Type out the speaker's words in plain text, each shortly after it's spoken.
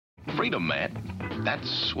Freedom, man.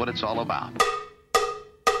 That's what it's all about.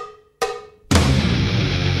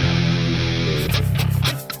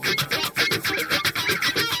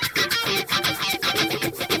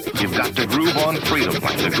 You've got to groove on freedom,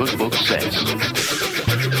 like the good book says.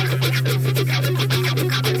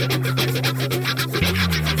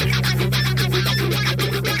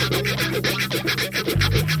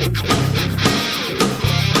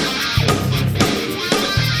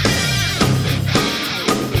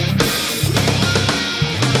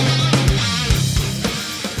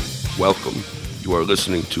 Welcome. You are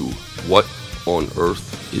listening to What on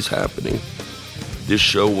Earth is Happening. This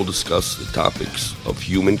show will discuss the topics of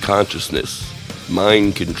human consciousness,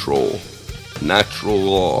 mind control, natural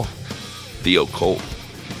law, the occult,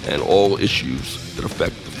 and all issues that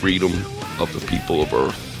affect the freedom of the people of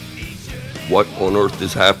Earth. What on Earth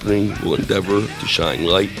is Happening will endeavor to shine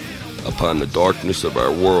light upon the darkness of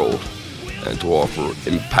our world and to offer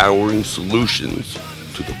empowering solutions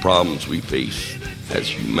to the problems we face as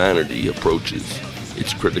humanity approaches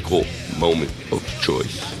its critical moment of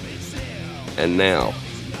choice. And now,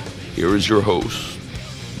 here is your host,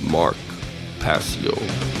 Mark Passio.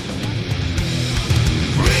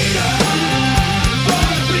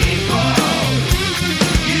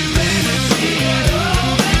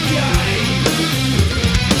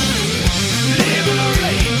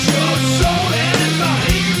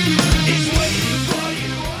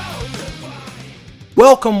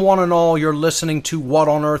 Welcome, one and all. You're listening to What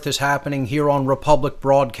on Earth is Happening here on Republic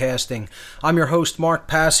Broadcasting. I'm your host, Mark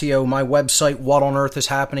Passio. My website,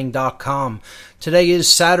 whatonearthishappening.com. Today is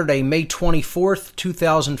Saturday, May 24th,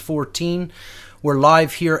 2014. We're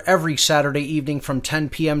live here every Saturday evening from 10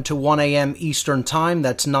 p.m. to 1 a.m. Eastern Time.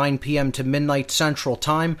 That's 9 p.m. to midnight Central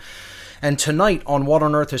Time. And tonight on What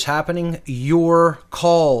on Earth is Happening, your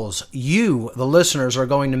calls, you, the listeners, are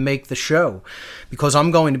going to make the show because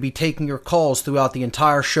I'm going to be taking your calls throughout the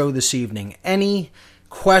entire show this evening. Any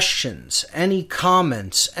questions, any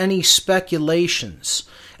comments, any speculations,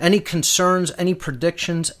 any concerns, any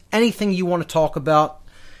predictions, anything you want to talk about,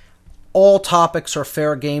 all topics are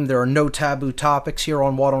fair game. There are no taboo topics here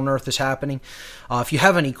on What on Earth is Happening. If you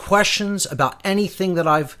have any questions about anything that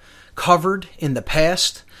I've covered in the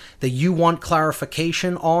past that you want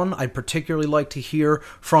clarification on, I'd particularly like to hear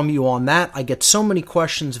from you on that. I get so many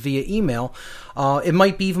questions via email. It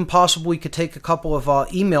might be even possible we could take a couple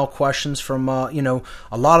of email questions from, a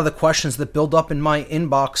lot of the questions that build up in my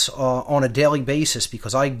inbox on a daily basis,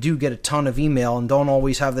 because I do get a ton of email and don't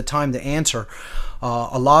always have the time to answer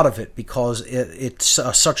a lot of it because it's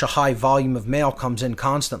such a high volume of mail comes in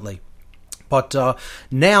constantly. But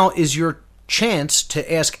now is your chance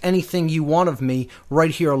to ask anything you want of me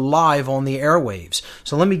right here live on the airwaves.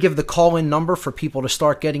 So let me give the call-in number for people to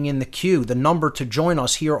start getting in the queue. The number to join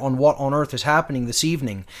us here on What on Earth is Happening this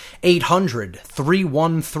evening,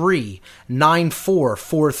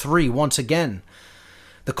 800-313-9443. Once again,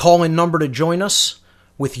 the call-in number to join us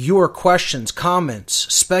with your questions,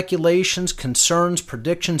 comments, speculations, concerns,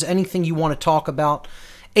 predictions, anything you want to talk about,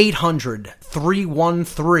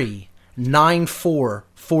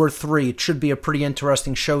 800-313-9443. It should be a pretty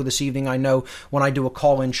interesting show this evening. I know when I do a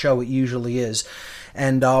call-in show, it usually is.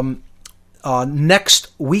 And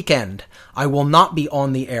next weekend, I will not be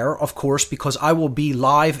on the air, of course, because I will be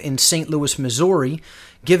live in St. Louis, Missouri,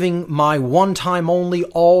 giving my one-time only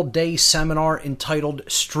all-day seminar entitled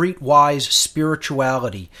Streetwise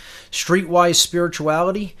Spirituality. Streetwise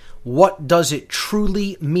Spirituality, what does it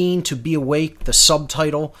truly mean to be awake? The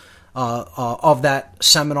subtitle of that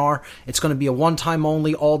seminar. It's going to be a one-time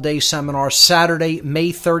only all-day seminar, Saturday,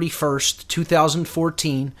 May 31st,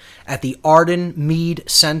 2014, at the Arden Mead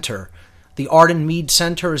Center. The Arden Mead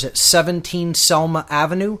Center is at 17 Selma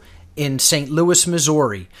Avenue in St. Louis,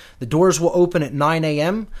 Missouri. The doors will open at 9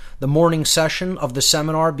 a.m. The morning session of the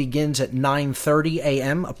seminar begins at 9:30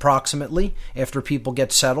 a.m. approximately, after people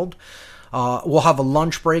get settled. We'll have a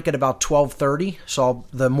lunch break at about 12:30, so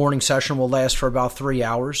the morning session will last for about 3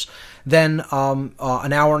 hours. Then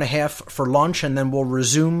an hour and a half for lunch, and then we'll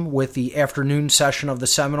resume with the afternoon session of the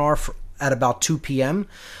seminar at about 2 p.m.,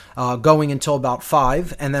 going until about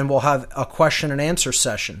 5, and then we'll have a question and answer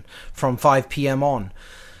session from 5 p.m. on.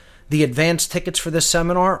 The advance tickets for this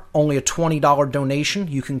seminar, only a $20 donation.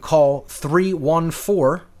 You can call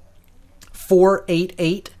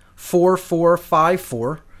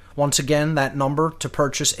 314-488-4454. Once again, that number to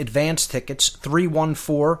purchase advance tickets,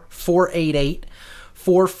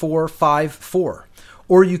 314-488-4454.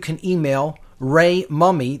 Or you can email Ray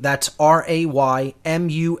Mumme, that's RayMumme,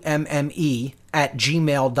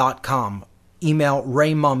 @gmail.com. email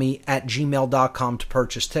raymummy@gmail.com to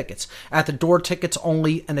purchase tickets. At the door, tickets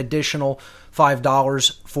only an additional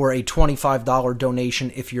 $5 for a $25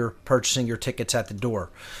 donation if you're purchasing your tickets at the door.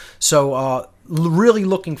 So really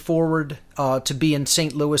looking forward to be in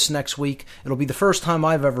St. Louis next week. It'll be the first time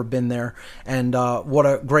I've ever been there, and what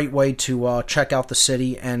a great way to check out the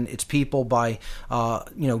city and its people by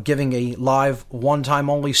giving a live one-time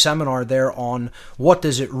only seminar there on what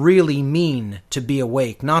does it really mean to be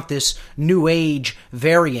awake. Not this new age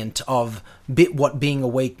variant of what being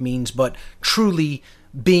awake means, but truly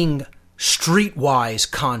being streetwise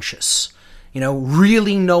conscious,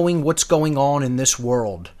 really knowing what's going on in this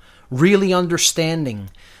world, really understanding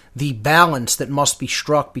the balance that must be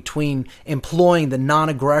struck between employing the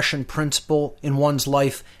non-aggression principle in one's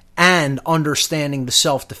life and understanding the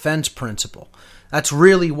self-defense principle. That's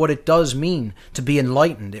really what it does mean to be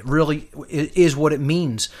enlightened. It really is what it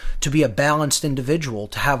means to be a balanced individual,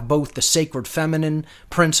 to have both the sacred feminine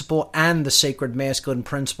principle and the sacred masculine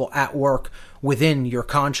principle at work within your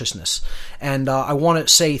consciousness. And I want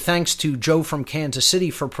to say thanks to Joe from Kansas City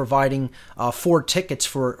for providing 4 tickets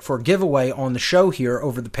for giveaway on the show here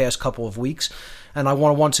over the past couple of weeks. And I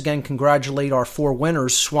want to once again congratulate our 4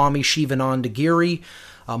 winners, Swami Shivananda Giri,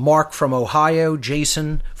 Mark from Ohio,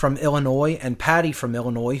 Jason from Illinois, and Patty from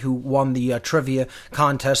Illinois, who won the trivia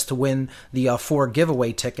contest to win the 4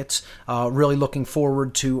 giveaway tickets. Really looking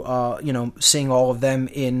forward to seeing all of them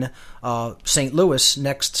in St. Louis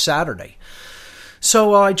next Saturday.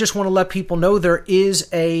 So I just want to let people know there is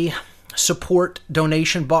a support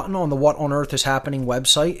donation button on the What on Earth is Happening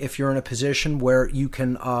website. If you're in a position where you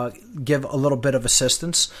can give a little bit of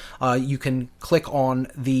assistance, you can click on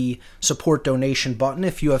the support donation button.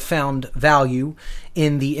 If you have found value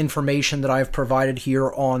in the information that I've provided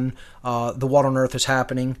here on the What on Earth is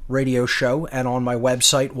Happening radio show and on my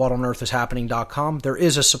website, whatonearthishappening.com, there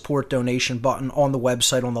is a support donation button on the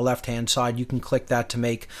website on the left-hand side. You can click that to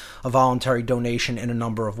make a voluntary donation in a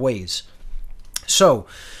number of ways. So,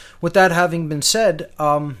 with that having been said,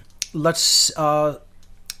 let's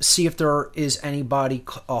see if there is anybody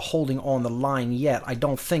holding on the line yet. I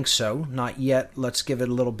don't think so, not yet. Let's give it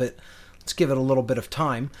a little bit. Let's give it a little bit of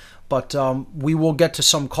time, but we will get to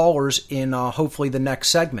some callers in hopefully the next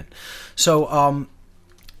segment. So,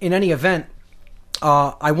 in any event,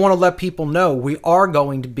 I want to let people know we are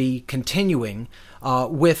going to be continuing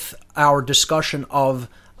with our discussion of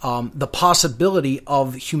the possibility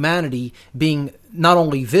of humanity being not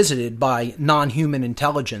only visited by non-human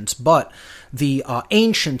intelligence, but the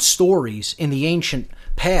ancient stories in the ancient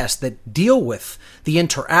past that deal with the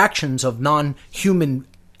interactions of non-human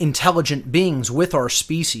intelligent beings with our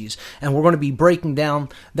species. And we're going to be breaking down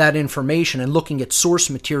that information and looking at source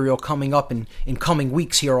material coming up in coming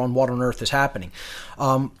weeks here on What on Earth is Happening.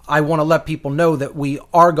 I want to let people know that we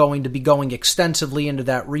are going to be going extensively into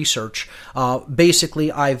that research.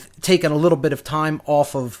 Basically, I've taken a little bit of time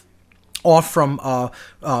off from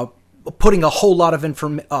putting a whole lot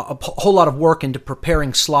of work into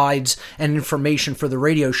preparing slides and information for the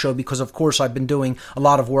radio show, because of course I've been doing a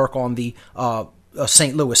lot of work on the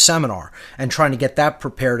St. Louis seminar and trying to get that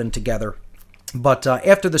prepared and together. But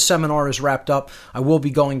after the seminar is wrapped up, I will be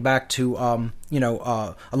going back to a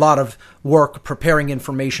lot of work preparing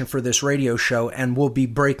information for this radio show, and we'll be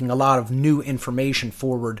breaking a lot of new information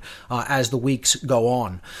forward as the weeks go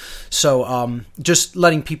on. So just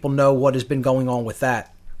letting people know what has been going on with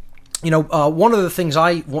that. One of the things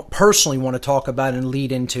I personally want to talk about and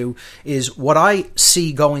lead into is what I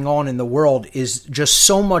see going on in the world is just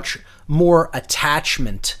so much more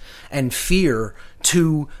attachment and fear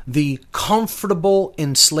to the comfortable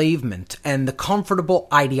enslavement and the comfortable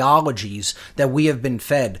ideologies that we have been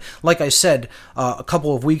fed. Like I said a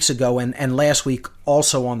couple of weeks ago and last week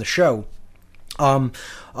also on the show,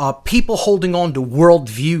 people holding on to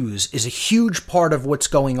worldviews is a huge part of what's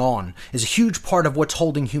going on, is a huge part of what's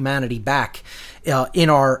holding humanity back in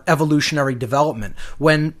our evolutionary development.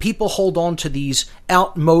 When people hold on to these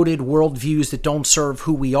outmoded worldviews that don't serve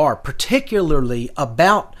who we are, particularly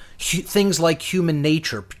about things like human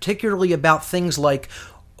nature, particularly about things like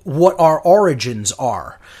what our origins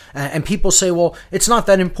are. And people say, well, it's not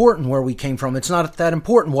that important where we came from. It's not that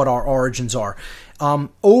important what our origins are.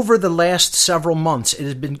 Over the last several months, it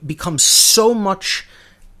has become so much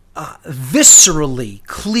viscerally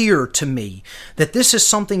clear to me that this is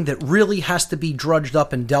something that really has to be drudged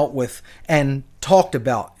up and dealt with and talked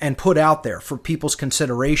about and put out there for people's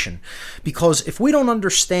consideration. Because if we don't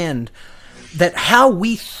understand that how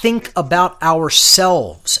we think about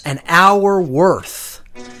ourselves and our worth,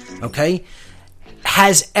 okay,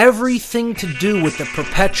 has everything to do with the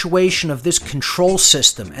perpetuation of this control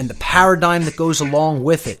system and the paradigm that goes along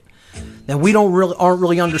with it, then we aren't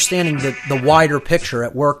really understanding the wider picture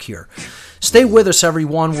at work here. Stay with us,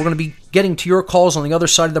 everyone. We're going to be getting to your calls on the other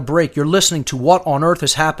side of the break. You're listening to What on Earth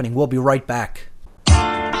is Happening. We'll be right back.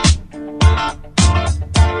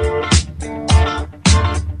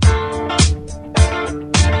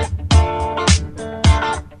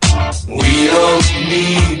 We don't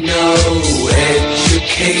need no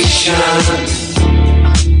education.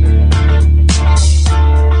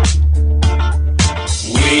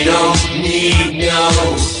 We don't need no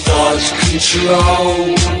thought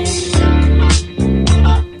control.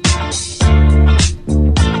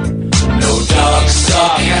 No dark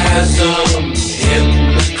sarcasm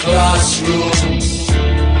in the classroom.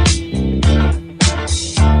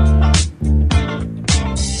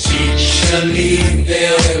 Teacher, leave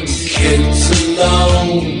them kids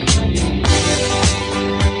alone.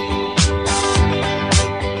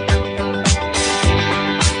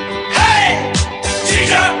 Hey!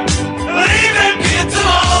 Teacher, leave them kids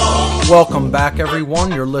alone! Welcome back,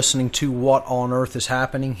 everyone. You're listening to What on Earth is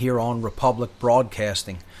Happening here on Republic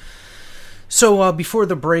Broadcasting. So before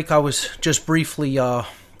the break, I was just briefly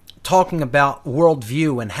talking about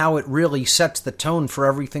worldview and how it really sets the tone for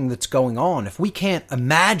everything that's going on. If we can't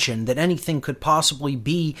imagine that anything could possibly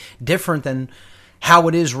be different than how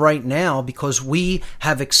it is right now because we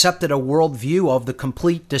have accepted a worldview of the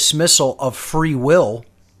complete dismissal of free will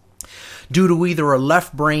due to either a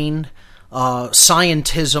left-brained,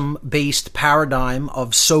 scientism-based paradigm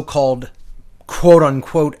of so-called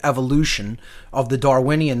quote-unquote evolution of the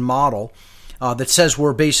Darwinian model, that says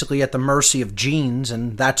we're basically at the mercy of genes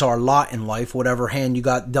and that's our lot in life, whatever hand you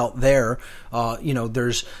got dealt there.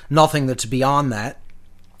 There's nothing that's beyond that.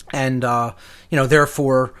 And,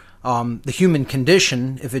 therefore, the human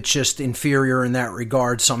condition, if it's just inferior in that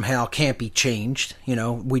regard, somehow can't be changed.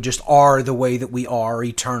 We just are the way that we are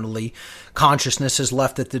eternally. Consciousness is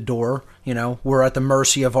left at the door. We're at the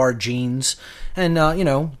mercy of our genes and,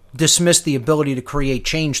 dismiss the ability to create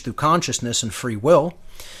change through consciousness and free will.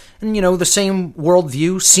 And, the same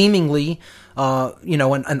worldview, seemingly,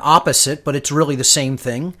 an opposite, but it's really the same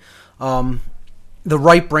thing. The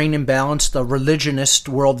right brain imbalance, the religionist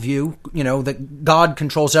worldview, that God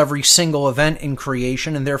controls every single event in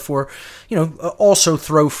creation and therefore, also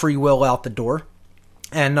throw free will out the door.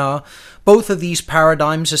 And both of these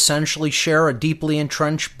paradigms essentially share a deeply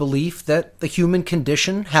entrenched belief that the human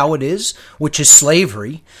condition, how it is, which is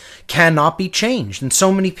slavery, cannot be changed. And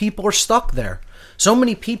so many people are stuck there. So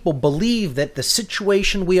many people believe that the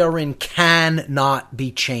situation we are in cannot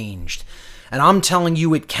be changed. And I'm telling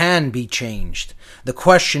you it can be changed. The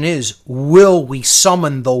question is, will we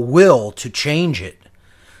summon the will to change it?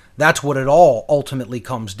 That's what it all ultimately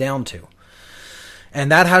comes down to.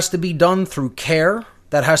 And that has to be done through care.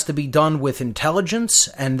 That has to be done with intelligence.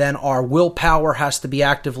 And then our willpower has to be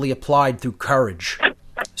actively applied through courage.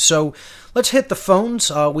 So let's hit the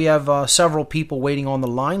phones. We have several people waiting on the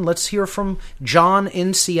line. Let's hear from John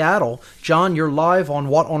in Seattle. John, you're live on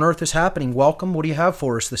What on Earth is Happening. Welcome. What do you have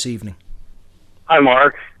for us this evening? Hi,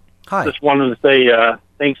 Mark. Hi. Just wanted to say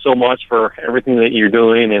thanks so much for everything that you're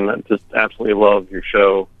doing, and I just absolutely love your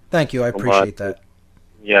show. Thank you. I appreciate that.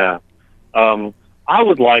 Yeah. I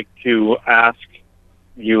would like to ask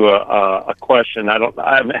you a question. I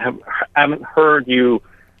haven't heard you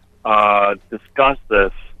discuss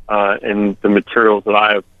this in the materials that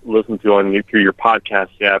I've listened to through your podcast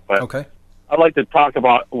yet, but okay. I'd like to talk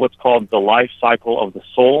about what's called the life cycle of the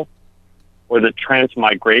soul, or the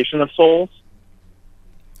transmigration of souls.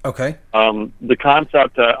 Okay. The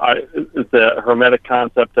concept is the Hermetic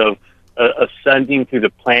concept of ascending through the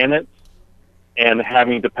planets and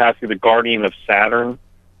having to pass through the guardian of Saturn.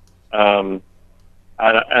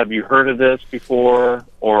 Have you heard of this before?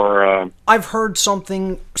 Or I've heard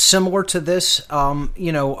something similar to this.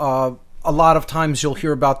 A lot of times you'll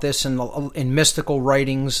hear about this in mystical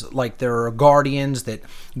writings, like there are guardians that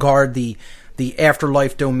guard the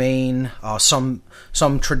afterlife domain. Some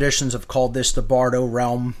traditions have called this the Bardo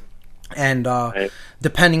realm, and right.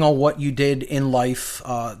 Depending on what you did in life,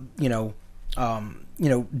 different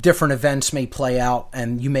events may play out,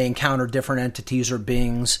 and you may encounter different entities or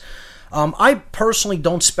beings. I personally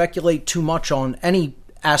don't speculate too much on any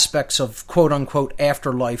aspects of quote-unquote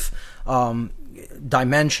afterlife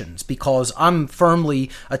dimensions, because I'm firmly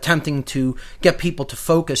attempting to get people to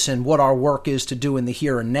focus in what our work is to do in the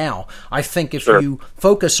here and now. I think if you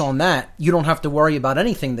focus on that, you don't have to worry about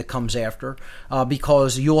anything that comes after,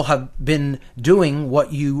 because you'll have been doing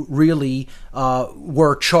what you really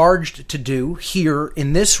were charged to do here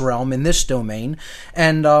in this realm, in this domain.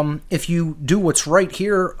 And if you do what's right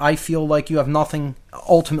here, I feel like you have nothing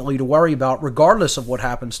ultimately to worry about, regardless of what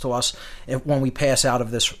happens to us when we pass out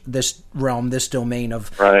of this realm, this domain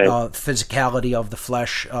of physicality of the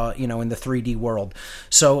flesh, in the 3D world.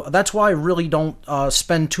 So that's why I really don't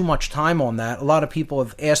spend too much time on that. A lot of people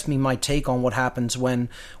have asked me my take on what happens when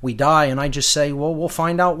we die, and I just say, well, we'll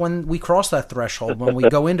find out when we cross that threshold, when we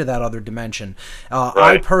go into that other dimension.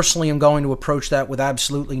 I personally am going to approach that with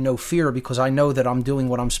absolutely no fear, because I know that I'm doing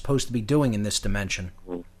what I'm supposed to be doing in this dimension.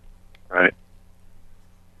 Right.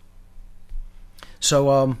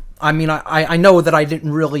 So, I know that I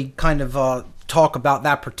didn't really kind of talk about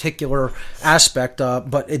that particular aspect,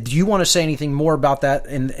 but do you want to say anything more about that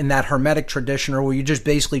in that Hermetic tradition, or were you just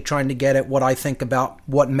basically trying to get at what I think about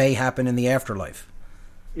what may happen in the afterlife?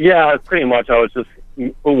 Yeah, pretty much. I was just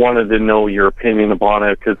wanted to know your opinion upon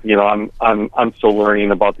it, because I'm still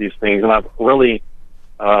learning about these things, and I've really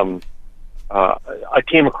I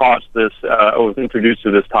came across this. I was introduced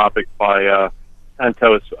to this topic by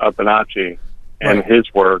Santos Bonacci and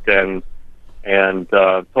his work, and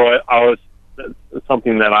so I was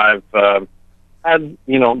something that I've had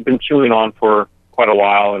been chewing on for quite a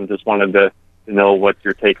while, and just wanted to know what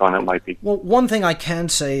your take on it might be. Well, one thing I can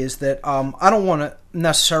say is that I don't want to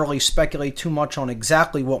necessarily speculate too much on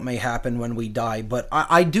exactly what may happen when we die, but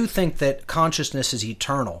I do think that consciousness is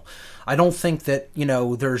eternal. I don't think that,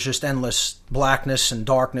 there's just endless blackness and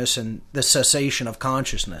darkness and the cessation of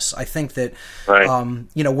consciousness. I think that,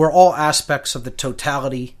 we're all aspects of the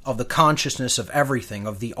totality of the consciousness of everything,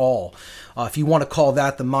 of the all. If you want to call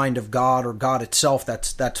that the mind of God or God itself,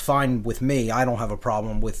 that's fine with me. I don't have a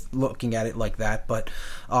problem with looking at it like that. But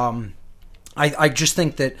I just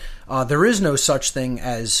think that there is no such thing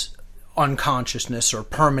as unconsciousness or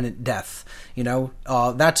permanent death.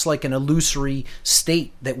 That's like an illusory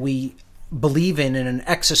state that we believe in an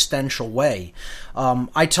existential way.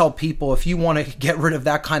 I tell people, if you want to get rid of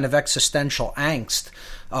that kind of existential angst,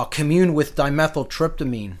 commune with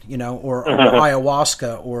dimethyltryptamine, or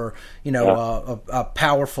ayahuasca, or a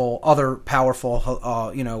powerful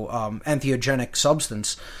entheogenic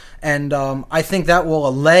substance, and I think that will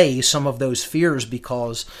allay some of those fears,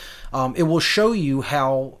 because it will show you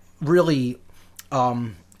how really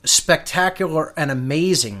spectacular and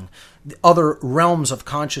amazing the other realms of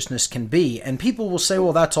consciousness can be. And people will say,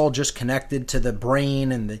 well, that's all just connected to the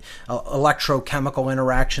brain and the electrochemical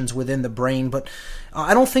interactions within the brain. But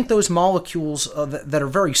I don't think those molecules that are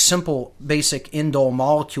very simple, basic indole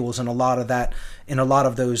molecules in a lot of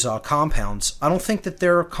those compounds, I don't think that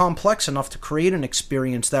they're complex enough to create an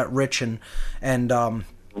experience that rich and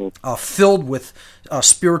filled with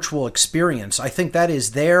spiritual experience. I think that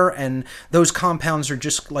is there, and those compounds are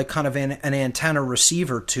just like kind of an antenna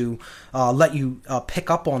receiver to let you pick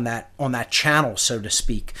up on that channel, so to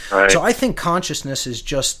speak. Right. So I think consciousness is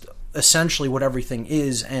just essentially what everything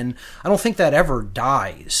is, and I don't think that ever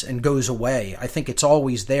dies and goes away. I think it's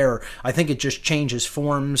always there. I think it just changes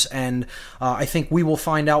forms, and I think we will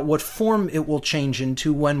find out what form it will change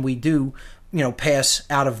into when we do pass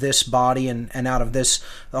out of this body and out of this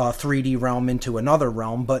 3D realm into another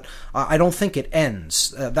realm. But I don't think it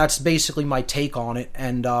ends. That's basically my take on it.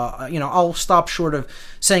 And, I'll stop short of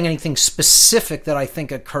saying anything specific that I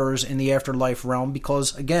think occurs in the afterlife realm,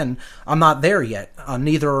 because, again, I'm not there yet.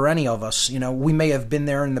 Neither are any of us. We may have been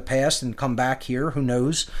there in the past and come back here. Who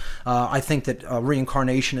knows? I think that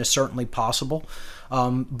reincarnation is certainly possible.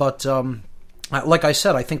 But like I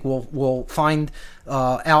said, I think we'll find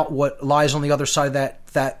out what lies on the other side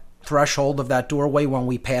of that threshold of that doorway when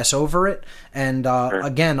we pass over it. And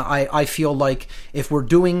again, I feel like if we're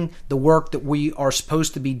doing the work that we are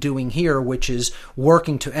supposed to be doing here, which is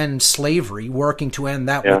working to end slavery, working to end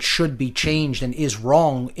that which should be changed and is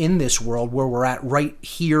wrong in this world where we're at right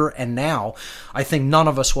here and now, I think none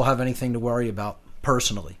of us will have anything to worry about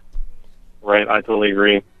personally. Right, I totally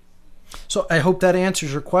agree. So I hope that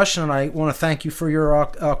answers your question, and I want to thank you for your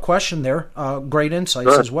question there. Great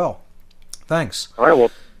insights as well. Thanks. All right,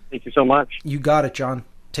 well, thank you so much. You got it, John.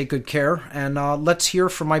 Take good care. And let's hear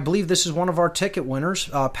from, I believe this is one of our ticket winners,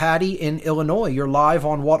 Patty in Illinois. You're live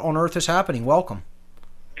on What on Earth is Happening. Welcome.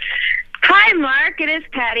 Hi, Mark. It is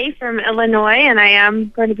Patty from Illinois, and I am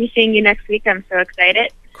going to be seeing you next week. I'm so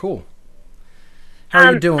excited. Cool. How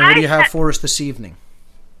are you doing? What do you have for us this evening?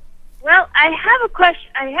 Well, I have a question.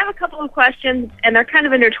 I have a couple of questions, and they're kind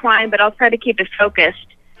of intertwined, but I'll try to keep it focused.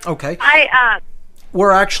 Okay. We're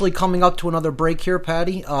actually coming up to another break here,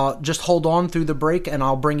 Patty. Just hold on through the break, and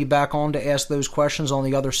I'll bring you back on to ask those questions on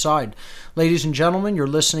the other side. Ladies and gentlemen, you're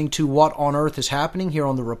listening to What on Earth is Happening here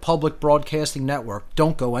on the Republic Broadcasting Network.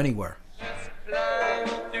 Don't go anywhere.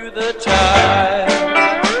 Through the tide,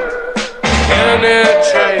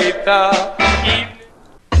 penetrate the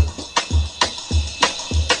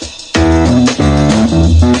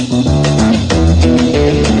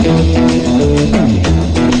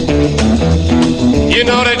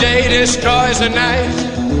destroys the night.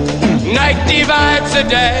 Night divides the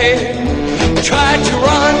day. Try to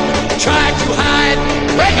run, try to hide.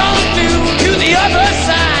 Break on through to the other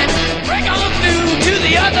side. Break on through to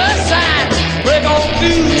the other side. Break on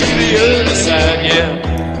through to the other side,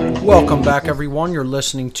 yeah. Welcome back, everyone. You're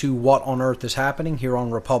listening to What on Earth is Happening here on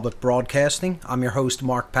Republic Broadcasting. I'm your host,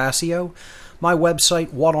 Mark Passio. My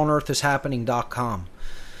website, whatonearthishappening.com.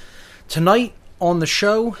 Tonight on the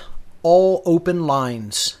show, all open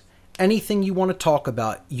lines. Anything you want to talk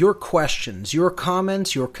about, your questions, your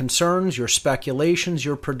comments, your concerns, your speculations,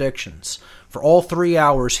 your predictions. For all 3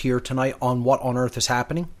 hours here tonight on What on Earth is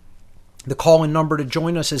Happening. The call-in number to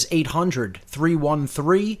join us is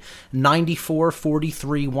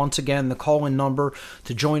 800-313-9443. Once again, the call-in number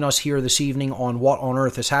to join us here this evening on What on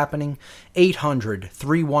Earth is Happening,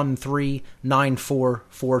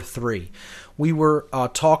 800-313-9443. We were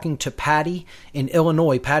talking to Patty in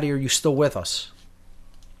Illinois. Patty, are you still with us?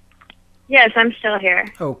 Yes, I'm still here.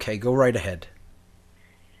 Okay, go right ahead.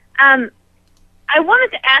 I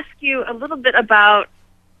wanted to ask you a little bit about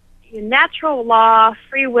natural law,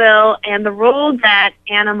 free will, and the role that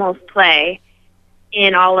animals play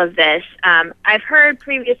in all of this. I've heard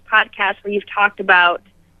previous podcasts where you've talked about,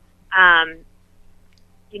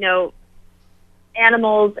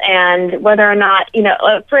 animals and whether or not,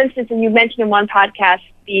 for instance, and you mentioned in one podcast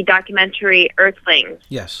the documentary Earthlings.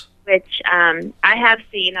 Yes. Which I have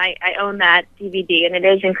seen. I own that DVD, and it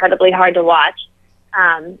is incredibly hard to watch.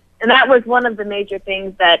 And that was one of the major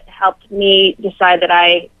things that helped me decide that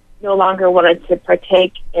I no longer wanted to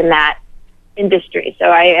partake in that industry.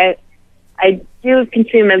 So I do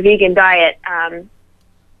consume a vegan diet.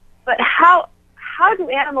 But how do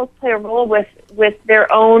animals play a role with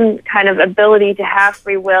their own kind of ability to have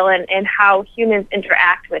free will and how humans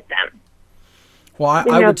interact with them? Well,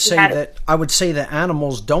 I would say that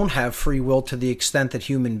animals don't have free will to the extent that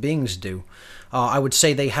human beings do. I would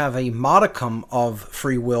say they have a modicum of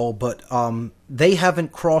free will, but they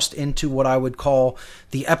haven't crossed into what I would call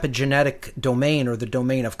the epigenetic domain or the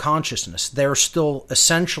domain of consciousness. They're still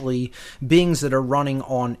essentially beings that are running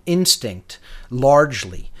on instinct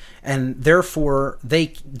largely. And therefore,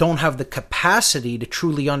 they don't have the capacity to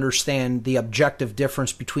truly understand the objective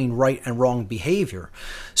difference between right and wrong behavior.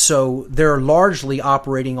 So they're largely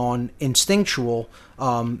operating on instinctual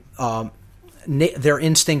their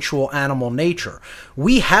instinctual animal nature.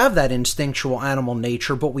 We have that instinctual animal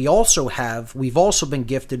nature, but we've also been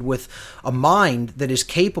gifted with a mind that is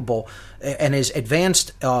capable and is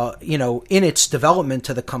advanced, in its development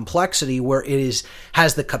to the complexity where it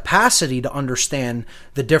has the capacity to understand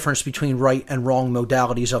the difference between right and wrong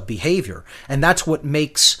modalities of behavior. And that's what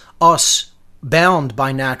makes us bound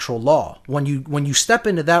by natural law. When you step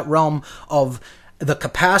into that realm of the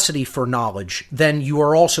capacity for knowledge, then you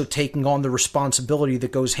are also taking on the responsibility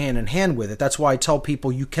that goes hand in hand with it. That's why I tell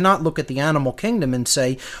people you cannot look at the animal kingdom and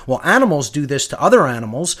say, well, animals do this to other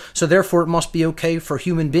animals, so therefore it must be okay for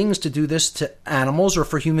human beings to do this to animals or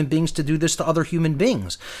for human beings to do this to other human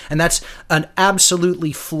beings. And that's an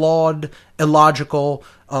absolutely flawed, illogical,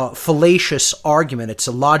 fallacious argument. It's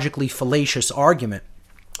a logically fallacious argument.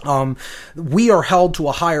 We are held to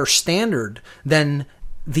a higher standard than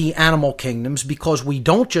the animal kingdoms because we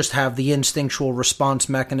don't just have the instinctual response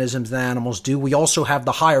mechanisms that animals do. We also have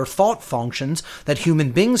the higher thought functions that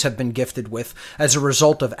human beings have been gifted with as a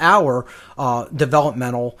result of our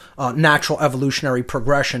developmental, natural evolutionary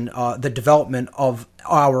progression, the development of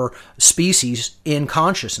our species in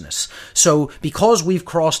consciousness. So because we've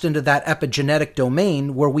crossed into that epigenetic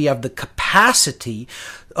domain where we have the capacity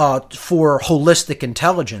for holistic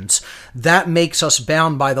intelligence, that makes us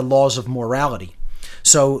bound by the laws of morality.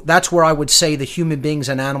 So that's where I would say the human beings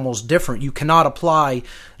and animals different. You cannot apply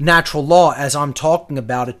natural law as I'm talking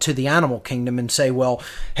about it to the animal kingdom and say, well,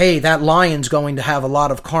 hey, that lion's going to have a lot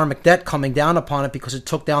of karmic debt coming down upon it because it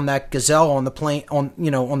took down that gazelle on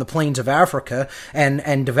the plains of Africa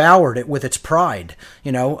and devoured it with its pride.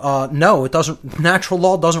 No, it doesn't. Natural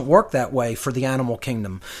law doesn't work that way for the animal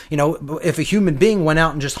kingdom. If a human being went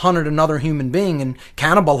out and just hunted another human being and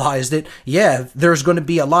cannibalized it, yeah, there's going to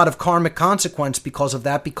be a lot of karmic consequence because of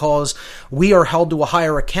that, because we are held to a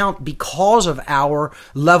higher account because of our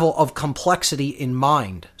level of complexity in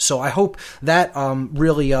mind. So I hope that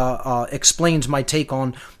really explains my take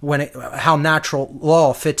on how natural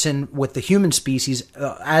law fits in with the human species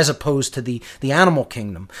as opposed to the animal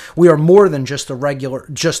kingdom. We are more than just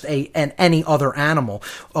any other animal.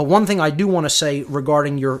 One thing I do want to say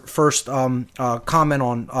regarding your first comment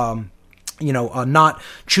on not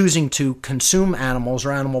choosing to consume animals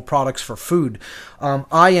or animal products for food.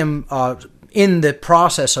 I am in the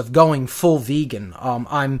process of going full vegan.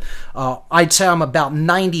 I'd say I'm about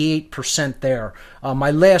 98% there.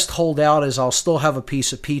 My last holdout is I'll still have a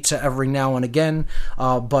piece of pizza every now and again,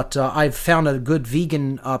 but I've found a good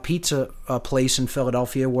vegan pizza place in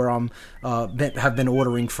Philadelphia where have been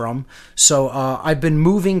ordering from. So I've been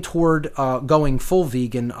moving toward going full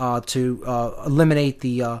vegan to eliminate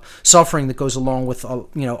the suffering that goes along with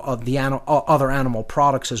the other animal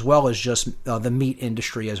products, as well as just the meat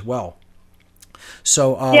industry as well.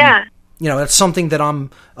 So that's something that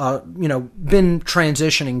I'm been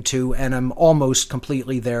transitioning to, and I'm almost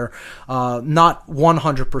completely there. Not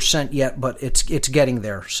 100% yet, but it's getting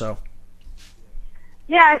there. So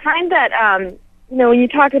I find that when you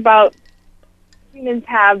talk about humans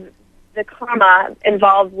have the karma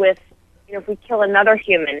involved with if we kill another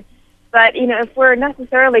human, but if we're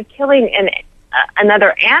necessarily killing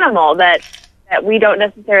another animal that we don't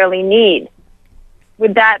necessarily need,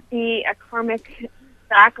 would that be a karmic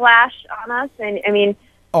backlash on us? And I mean,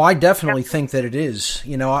 I definitely think that it is.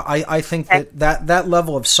 I think that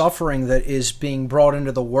level of suffering that is being brought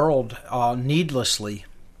into the world needlessly.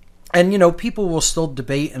 And, people will still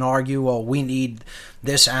debate and argue, well, we need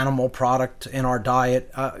this animal product in our diet.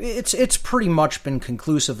 It's pretty much been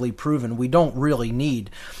conclusively proven we don't really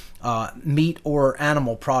need meat or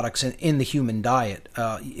animal products in the human diet.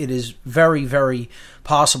 It is very, very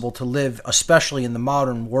possible to live, especially in the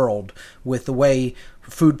modern world, with the way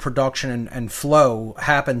food production and flow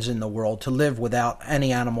happens in the world, to live without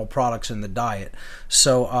any animal products in the diet.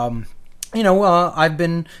 So, I've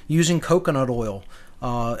been using coconut oil.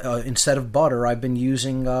 Instead of butter. I've been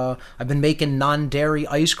making non-dairy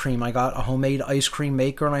ice cream. I got a homemade ice cream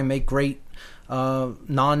maker, and I make great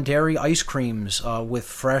non-dairy ice creams with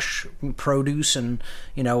fresh produce and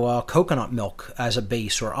coconut milk as a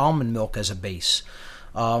base, or almond milk as a base.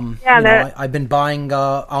 I've been buying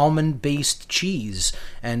almond-based cheese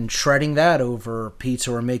and shredding that over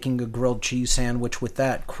pizza, or making a grilled cheese sandwich with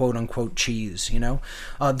that quote-unquote cheese.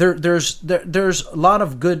 There's a lot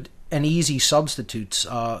of good and easy substitutes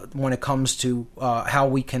when it comes to how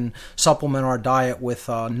we can supplement our diet with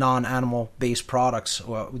non-animal based products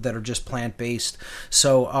that are just plant-based.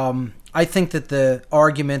 So I think that the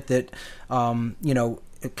argument that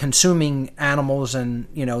consuming animals and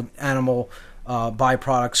animal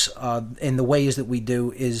byproducts in the ways that we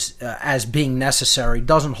do is as being necessary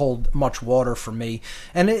doesn't hold much water for me.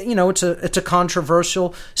 And it's a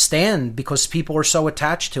controversial stand because people are so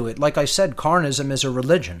attached to it. Like I said, carnism is a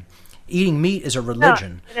religion. Eating meat is a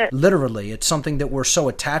religion. No, literally, it's something that we're so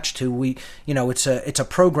attached to. It's a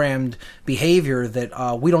programmed behavior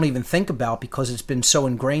that we don't even think about because it's been so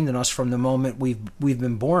ingrained in us from the moment we've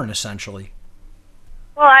been born, essentially.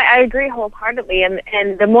 Well, I agree wholeheartedly,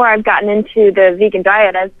 and the more I've gotten into the vegan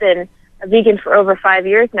diet, I've been a vegan for over 5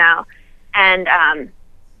 years now, and I'm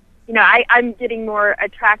getting more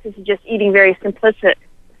attracted to just eating very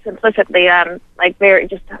simplistically, like very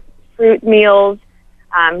just fruit meals.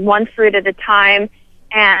 One fruit at a time.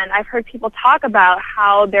 And I've heard people talk about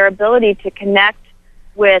how their ability to connect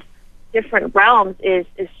with different realms is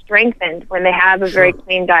strengthened when they have a very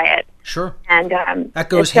clean diet. Sure. And that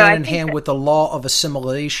goes hand in hand with the law of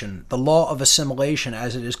assimilation. The law of assimilation,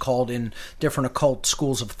 as it is called in different occult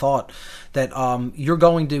schools of thought, that you're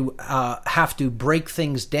going to have to break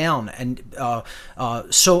things down, and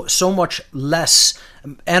so much less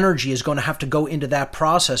energy is going to have to go into that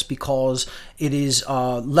process because it is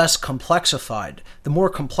less complexified. The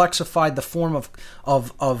more complexified the form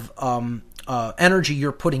of energy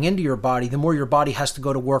you're putting into your body, the more your body has to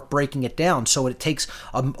go to work breaking it down. So it takes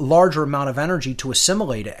a larger amount of energy to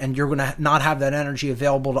assimilate it, and you're going to not have that energy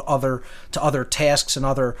available to other tasks and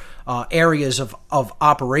other areas of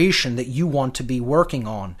operation that you want to be working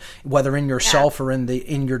on, whether in yourself or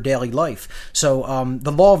in your daily life. So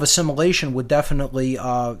the law of assimilation would definitely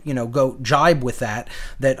go jibe with that.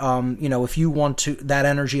 That if you want that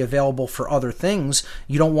energy available for other things,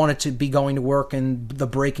 you don't want it to be going to work in the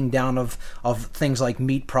breaking down of things like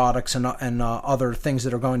meat products and other things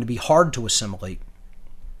that are going to be hard to assimilate.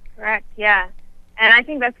 Correct, yeah. And I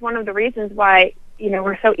think that's one of the reasons why,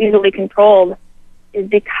 we're so easily controlled, is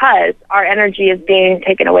because our energy is being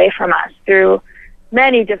taken away from us through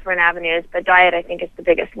many different avenues, but diet, I think, is the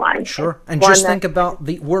biggest one. Sure. And just think about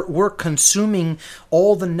we're consuming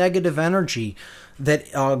all the negative energy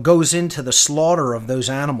that goes into the slaughter of those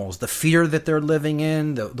animals, the fear that they're living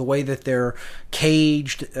in, the way that they're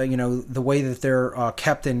caged, the way that they're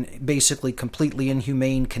kept in basically completely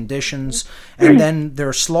inhumane conditions, and then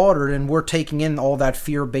they're slaughtered, and we're taking in all that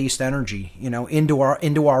fear-based energy, into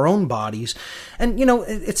our own bodies. And,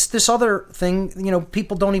 it's this other thing,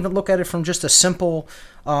 people don't even look at it from just a simple,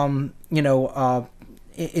 in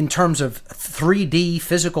terms of 3D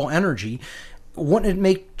physical energy. Wouldn't it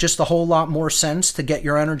make just a whole lot more sense to get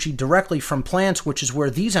your energy directly from plants, which is where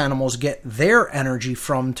these animals get their energy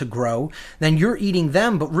from to grow? Then you're eating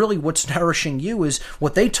them, but really what's nourishing you is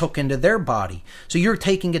what they took into their body. So you're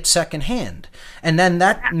taking it secondhand. And then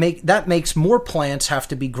that makes more plants have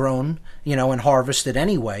to be grown, and harvested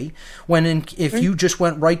anyway. If you just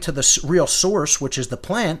went right to the real source, which is the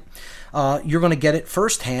plant, you're going to get it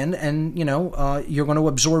firsthand, and you're going to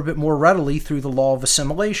absorb it more readily through the law of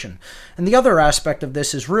assimilation. And the other aspect of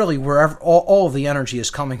this is really wherever all of the energy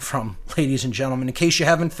is coming from, ladies and gentlemen, in case you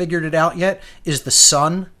haven't figured it out yet, is the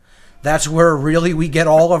sun. That's where really we get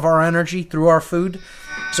all of our energy, through our food.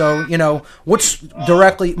 So, what's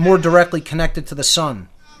more directly connected to the sun?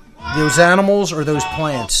 Those animals or those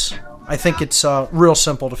plants? I think it's real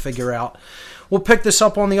simple to figure out. We'll pick this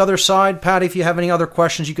up on the other side. Patty, if you have any other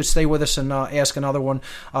questions, you could stay with us and ask another one.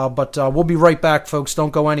 But we'll be right back, folks.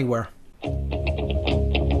 Don't go anywhere.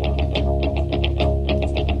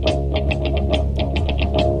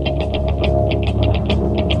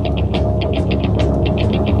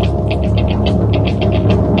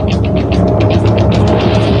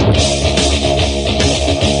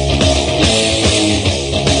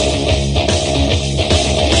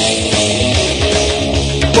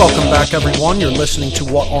 Welcome back, everyone. You're listening to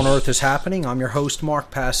What on Earth is Happening. I'm your host, Mark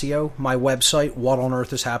Passio. My website,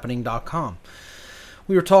 whatonearthishappening.com.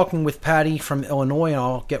 We were talking with Patty from Illinois, and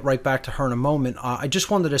I'll get right back to her in a moment. I just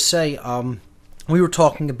wanted to say, we were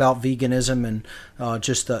talking about veganism and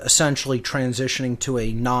just essentially transitioning to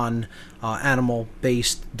a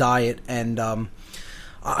non-animal-based diet, and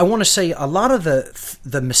I want to say a lot of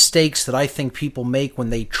the mistakes that I think people make when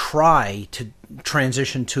they try to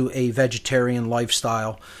transition to a vegetarian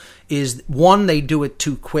lifestyle is, one, they do it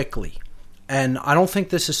too quickly. And I don't think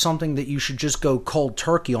this is something that you should just go cold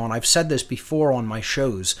turkey on. I've said this before on my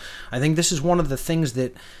shows. I think this is one of the things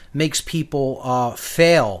that makes people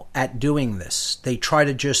fail at doing this. They try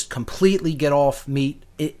to just completely get off meat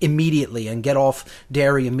immediately and get off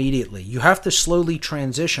dairy immediately. You have to slowly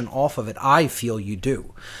transition off of it. I feel you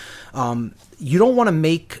do. You don't want to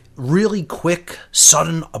make really quick,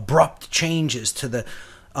 sudden, abrupt changes to the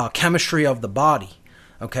chemistry of the body,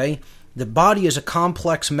 okay? The body is a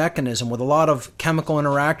complex mechanism with a lot of chemical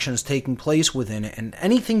interactions taking place within it, and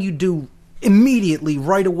anything you do immediately,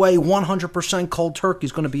 right away, 100% cold turkey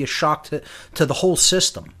is going to be a shock to the whole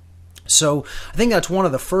system. So I think that's one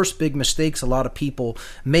of the first big mistakes a lot of people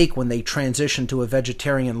make when they transition to a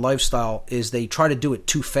vegetarian lifestyle, is they try to do it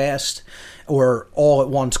too fast or all at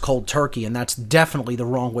once cold turkey, and that's definitely the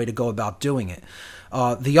wrong way to go about doing it.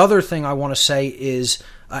 The other thing I want to say is,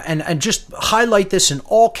 and just highlight this in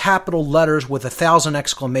all capital letters with 1,000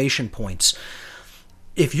 exclamation points.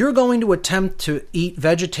 If you're going to attempt to eat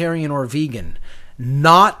vegetarian or vegan,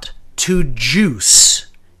 not to juice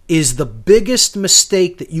is the biggest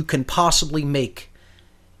mistake that you can possibly make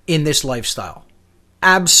in this lifestyle.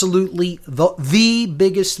 Absolutely the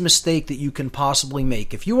biggest mistake that you can possibly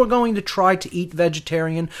make. If you are going to try to eat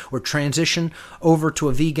vegetarian or transition over to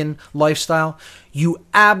a vegan lifestyle, you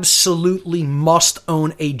absolutely must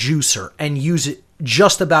own a juicer and use it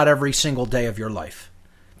just about every single day of your life.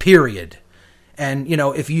 Period. And,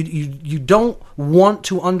 if you don't want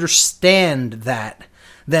to understand that,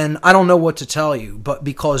 then I don't know what to tell you. But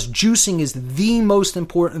because juicing is the most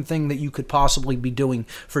important thing that you could possibly be doing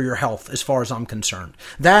for your health, as far as I'm concerned.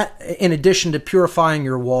 That, in addition to purifying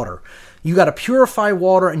your water. You got to purify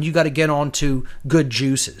water, and you got to get on to good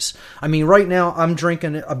juices. I mean, right now I'm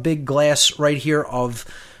drinking a big glass right here of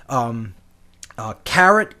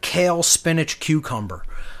carrot, kale, spinach, cucumber.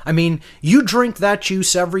 I mean, you drink that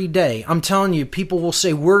juice every day. I'm telling you, people will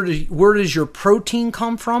say, where does your protein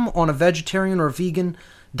come from on a vegetarian or vegan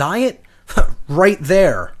diet? Right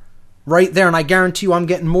there. And I guarantee you I'm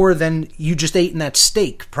getting more than you just ate in that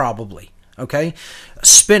steak, probably. Okay?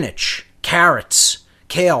 Spinach, carrots,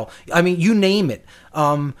 kale. I mean, you name it.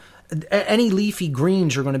 Any leafy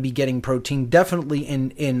greens are going to be getting protein. Definitely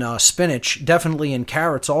in spinach. Definitely in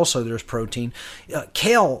carrots also there's protein.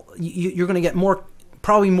 Kale, you're going to get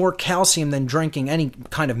probably more calcium than drinking any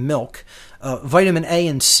kind of milk. Vitamin A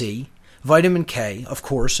and C. Vitamin K, of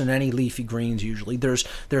course, in any leafy greens usually.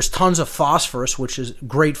 There's tons of phosphorus, which is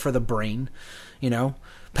great for the brain.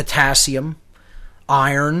 Potassium.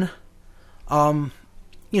 iron.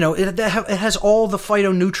 It has all the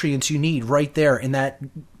phytonutrients you need right there in that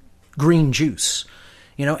green juice.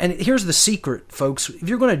 And here's the secret, folks. If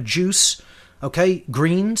you're going to juice,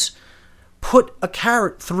 greens, put a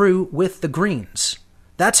carrot through with the greens.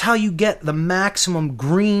 That's how you get the maximum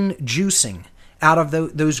green juicing out of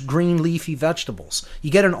those green leafy vegetables. You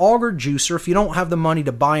get an auger juicer if you don't have the money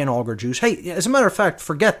to buy an auger juice. Hey, as a matter of fact,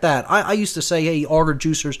 forget that. I used to say, hey, auger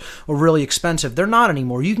juicers were really expensive. They're not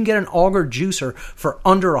anymore. You can get an auger juicer for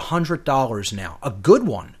under $100 now. A good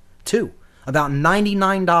one, too. About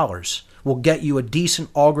 $99 will get you a decent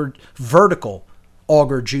vertical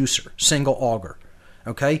auger juicer, single auger.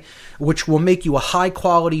 Which will make you a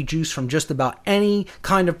high-quality juice from just about any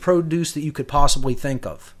kind of produce that you could possibly think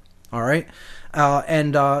of. All right?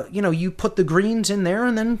 You put the greens in there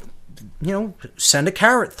and then, send a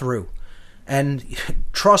carrot through. And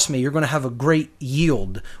trust me, you're going to have a great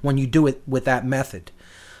yield when you do it with that method.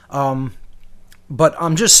 But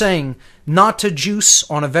I'm just saying, not to juice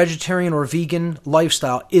on a vegetarian or vegan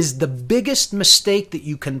lifestyle is the biggest mistake that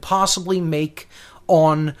you can possibly make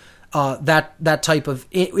on that type of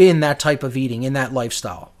eating, in that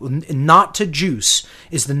lifestyle. Not to juice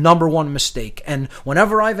is the number one mistake. And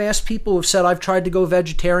whenever I've asked people who've said I've tried to go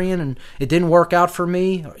vegetarian and it didn't work out for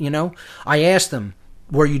me, I asked them,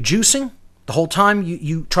 were you juicing the whole time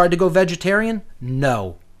you tried to go vegetarian?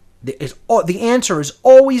 No. The answer is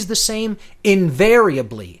always the same,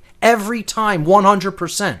 invariably, every time,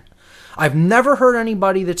 100%. I've never heard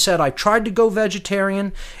anybody that said, I tried to go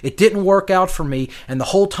vegetarian, it didn't work out for me, and the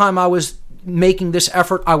whole time I was making this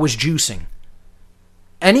effort, I was juicing.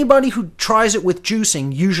 Anybody who tries it with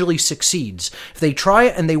juicing usually succeeds. If they try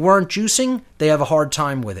it and they weren't juicing, they have a hard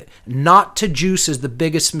time with it. Not to juice is the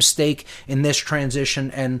biggest mistake in this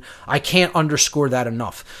transition, and I can't underscore that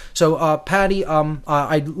enough. So, Patty,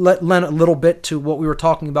 I lent a little bit to what we were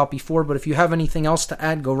talking about before, but if you have anything else to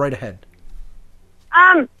add, go right ahead.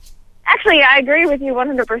 Actually, I agree with you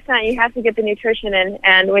 100%. You have to get the nutrition in,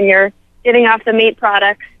 and when you're getting off the meat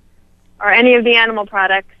products or any of the animal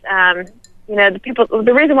products,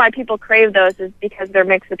 the reason why people crave those is because they're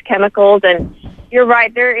mixed with chemicals. And you're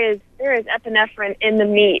right, there is epinephrine in the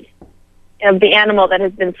meat of the animal that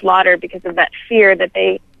has been slaughtered because of that fear that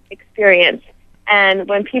they experience. And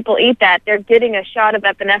when people eat that, they're getting a shot of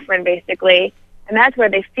epinephrine, basically. And that's where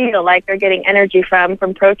they feel like they're getting energy from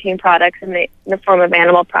protein products in the form of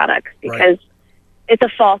animal products, because it's a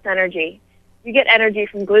false energy. You get energy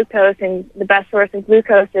from glucose, and the best source of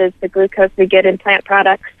glucose is the glucose we get in plant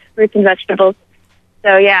products, fruits and vegetables.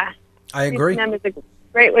 So, yeah. I agree. Them is a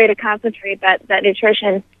great way to concentrate that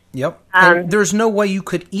nutrition. Yep. And there's no way you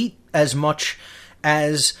could eat as much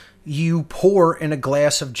as you pour in a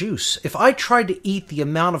glass of juice. If I tried to eat the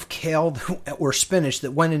amount of kale or spinach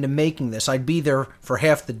that went into making this, I'd be there for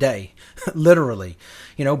half the day, literally.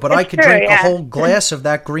 But I could drink a whole glass of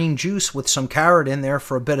that green juice with some carrot in there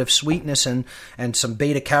for a bit of sweetness and some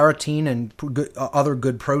beta-carotene and other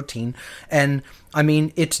good protein. And, I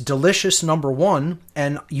mean, it's delicious, number one,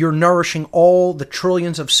 and you're nourishing all the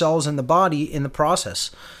trillions of cells in the body in the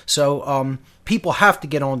process. So, people have to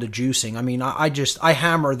get on to juicing. I mean, I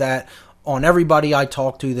hammer that on everybody I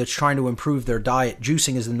talk to that's trying to improve their diet.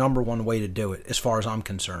 Juicing is the number one way to do it, as far as I'm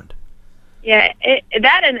concerned. Yeah,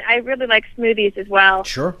 that, and I really like smoothies as well.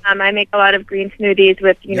 Sure. I make a lot of green smoothies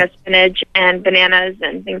with spinach and bananas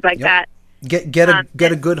and things like that. Get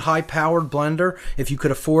a good high-powered blender. If you could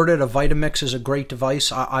afford it, a Vitamix is a great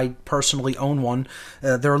device. I personally own one.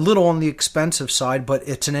 They're a little on the expensive side, but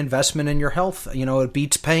it's an investment in your health. It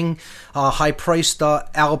beats paying high-priced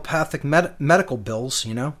allopathic medical bills,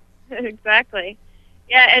 Exactly.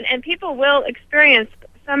 Yeah, and people will experience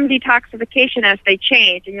some detoxification as they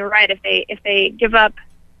change. And you're right, if they give up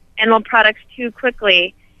animal products too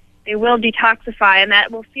quickly, they will detoxify, and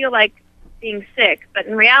that will feel like being sick, but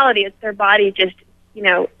in reality, it's their body just,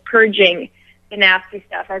 purging the nasty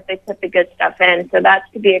stuff as they put the good stuff in. So that's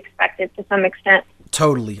to be expected to some extent.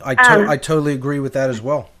 Totally. I totally agree with that as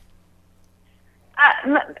well.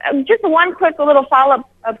 Just one quick little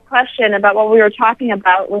follow-up question about what we were talking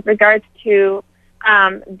about with regards to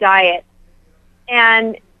diet.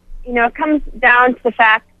 And, it comes down to the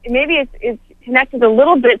fact, maybe it's connected a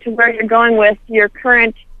little bit to where you're going with your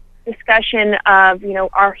current discussion of,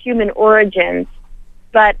 our human origins.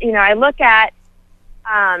 But, I look at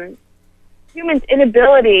humans'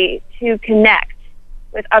 inability to connect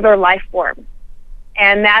with other life forms.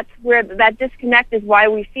 And that's where that disconnect is why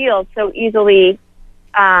we feel so easily,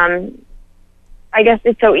 I guess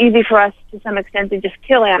it's so easy for us to some extent to just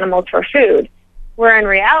kill animals for food. Where in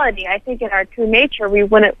reality, I think in our true nature, we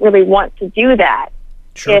wouldn't really want to do that.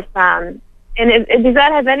 Sure. does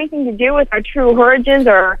that have anything to do with our true origins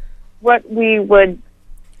or what we would?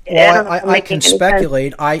 Well, I can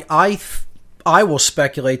speculate. I will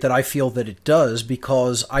speculate that I feel that it does,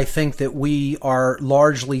 because I think that we are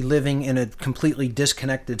largely living in a completely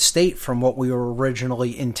disconnected state from what we were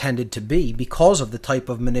originally intended to be, because of the type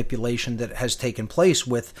of manipulation that has taken place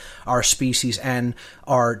with our species and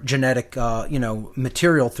our genetic,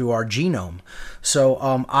 material through our genome. So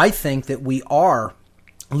I think that we are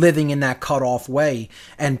living in that cut-off way,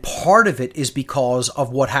 and part of it is because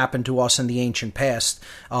of what happened to us in the ancient past,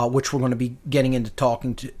 which we're going to be getting into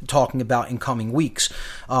talking about in coming weeks.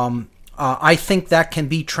 I think that can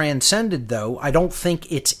be transcended, though. I don't think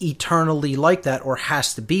it's eternally like that or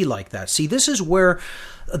has to be like that. See, this is where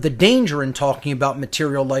the danger in talking about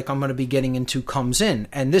material like I'm going to be getting into comes in.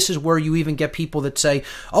 And this is where you even get people that say,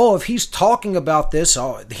 oh, if he's talking about this,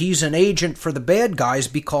 he's an agent for the bad guys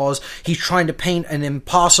because he's trying to paint an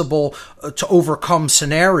impossible to overcome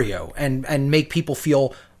scenario and make people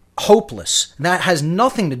feel hopeless. And that has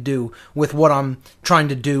nothing to do with what I'm trying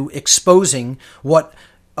to do, exposing what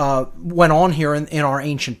went on here in our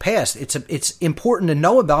ancient past. It's important to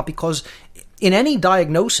know about, because in any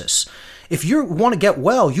diagnosis, if you want to get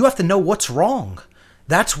well, you have to know what's wrong.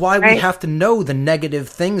 That's why we have to know the negative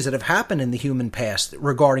things that have happened in the human past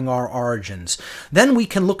regarding our origins. Then we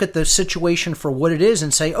can look at the situation for what it is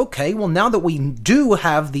and say, okay, well, now that we do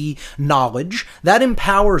have the knowledge, that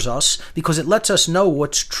empowers us because it lets us know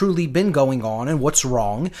what's truly been going on and what's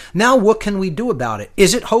wrong. Now what can we do about it?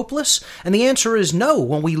 Is it hopeless? And the answer is no.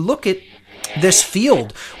 When we look at this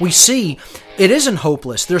field, we see it isn't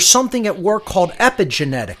hopeless. There's something at work called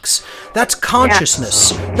epigenetics. That's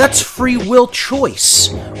consciousness. Yeah. That's free will choice.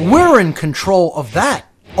 We're in control of that,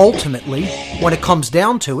 ultimately, when it comes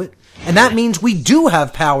down to it. And that means we do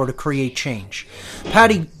have power to create change.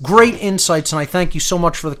 Patty, great insights, and I thank you so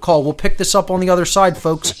much for the call. We'll pick this up on the other side,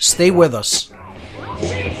 folks. Stay with us.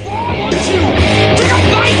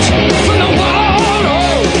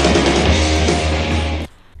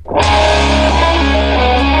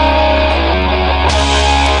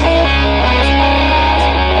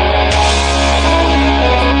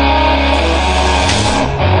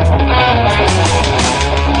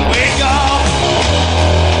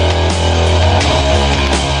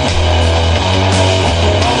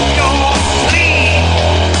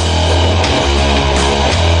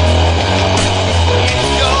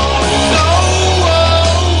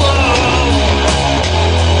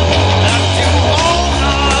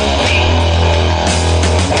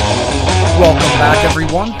 Welcome back,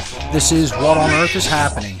 everyone. This is What on Earth is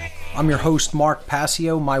Happening. I'm your host, Mark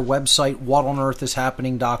Passio. My website,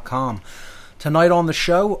 whatonearthishappening.com. Tonight on the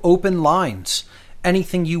show, open lines.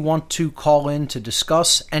 Anything you want to call in to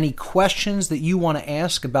discuss, any questions that you want to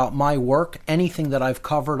ask about my work, anything that I've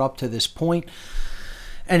covered up to this point,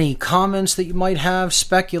 any comments that you might have,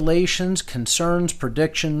 speculations, concerns,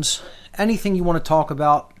 predictions, anything you want to talk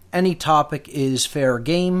about, any topic is fair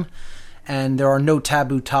game. And there are no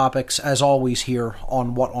taboo topics, as always, here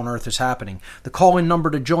on What on Earth is Happening. The call-in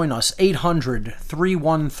number to join us,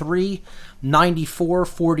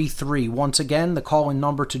 800-313-9443. Once again, the call-in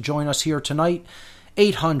number to join us here tonight,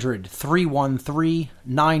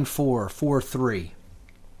 800-313-9443.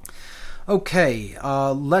 Okay,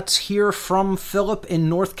 let's hear from Philip in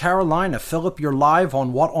North Carolina. Philip, you're live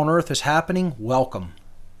on What on Earth is Happening. Welcome.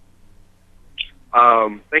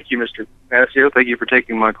 Thank you, Mr. Passio. Thank you for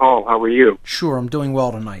taking my call. How are you? Sure, I'm doing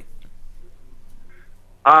well tonight.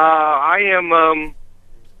 I am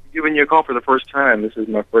giving you a call for the first time. This is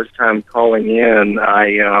my first time calling in.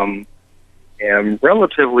 I am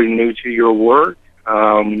relatively new to your work.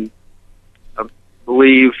 I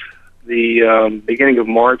believe the beginning of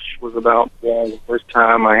March was about the first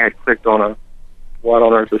time I had clicked on a What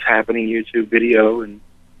on Earth is Happening YouTube video, and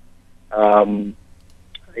I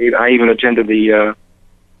even attended the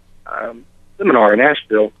seminar in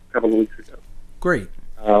Asheville a couple of weeks ago. Great.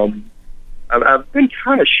 I've been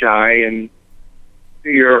kind of shy and to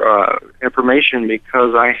your information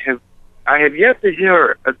because I have yet to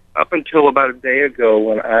hear up until about a day ago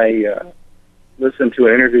when I listened to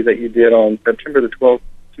an interview that you did on September the 12th,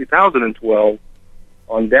 2012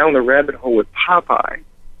 on Down the Rabbit Hole with Popeye.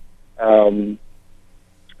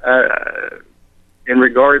 In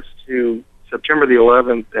regards to September the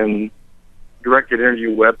 11th and directed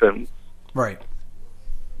energy weapons. Right.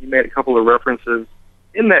 You made a couple of references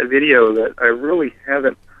in that video that I really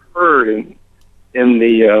haven't heard in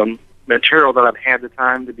the material that I've had the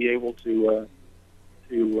time to be able to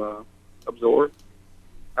absorb.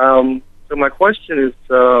 So my question is,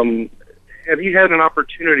 have you had an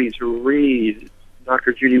opportunity to read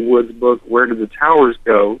Dr. Judy Wood's book, Where Did the Towers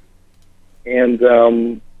Go? And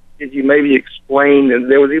could you maybe explain, and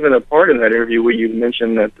there was even a part in that interview where you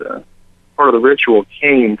mentioned that part of the ritual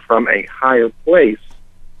came from a higher place.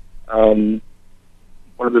 Wanted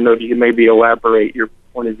to know if you could maybe elaborate your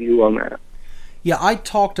point of view on that. Yeah, I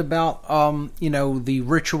talked about, the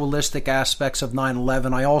ritualistic aspects of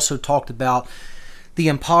 9/11. I also talked about the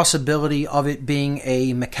impossibility of it being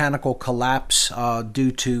a mechanical collapse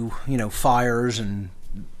due to, fires and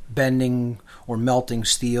bending or melting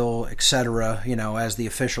steel, etc. As the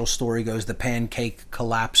official story goes, the pancake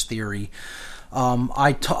collapse theory.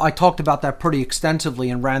 I talked about that pretty extensively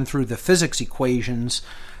and ran through the physics equations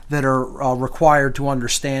that are required to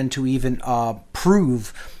understand to even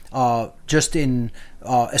prove just in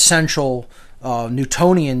essential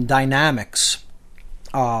Newtonian dynamics,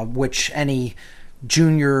 which any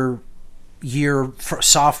junior year,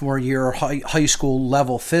 sophomore year, high school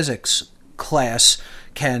level physics class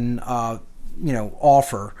can,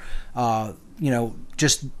 offer.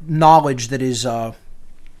 Just knowledge that is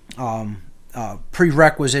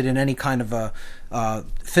prerequisite in any kind of a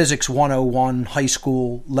physics 101 high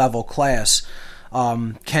school level class,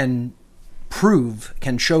 can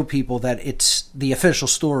show people that the official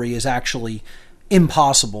story is actually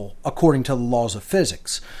impossible according to the laws of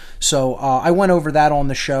physics. So I went over that on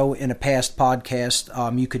the show in a past podcast.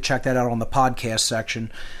 You could check that out on the podcast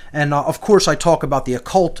section. And of course I talk about the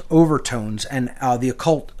occult overtones and the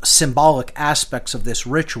occult symbolic aspects of this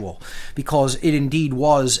ritual, because it indeed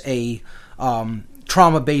was a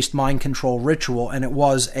trauma-based mind control ritual, and it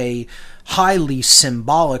was a highly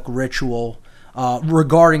symbolic ritual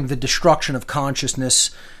regarding the destruction of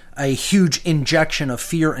consciousness, a huge injection of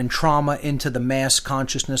fear and trauma into the mass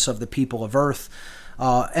consciousness of the people of Earth.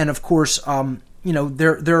 And of course,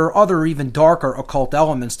 there are other even darker occult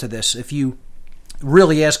elements to this. If you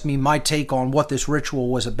really ask me my take on what this ritual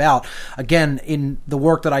was about, again, in the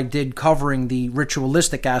work that I did covering the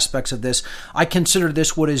ritualistic aspects of this, I consider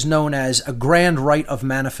this what is known as a grand rite of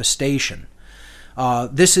manifestation.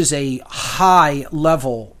 This is a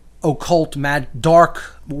high-level occult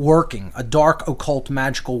dark working, a dark occult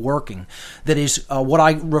magical working that is what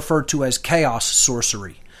I refer to as chaos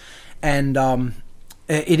sorcery. And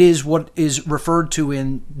it is what is referred to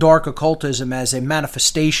in dark occultism as a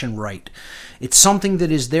manifestation rite. It's something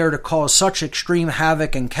that is there to cause such extreme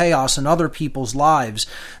havoc and chaos in other people's lives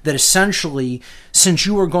that essentially, since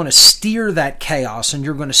you are going to steer that chaos and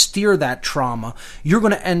you're going to steer that trauma, you're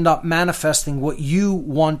going to end up manifesting what you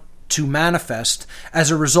want to manifest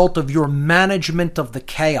as a result of your management of the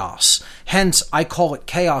chaos. Hence, I call it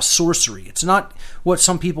chaos sorcery. It's not what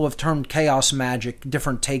some people have termed chaos magic,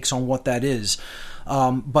 different takes on what that is.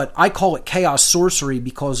 But I call it chaos sorcery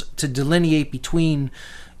because to delineate between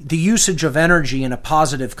the usage of energy in a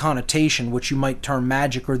positive connotation, which you might term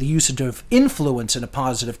magic, or the usage of influence in a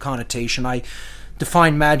positive connotation, I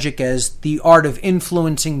define magic as the art of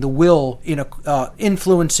influencing the will,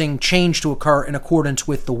 influencing change to occur in accordance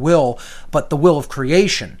with the will, but the will of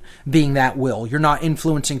creation being that will. You're not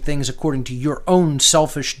influencing things according to your own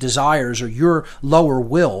selfish desires or your lower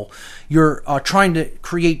will. You're trying to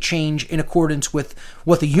create change in accordance with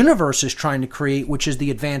what the universe is trying to create, which is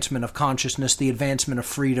the advancement of consciousness, the advancement of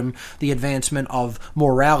freedom, the advancement of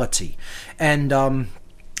morality. And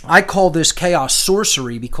I call this chaos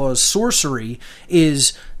sorcery because sorcery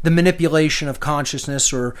is the manipulation of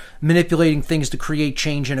consciousness or manipulating things to create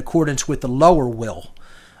change in accordance with the lower will,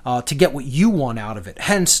 to get what you want out of it.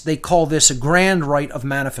 Hence, they call this a grand rite of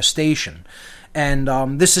manifestation.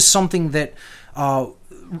 And this is something that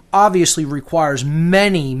obviously requires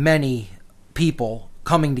many, many people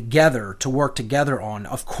coming together to work together on.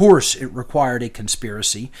 Of course, it required a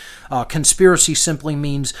conspiracy. Conspiracy simply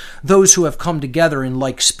means those who have come together in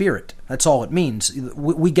like spirit. That's all it means.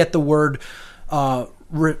 We get the word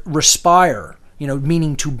respire,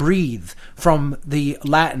 meaning to breathe, from the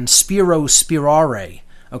Latin spiro spirare,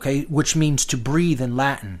 okay, which means to breathe in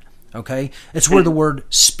Latin. Okay, it's where the word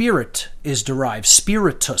spirit is derived.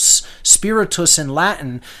 Spiritus. Spiritus in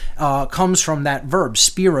Latin comes from that verb,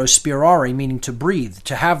 spiro, spirare, meaning to breathe.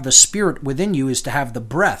 To have the spirit within you is to have the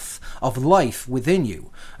breath of life within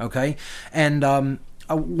you. Okay, and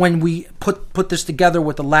when we put this together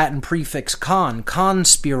with the Latin prefix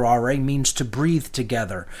conspirare means to breathe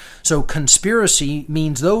together. So conspiracy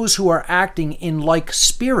means those who are acting in like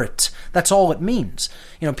spirit. That's all it means.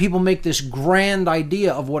 People make this grand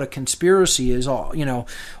idea of what a conspiracy is. All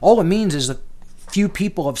it means is that few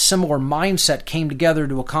people of similar mindset came together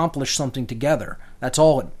to accomplish something together. That's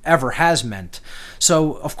all it ever has meant.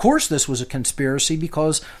 So, of course, this was a conspiracy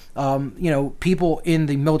because, people in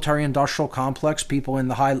the military-industrial complex, people in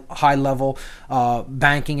the high-level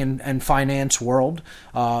banking and finance world,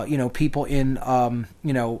 people in,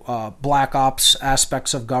 black ops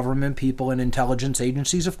aspects of government, people in intelligence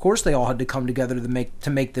agencies, of course, they all had to come together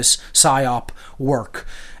to make this PSYOP work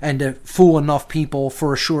and to fool enough people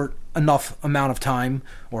for a short enough amount of time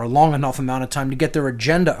or a long enough amount of time to get their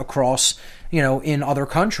agenda across, in other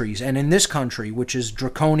countries and in this country, which is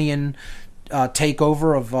draconian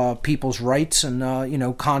takeover of people's rights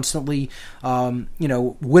and, constantly,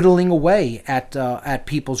 whittling away at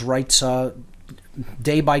people's rights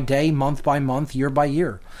day by day, month by month, year by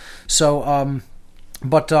year. So,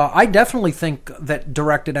 but I definitely think that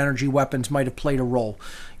directed energy weapons might have played a role.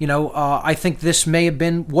 I think this may have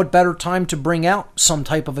been what better time to bring out some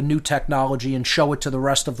type of a new technology and show it to the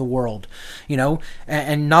rest of the world.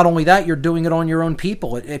 And not only that, you're doing it on your own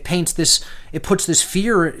people. It puts this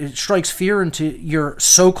fear, it strikes fear into your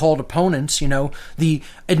so-called opponents, the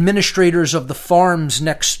administrators of the farms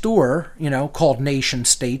next door, called nation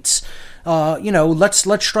states.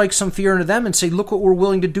 Let's strike some fear into them and say, look what we're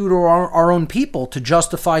willing to do to our own people to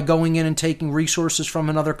justify going in and taking resources from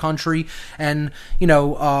another country and,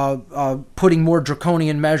 putting more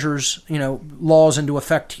draconian measures, laws into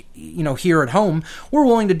effect, here at home. We're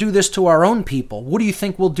willing to do this to our own people. What do you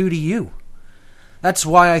think we'll do to you? That's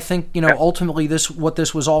why I think, ultimately what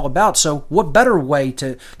this was all about. So what better way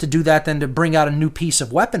to do that than to bring out a new piece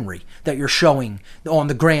of weaponry that you're showing on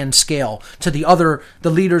the grand scale to the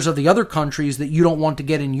leaders of the other countries that you don't want to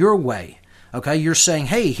get in your way. Okay, you're saying,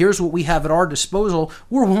 hey, here's what we have at our disposal.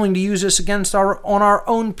 We're willing to use this on our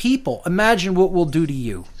own people. Imagine what we'll do to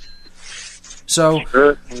you. So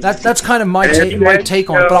that's kind of my take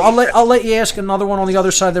on it. But I'll let you ask another one on the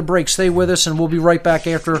other side of the break. Stay with us, and we'll be right back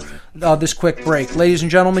after this quick break. Ladies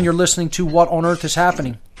and gentlemen, you're listening to What on Earth is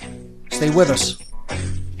Happening. Stay with us.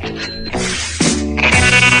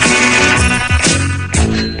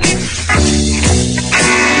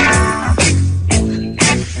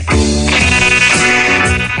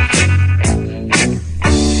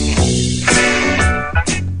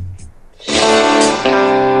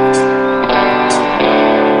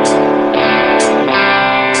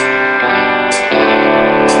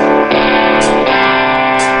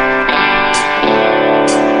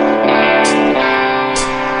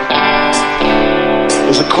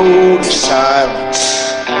 Code of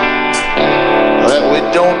silence that we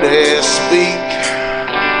don't dare speak.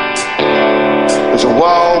 There's a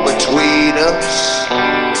wall between us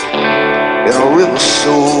and a river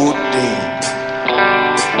so deep.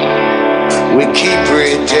 We keep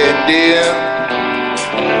pretending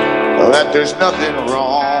that there's nothing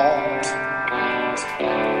wrong.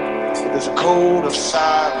 There's a code of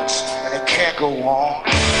silence and it can't go on.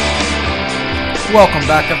 Welcome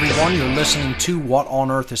back, everyone. You're listening to What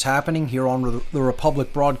on Earth is Happening here on the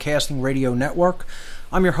Republic Broadcasting Radio Network.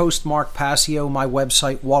 I'm your host, Mark Passio. My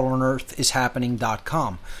website,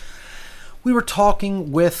 whatonearthishappening.com. We were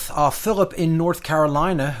talking with Philip in North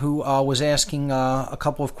Carolina, who was asking a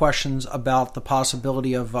couple of questions about the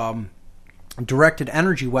possibility of directed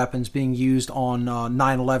energy weapons being used on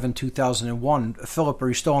 9/11/2001. Philip, are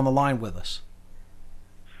you still on the line with us?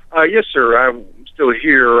 Yes, sir. I'm still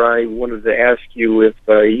here. I wanted to ask you if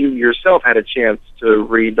you yourself had a chance to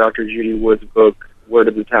read Dr. Judy Wood's book, Where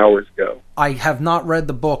Did the Towers Go? I have not read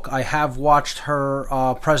the book. I have watched her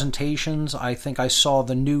presentations. I think I saw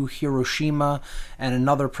the new Hiroshima and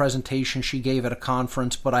another presentation she gave at a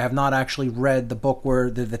conference, but I have not actually read the book Where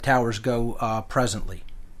Did the Towers Go presently.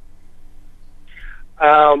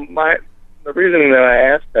 The reason that I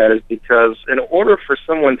asked that is because in order for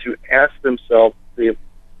someone to ask themselves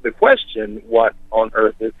the question, what on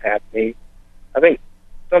earth is happening, I think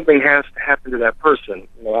something has to happen to that person.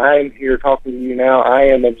 I'm here talking to you now. I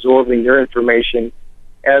am absorbing your information,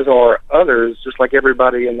 as are others, just like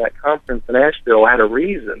everybody in that conference in Asheville had a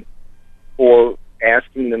reason for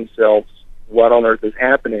asking themselves what on earth is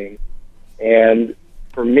happening. And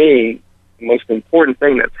for me, the most important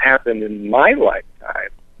thing that's happened in my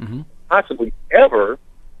lifetime, possibly ever,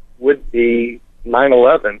 would be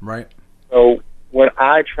 9/11. Right. So when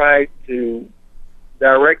I try to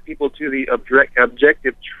direct people to the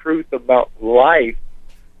objective truth about life,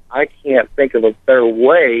 I can't think of a better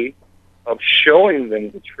way of showing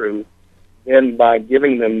them the truth than by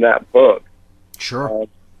giving them that book. Sure.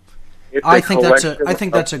 I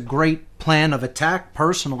think that's a great plan of attack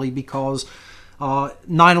personally, because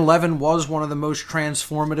 9/11 was one of the most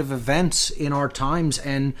transformative events in our times,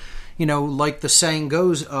 and like the saying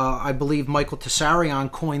goes, I believe Michael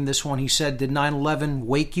Tessarion coined this one. He said, did 9/11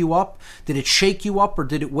 wake you up? Did it shake you up, or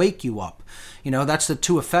did it wake you up? That's the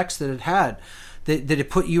two effects that it had. Did it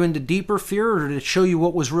put you into deeper fear, or did it show you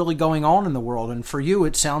what was really going on in the world? And for you,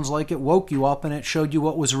 it sounds like it woke you up and it showed you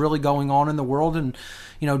what was really going on in the world, and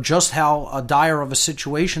just how dire of a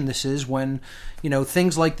situation this is when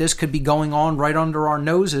things like this could be going on right under our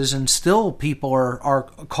noses, and still people are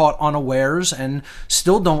caught unawares and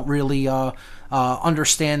still don't really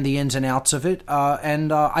understand the ins and outs of it.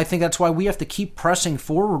 And I think that's why we have to keep pressing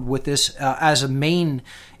forward with this as a main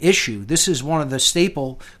issue. This is one of the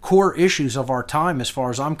staple core issues of our time as far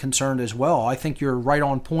as I'm concerned as well. I think you're right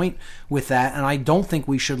on point with that, and I don't think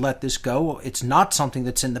we should let this go. It's not something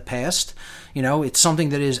that's in the past. It's something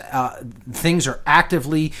that is, things are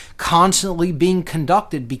actively, constantly being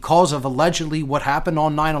conducted because of allegedly what happened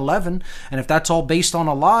on 9/11. And if that's all based on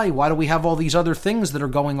a lie, why do we have all these other things that are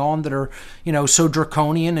going on that are, so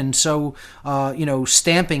draconian and so,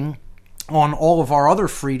 stamping on all of our other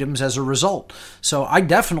freedoms as a result? So I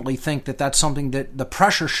definitely think that that's something that the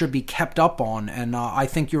pressure should be kept up on, and I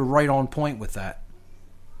think you're right on point with that.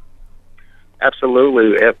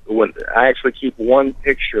 Absolutely. When I actually keep one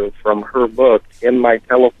picture from her book in my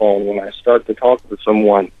telephone when I start to talk to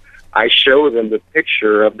someone. I show them the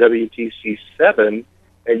picture of WTC 7,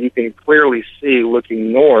 and you can clearly see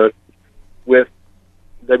looking north with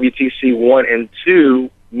WTC 1 and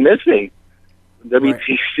 2 missing.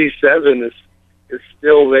 WTC 7 is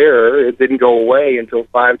still there. It didn't go away until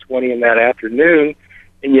 5:20 in that afternoon,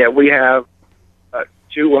 and yet we have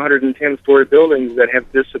 210-story buildings that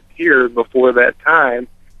have disappeared before that time.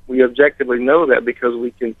 We objectively know that because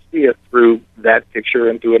we can see it through that picture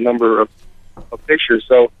and through a number of pictures.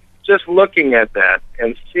 So just looking at that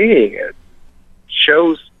and seeing it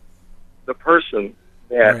shows the person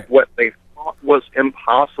that what they thought was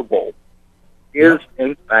impossible is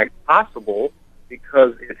in fact possible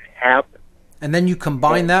because it happened. And then you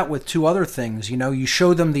combine that with two other things. You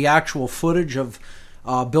show them the actual footage of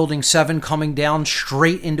Building 7 coming down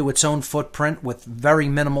straight into its own footprint with very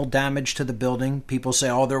minimal damage to the building. People say,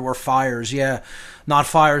 oh, there were fires. Yeah, not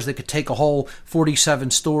fires that could take a whole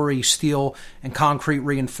 47-story steel and concrete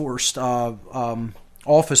reinforced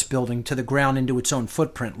office building to the ground into its own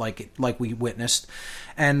footprint like we witnessed.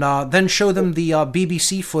 And then show them the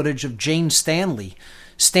BBC footage of Jane Stanley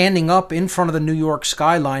standing up in front of the New York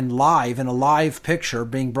skyline live in a live picture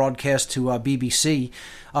being broadcast to BBC,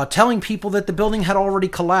 telling people that the building had already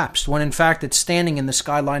collapsed when in fact it's standing in the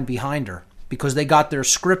skyline behind her, because they got their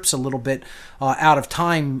scripts a little bit out of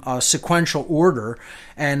time, sequential order,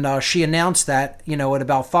 and she announced that at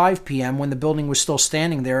about 5 p.m. when the building was still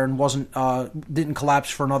standing there and didn't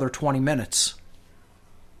collapse for another 20 minutes.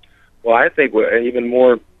 Well, I think an even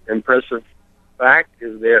more impressive fact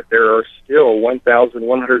is that there are still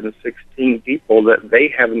 1,116 people that they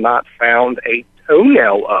have not found a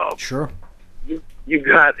toenail of. Sure. You've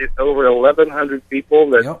got over 1,100 people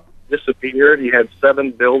that disappeared. You had 7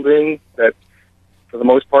 buildings that, for the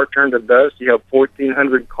most part, turned to dust. You have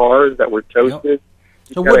 1,400 cars that were toasted.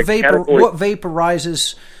 So what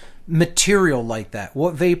vaporizes material like that?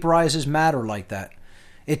 What vaporizes matter like that?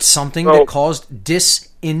 It's something that caused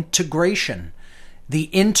disintegration. The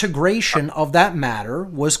integration of that matter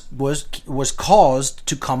was caused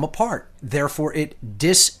to come apart. Therefore, it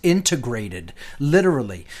disintegrated.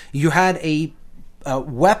 Literally, you had a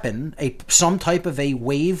weapon, some type of a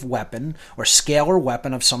wave weapon or scalar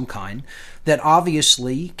weapon of some kind that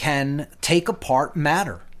obviously can take apart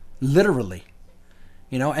matter. Literally.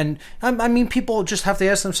 And I mean, people just have to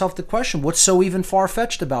ask themselves the question: what's so even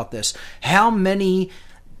far-fetched about this? How many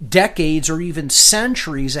decades or even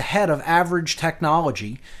centuries ahead of average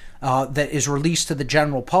technology that is released to the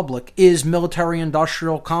general public is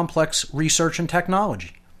military-industrial complex research and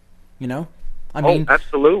technology? I mean,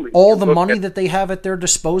 absolutely. All the money that they have at their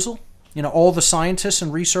disposal, all the scientists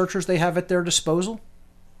and researchers they have at their disposal.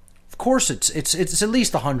 Of course, it's at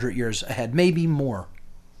least 100 years ahead, maybe more.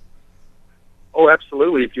 Oh,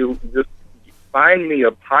 absolutely. If you just find me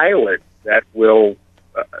a pilot that will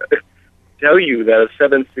tell you that a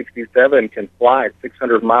 767 can fly at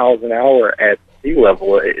 600 miles an hour at sea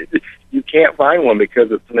level, you can't find one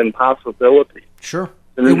because it's an impossibility. Sure.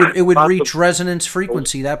 It would reach resonance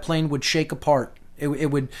frequency. That plane would shake apart. It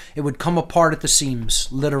would come apart at the seams,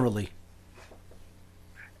 literally.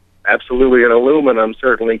 Absolutely. And aluminum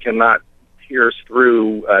certainly cannot pierce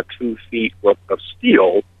through 2 feet of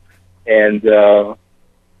steel. And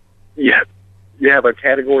you have a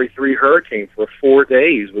Category 3 hurricane for 4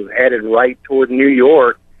 days, was headed right toward New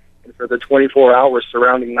York, And for the 24 hours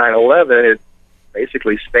surrounding 9/11, it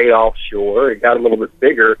basically stayed offshore. It got a little bit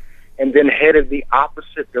bigger, and then headed the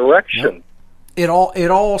opposite direction. Yep.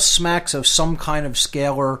 It all smacks of some kind of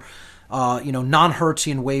scalar,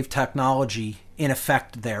 non-Hertzian wave technology in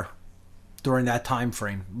effect there during that time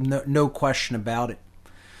frame. No question about it.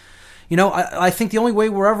 I think the only way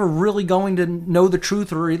we're ever really going to know the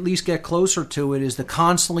truth, or at least get closer to it, is to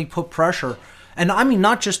constantly put pressure. And I mean,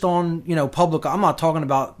 not just on, public. I'm not talking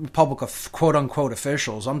about public, quote unquote,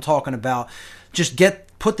 officials. I'm talking about just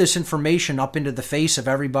put this information up into the face of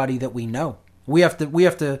everybody that we know. We have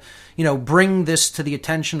to, bring this to the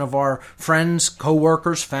attention of our friends,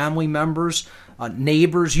 coworkers, family members,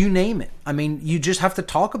 neighbors, you name it. I mean, you just have to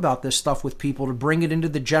talk about this stuff with people to bring it into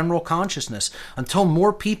the general consciousness. Until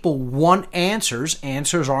more people want answers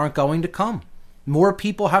aren't going to come. More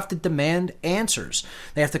people have to demand answers.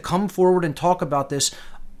 They have to come forward and talk about this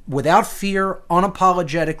without fear,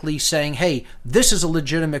 unapologetically saying, hey, this is a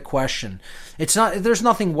legitimate question. There's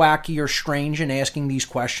nothing wacky or strange in asking these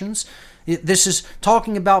questions. This is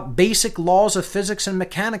talking about basic laws of physics and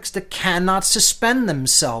mechanics that cannot suspend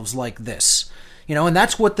themselves like this. And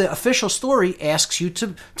that's what the official story asks you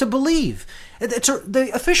to believe.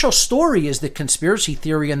 The official story is the conspiracy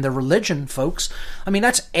theory and the religion, folks. I mean,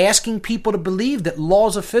 that's asking people to believe that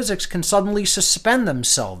laws of physics can suddenly suspend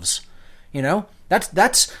themselves.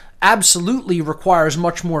 That's absolutely requires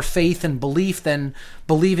much more faith and belief than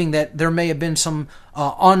believing that there may have been some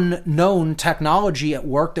unknown technology at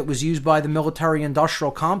work that was used by the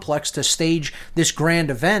military-industrial complex to stage this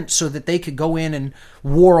grand event so that they could go in and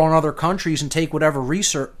war on other countries and take whatever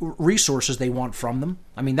resources they want from them.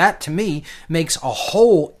 I mean, that to me makes a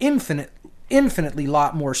whole infinitely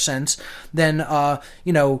lot more sense than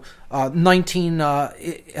 19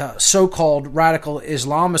 so-called radical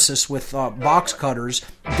Islamicists with box cutters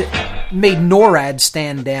made NORAD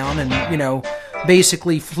stand down and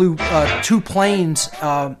basically flew 2 planes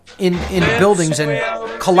into buildings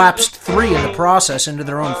and collapsed 3 in the process into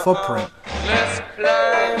their own footprint.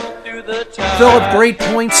 Philip, great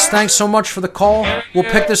points. Thanks so much for the call. We'll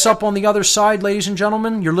pick this up on the other side, ladies and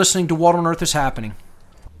gentlemen. You're listening to What on Earth is Happening.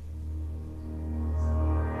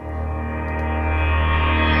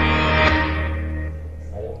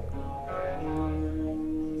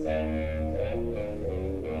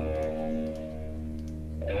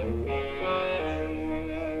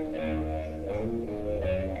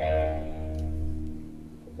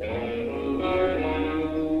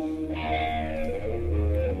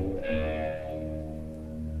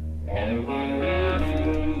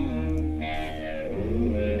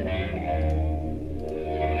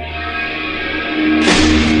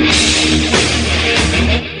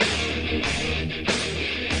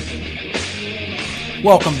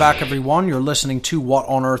 Welcome back, everyone. You're listening to What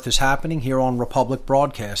on Earth is Happening here on Republic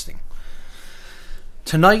Broadcasting.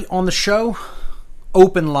 Tonight on the show,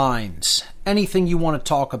 open lines. Anything you want to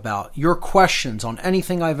talk about, your questions on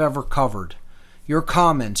anything I've ever covered, your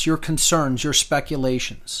comments, your concerns, your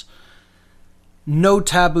speculations. No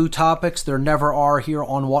taboo topics. There never are here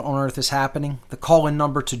on What on Earth is Happening. The call-in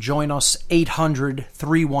number to join us,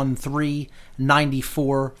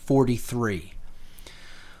 800-313-9443.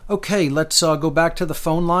 Okay, let's go back to the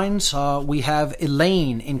phone lines. We have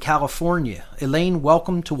Elaine in California. Elaine,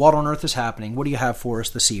 welcome to What on Earth is Happening. What do you have for us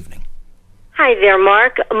this evening? Hi there,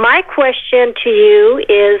 Mark. My question to you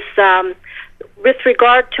is with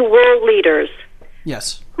regard to world leaders.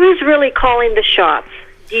 Yes. Who's really calling the shots?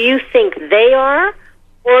 Do you think they are,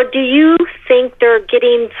 or do you think they're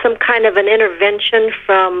getting some kind of an intervention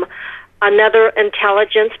from another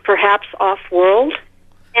intelligence, perhaps off-world?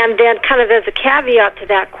 And then kind of as a caveat to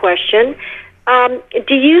that question,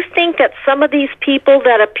 do you think that some of these people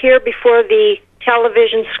that appear before the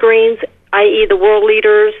television screens, i.e. the world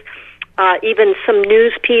leaders, even some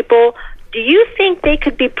news people, do you think they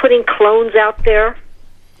could be putting clones out there?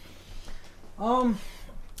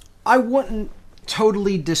 I wouldn't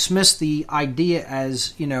totally dismiss the idea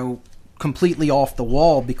as, completely off the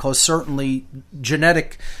wall, because certainly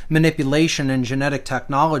genetic manipulation and genetic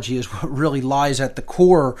technology is what really lies at the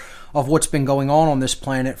core of what's been going on this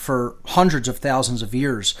planet for hundreds of thousands of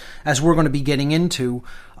years. As we're going to be getting into,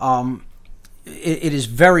 it is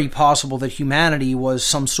very possible that humanity was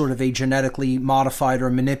some sort of a genetically modified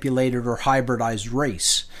or manipulated or hybridized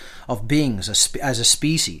race of beings as a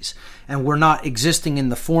species, and we're not existing in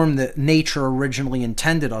the form that nature originally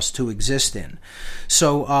intended us to exist in.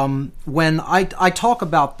 So when I talk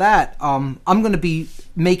about that, I'm going to be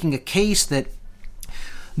making a case that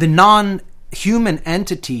the non-human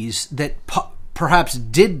entities that perhaps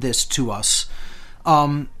did this to us,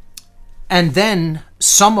 and then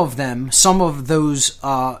some of those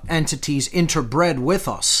entities interbred with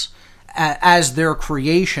us as their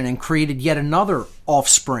creation and created yet another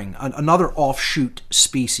offspring, another offshoot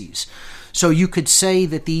species. So you could say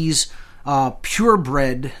that these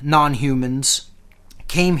purebred non-humans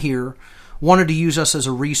came here, wanted to use us as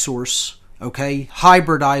a resource, okay,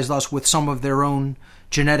 hybridized us with some of their own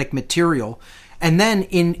genetic material, and then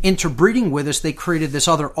in interbreeding with us, they created this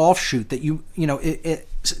other offshoot that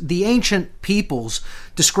the ancient peoples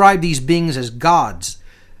described these beings as gods.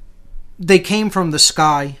 They came from the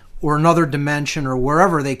sky or another dimension or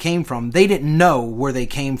wherever they came from. They didn't know where they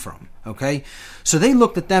came from, okay? So they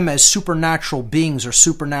looked at them as supernatural beings or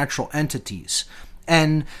supernatural entities.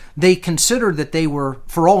 And they considered that they were,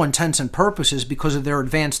 for all intents and purposes, because of their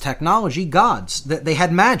advanced technology, gods. That they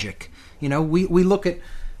had magic. We look at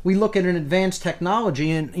an advanced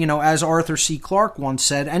technology, and as Arthur C. Clarke once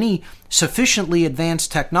said, any sufficiently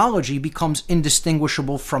advanced technology becomes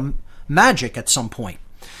indistinguishable from magic at some point.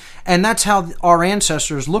 And that's how our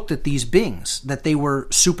ancestors looked at these beings, that they were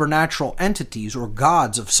supernatural entities or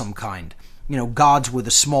gods of some kind. Gods with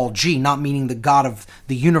a small g, not meaning the God of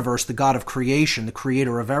the universe, the God of creation, the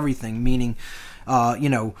creator of everything, meaning,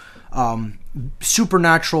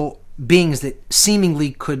 supernatural beings that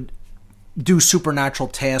seemingly could do supernatural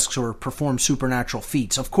tasks or perform supernatural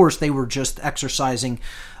feats. Of course, they were just exercising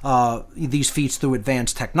these feats through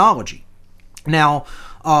advanced technology. Now,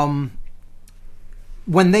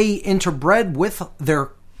 when they interbred with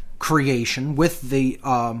their creation, with the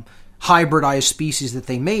hybridized species that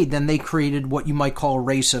they made, then they created what you might call a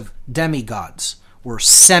race of demigods or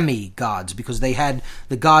semi-gods, because they had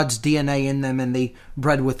the god's DNA in them and they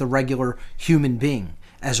bred with the regular human being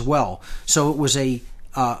as well. So it was a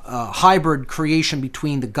hybrid creation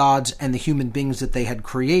between the gods and the human beings that they had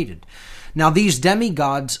created. Now, these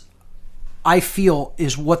demigods, I feel,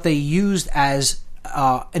 is what they used as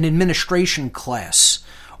an administration class,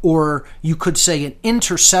 or you could say an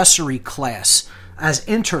intercessory class, as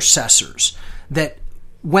intercessors that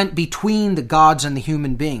went between the gods and the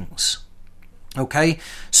human beings. Okay?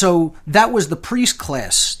 So that was the priest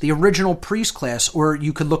class, the original priest class, or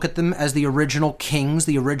you could look at them as the original kings,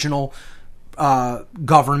 the original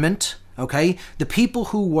government. Okay? The people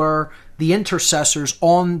who were the intercessors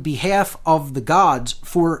on behalf of the gods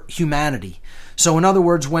for humanity. So in other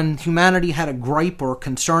words, when humanity had a gripe or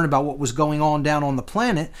concern about what was going on down on the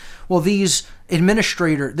planet, well, this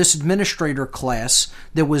administrator class,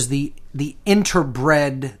 that was the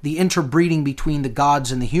interbreeding between the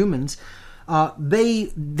gods and the humans,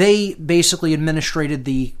 they basically administrated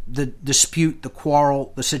the dispute, the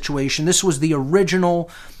quarrel, the situation. This was the original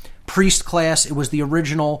priest class. It was the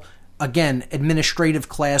original, again, administrative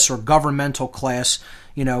class or governmental class.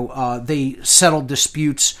 They settled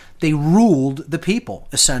disputes. They ruled the people,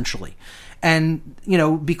 essentially. And,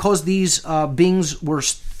 because these beings were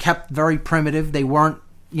kept very primitive, they weren't,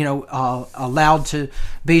 allowed to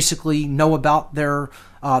basically know about the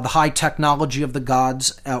high technology of the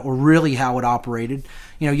gods or really how it operated.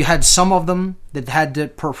 You had some of them that had to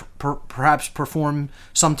perhaps perform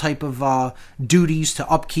some type of duties to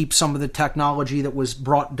upkeep some of the technology that was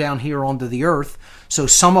brought down here onto the earth. So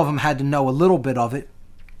some of them had to know a little bit of it.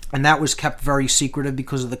 And that was kept very secretive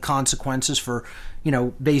because of the consequences for,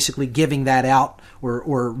 basically giving that out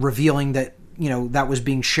or revealing that, that was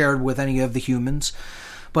being shared with any of the humans.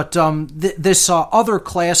 But this other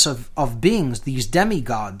class of beings, these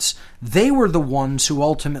demigods, they were the ones who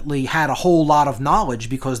ultimately had a whole lot of knowledge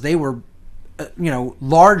because they were,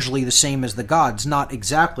 largely the same as the gods. Not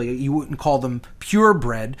exactly, you wouldn't call them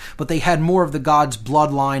purebred, but they had more of the gods'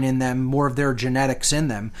 bloodline in them, more of their genetics in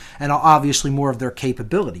them, and obviously more of their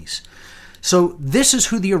capabilities. So this is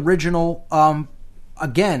who the original,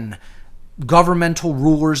 governmental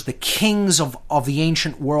rulers, the kings of the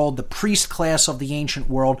ancient world, the priest class of the ancient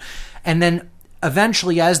world, and then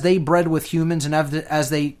eventually, as they bred with humans and as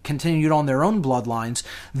they continued on their own bloodlines,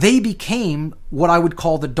 they became what I would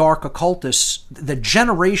call the dark occultists, the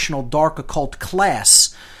generational dark occult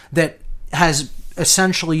class that has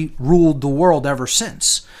essentially ruled the world ever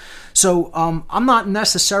since. So I'm not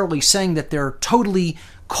necessarily saying that they're totally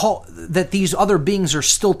that these other beings are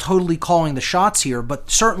still totally calling the shots here, but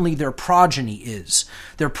certainly their progeny is.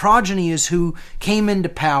 Their progeny is who came into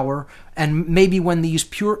power, and maybe when these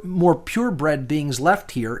more purebred beings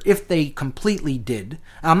left here, if they completely did,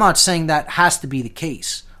 I'm not saying that has to be the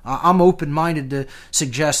case. I'm open-minded to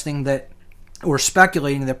suggesting that, or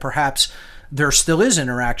speculating that perhaps there still is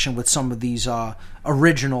interaction with some of these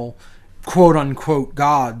original quote unquote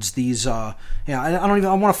gods, these I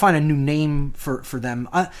want to find a new name for them.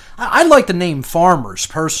 I like the name farmers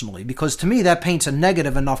personally, because to me that paints a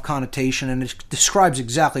negative enough connotation, and it describes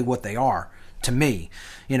exactly what they are to me.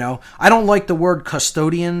 I don't like the word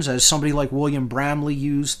custodians, as somebody like William Bramley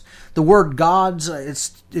used. The word gods,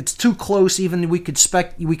 it's too close. Even we could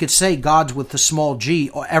say gods with the small g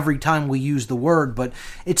every time we use the word, but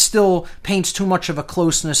it still paints too much of a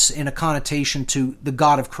closeness in a connotation to the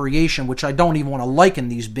God of creation, which I don't even want to liken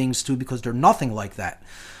these beings to, because they're nothing like that.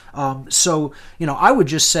 So I would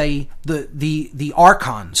just say the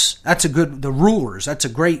archons. The rulers. That's a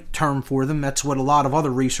great term for them. That's what a lot of other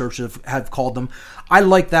researchers have called them. I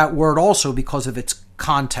like that word also because of its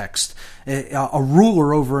context. A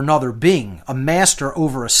ruler over another being, a master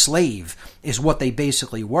over a slave, is what they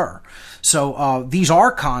basically were. So these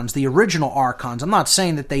archons, the original archons, I'm not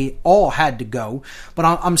saying that they all had to go, but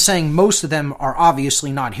I'm saying most of them are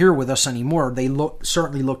obviously not here with us anymore. They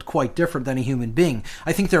certainly looked quite different than a human being.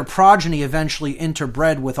 I think their progeny eventually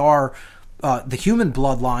interbred with the human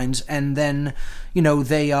bloodlines, and then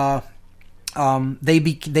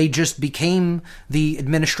they just became the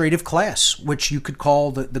administrative class, which you could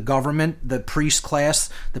call the government, the priest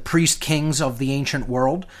class, the priest kings of the ancient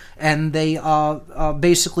world, and they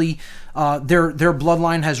basically their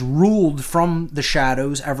bloodline has ruled from the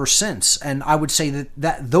shadows ever since. And I would say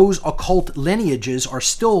that those occult lineages are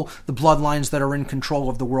still the bloodlines that are in control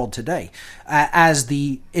of the world today, as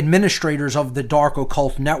the administrators of the dark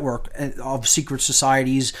occult network of secret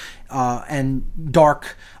societies and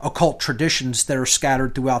dark occult traditions that are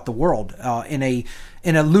scattered throughout the world in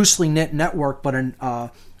a loosely knit network, but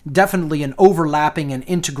definitely an overlapping and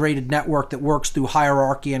integrated network that works through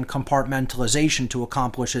hierarchy and compartmentalization to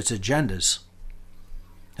accomplish its agendas.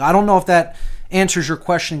 I don't know if that answers your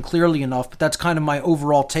question clearly enough, but that's kind of my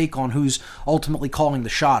overall take on who's ultimately calling the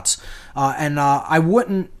shots. It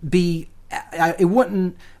wouldn't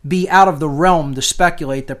be out of the realm to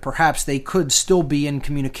speculate that perhaps they could still be in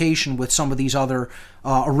communication with some of these other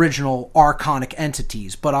original archonic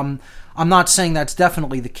entities. But I'm not saying that's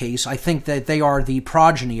definitely the case. I think that they are the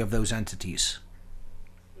progeny of those entities.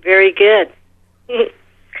 Very good.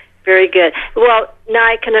 Very good. Well, now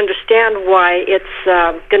I can understand why it's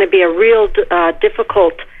going to be a real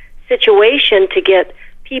difficult situation to get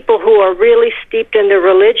people who are really steeped in their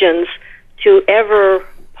religions to ever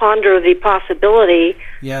ponder the possibility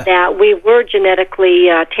that we were genetically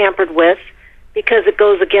tampered with, because it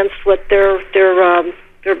goes against what their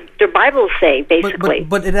Bibles say, basically.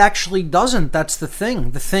 But it actually doesn't. That's the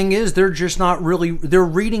thing. The thing is, they're just not really. They're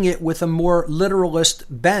reading it with a more literalist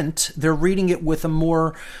bent. They're reading it with a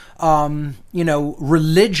more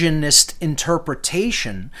religionist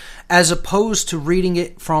interpretation, as opposed to reading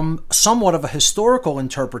it from somewhat of a historical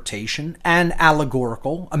interpretation and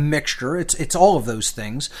allegorical, a mixture. It's all of those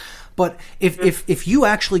things. But if you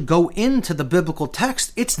actually go into the biblical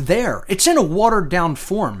text, it's there. It's in a watered down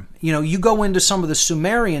form. You go into some of the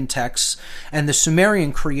Sumerian texts and the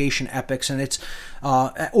Sumerian creation epics, and it's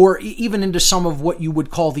or even into some of what you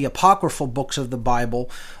would call the apocryphal books of the Bible,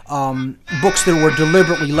 books that were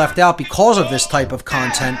deliberately left out because of this type of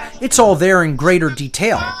content. It's all there in greater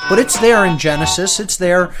detail, but it's there in Genesis. It's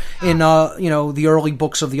there in the early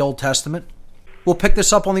books of the Old Testament. We'll pick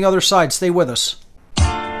this up on the other side. Stay with us.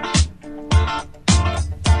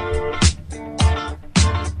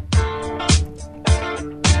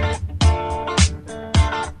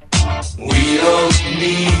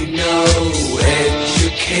 Need no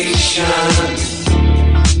education.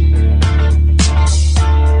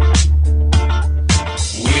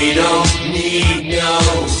 We don't need no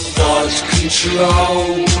thought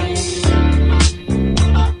control.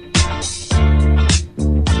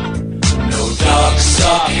 No dark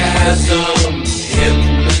sarcasm in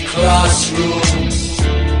the classroom.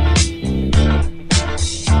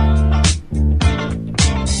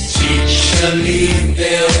 Teacher, leave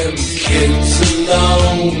them kids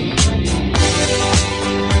alone.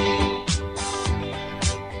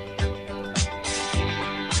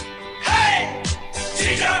 Hey,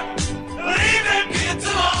 teacher, leave them kids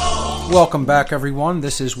alone. Welcome back, everyone.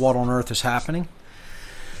 This is What on Earth is Happening.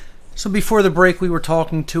 So before the break, we were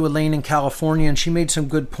talking to Elaine in California, and she made some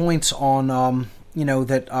good points on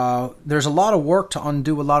that there's a lot of work to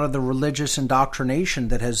undo a lot of the religious indoctrination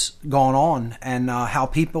that has gone on, and how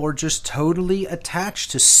people are just totally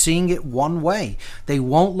attached to seeing it one way. They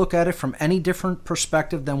won't look at it from any different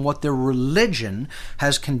perspective than what their religion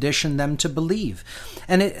has conditioned them to believe.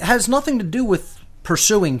 And it has nothing to do with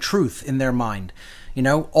pursuing truth in their mind.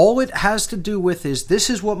 All it has to do with is, this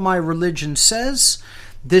is what my religion says.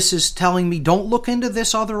 this is telling me don't look into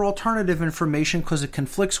this other alternative information because it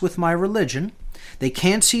conflicts with my religion. They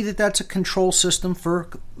can't see that that's a control system for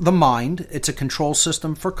the mind. It's a control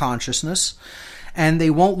system for consciousness. And they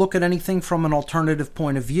won't look at anything from an alternative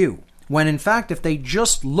point of view. When in fact, if they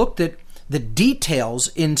just looked at the details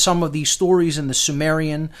in some of these stories in the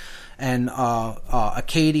Sumerian and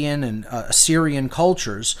Akkadian and Assyrian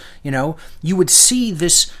cultures, you would see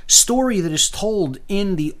this story that is told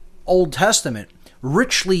in the Old Testament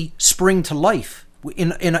richly spring to life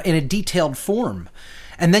in a detailed form.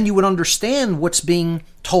 And then you would understand what's being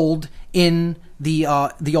told in the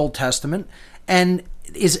Old Testament, and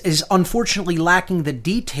is unfortunately lacking the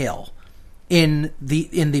detail in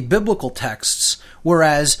the biblical texts,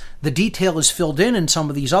 whereas the detail is filled in some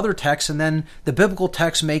of these other texts, and then the biblical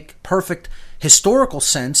texts make perfect historical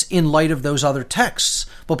sense in light of those other texts.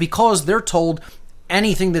 But because they're told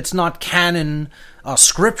anything that's not canon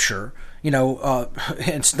scripture,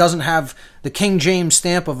 it doesn't have the King James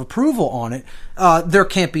stamp of approval on it, there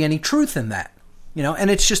can't be any truth in that. And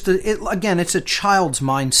it's just it's a child's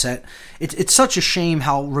mindset. It's such a shame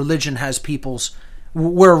how religion has people's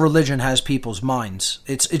minds.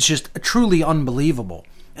 It's just truly unbelievable.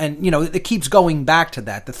 And it keeps going back to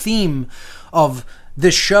that. The theme of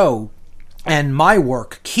this show and my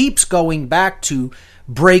work keeps going back to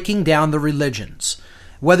breaking down the religions.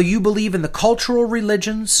 Whether you believe in the cultural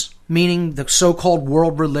religions, meaning the so-called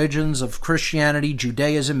world religions of Christianity,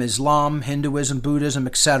 Judaism, Islam, Hinduism, Buddhism,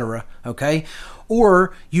 etc., okay?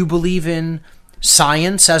 Or you believe in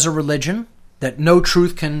science as a religion, that no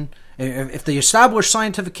truth can... If the established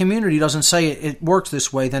scientific community doesn't say it works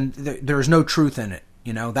this way, then there's no truth in it.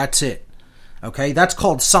 That's it. Okay? That's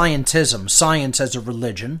called scientism, science as a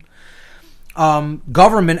religion.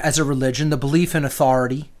 Government as a religion, the belief in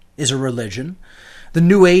authority is a religion. The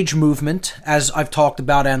New Age movement, as I've talked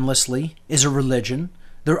about endlessly, is a religion.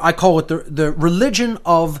 I call it the religion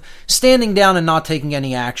of standing down and not taking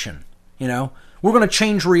any action. We're going to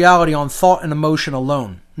change reality on thought and emotion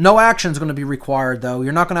alone. No action is going to be required, though.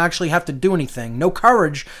 You're not going to actually have to do anything. No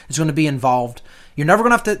courage is going to be involved. You're never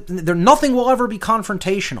going to have to... Nothing will ever be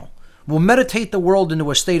confrontational. We'll meditate the world into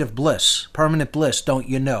a state of bliss. Permanent bliss, don't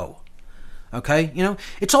you know? Okay?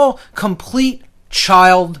 It's all complete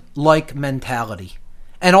childlike mentality.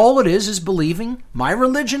 And all it is believing my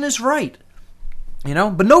religion is right.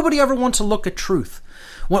 But nobody ever wants to look at truth.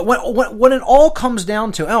 When it all comes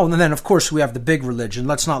down to... and then, of course, we have the big religion.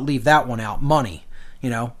 Let's not leave that one out. Money.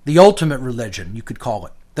 The ultimate religion, you could call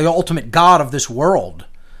it. The ultimate god of this world.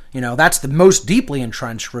 That's the most deeply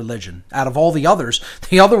entrenched religion. Out of all the others,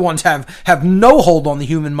 the other ones have no hold on the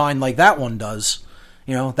human mind like that one does.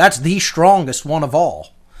 That's the strongest one of all.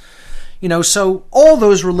 So all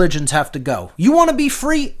those religions have to go. You want to be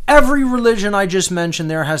free? Every religion I just mentioned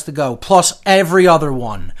there has to go, plus every other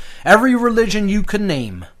one. Every religion you can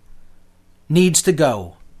name needs to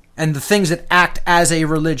go. And the things that act as a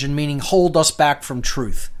religion, meaning hold us back from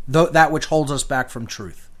truth. That which holds us back from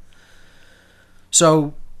truth.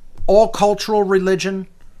 So all cultural religion,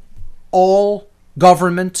 all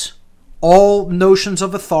government, all notions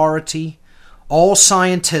of authority, all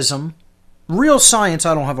scientism. Real science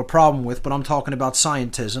I don't have a problem with, but I'm talking about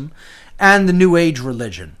scientism, and the New Age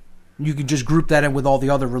religion. You can just group that in with all the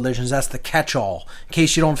other religions. That's the catch-all. In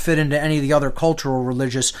case you don't fit into any of the other cultural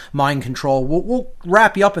religious mind control, we'll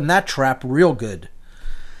wrap you up in that trap real good.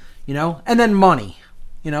 And then money.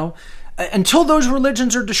 Until those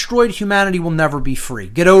religions are destroyed, humanity will never be free.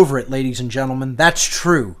 Get over it, ladies and gentlemen. That's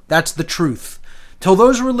true. That's the truth. Till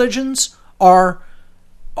those religions are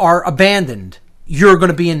abandoned, you're going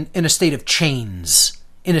to be in a state of chains,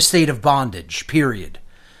 in a state of bondage, period.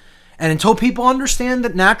 And until people understand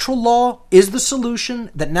that natural law is the solution,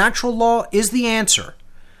 that natural law is the answer,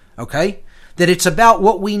 okay? That it's about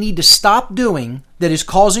what we need to stop doing that is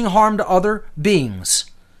causing harm to other beings.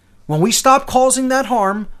 When we stop causing that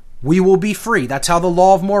harm, we will be free. That's how the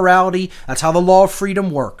law of morality, that's how the law of freedom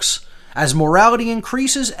works. As morality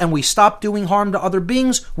increases and we stop doing harm to other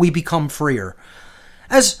beings, we become freer.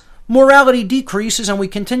 As morality decreases and we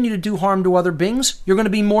continue to do harm to other beings, you're going to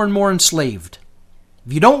be more and more enslaved.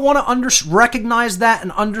 If you don't want to recognize that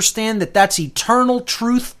and understand that that's eternal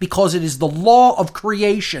truth because it is the law of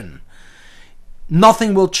creation,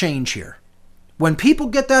 nothing will change here. When people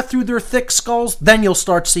get that through their thick skulls, then you'll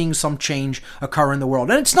start seeing some change occur in the world.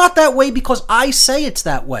 And it's not that way because I say it's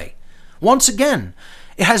that way. Once again,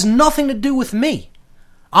 it has nothing to do with me.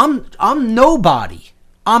 I'm nobody.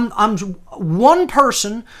 I'm one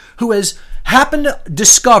person who has happened to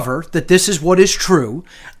discover that this is what is true.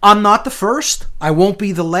 I'm not the first. I won't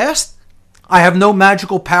be the last. I have no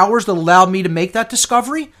magical powers that allow me to make that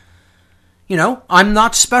discovery. You know, I'm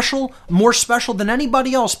not special, more special than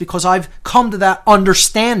anybody else because I've come to that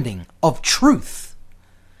understanding of truth.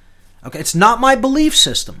 Okay, it's not my belief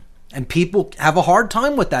system. And people have a hard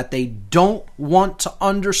time with that. They don't want to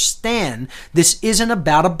understand this isn't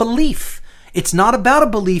about a belief. It's not about a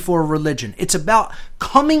belief or a religion. It's about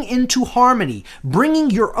coming into harmony, bringing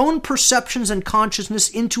your own perceptions and consciousness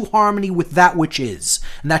into harmony with that which is.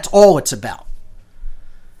 And that's all it's about.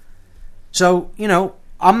 So, you know,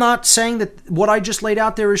 I'm not saying that what I just laid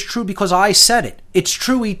out there is true because I said it. It's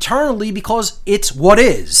true eternally because it's what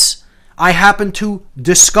is. I happen to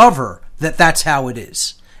discover that that's how it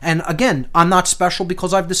is. And again, I'm not special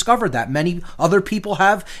because I've discovered that. Many other people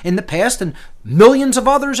have in the past, and millions of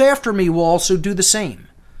others after me will also do the same.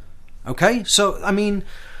 Okay? So, I mean,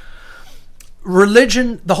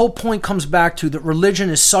 religion, the whole point comes back to that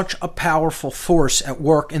religion is such a powerful force at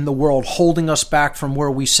work in the world, holding us back from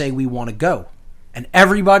where we say we want to go. And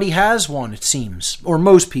everybody has one, it seems, or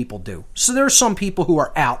most people do. So there are some people who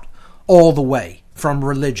are out all the way from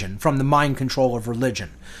religion, from the mind control of religion.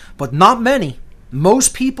 But not many.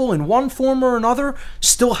 Most people, in one form or another,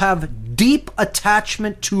 still have deep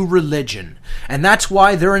attachment to religion. And that's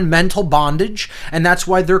why they're in mental bondage, and that's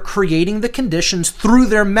why they're creating the conditions through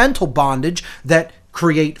their mental bondage that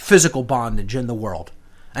create physical bondage in the world.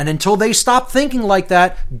 And until they stop thinking like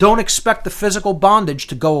that, don't expect the physical bondage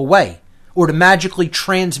to go away or to magically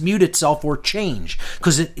transmute itself or change,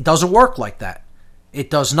 because it doesn't work like that. It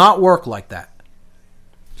does not work like that.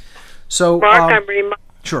 So, Mark,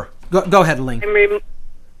 sure. Go ahead, Elaine.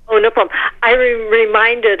 No problem. I'm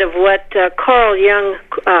reminded of what Carl Jung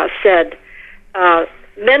said.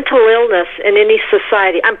 Mental illness in any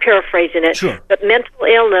society, I'm paraphrasing it, sure, but mental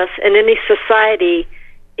illness in any society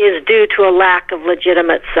is due to a lack of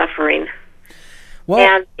legitimate suffering.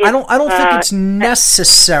 Well, I don't think it's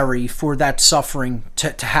necessary for that suffering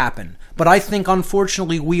to happen, but I think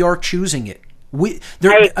unfortunately we are choosing it. We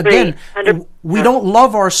don't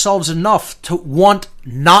love ourselves enough to want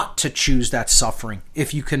not to choose that suffering,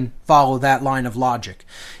 if you can follow that line of logic.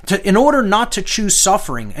 In order not to choose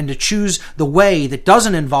suffering and to choose the way that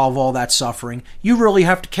doesn't involve all that suffering, you really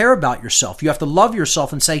have to care about yourself. You have to love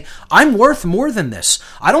yourself and say, I'm worth more than this.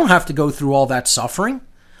 I don't have to go through all that suffering.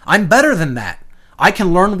 I'm better than that. I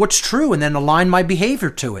can learn what's true and then align my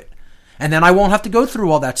behavior to it. And then I won't have to go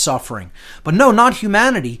through all that suffering. But no, not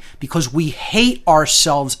humanity, because we hate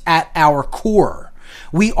ourselves at our core.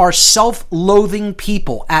 We are self-loathing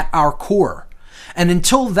people at our core. And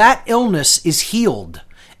until that illness is healed,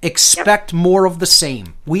 expect more of the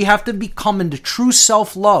same. We have to become into true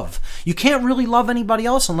self-love. You can't really love anybody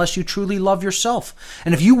else unless you truly love yourself.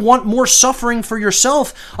 And if you want more suffering for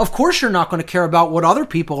yourself, of course you're not going to care about what other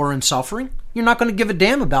people are in suffering. You're not going to give a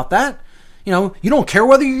damn about that. You know, you don't care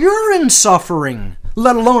whether you're in suffering,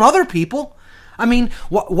 let alone other people. I mean,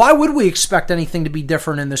 why would we expect anything to be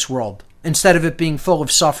different in this world instead of it being full of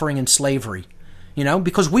suffering and slavery? You know,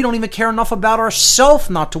 because we don't even care enough about ourselves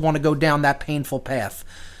not to want to go down that painful path.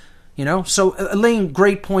 You know, so Elaine,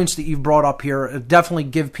 great points that you've brought up here. Definitely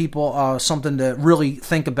give people something to really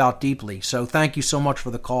think about deeply. So thank you so much for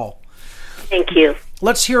the call. Thank you.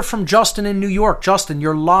 Let's hear from Justin in New York. Justin,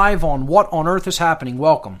 you're live on What on Earth is Happening.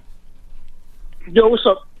 Welcome. Yo, what's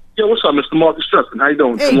up? Mr. Marcus Justin. How you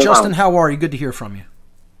doing? Hey, Justin, how are you? Good to hear from you.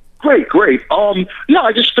 Great. No,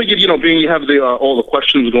 I just figured, being you have all the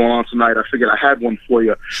questions going on tonight, I figured I had one for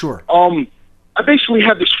you. Sure. I basically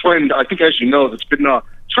have this friend, I think as you know, that's been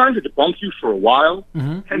trying to debunk you for a while,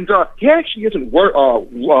 and he actually hasn't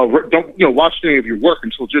watched any of your work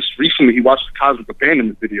until just recently. He watched the Cosmic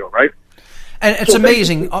Abandonment video, right? And it's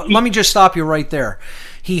amazing. Let me just stop you right there.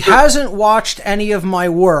 He hasn't watched any of my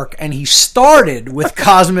work, and he started with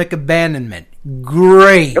Cosmic Abandonment.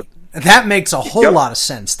 Great. Yep. That makes a whole lot of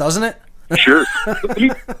sense, doesn't it? Sure. Let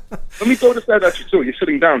me throw this out at you, too. You're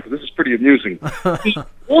sitting down, because this is pretty amusing. He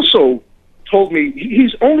also told me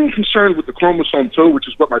he's only concerned with the chromosome 2, which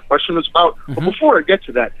is what my question is about. But before I get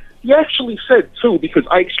to that, he actually said, too, because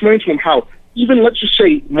I explained to him how even, let's just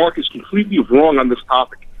say, Mark is completely wrong on this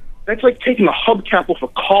topic. That's like taking a hubcap off a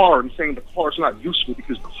car and saying the car is not useful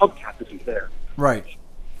because the hubcap isn't there. Right.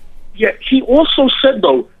 Yet he also said,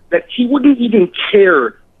 though, that he wouldn't even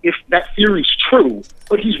care if that theory's true,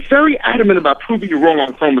 but he's very adamant about proving you wrong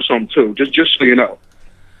on chromosome 2, just so you know.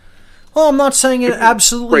 Well, I'm not saying it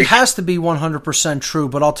absolutely has to be 100% true,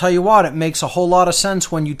 but I'll tell you what, it makes a whole lot of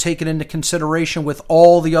sense when you take it into consideration with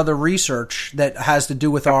all the other research that has to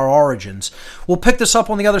do with our origins. We'll pick this up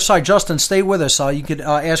on the other side. Justin, stay with us. You could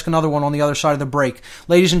ask another one on the other side of the break.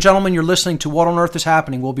 Ladies and gentlemen, you're listening to What on Earth is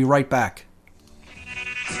Happening. We'll be right back.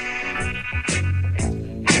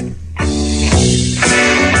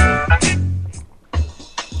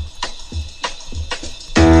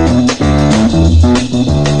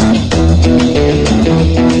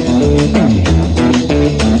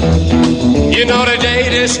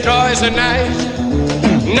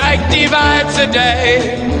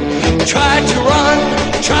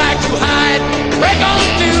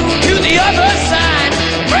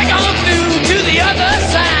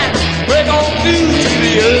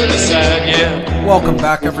 Welcome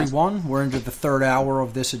back, everyone. We're into the third hour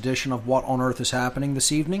of this edition of What on Earth is Happening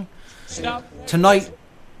this evening. Tonight,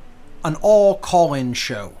 an all call-in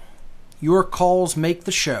show. Your calls make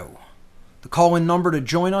the show. The call-in number to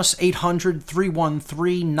join us,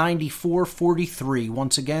 800-313-9443.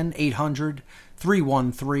 Once again,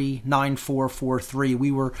 800-313-9443.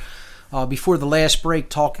 We were, before the last break,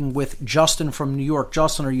 talking with Justin from New York.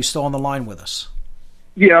 Justin, are you still on the line with us?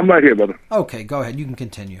 Yeah, I'm right here, brother. Okay, go ahead. You can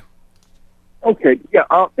continue. Okay, yeah,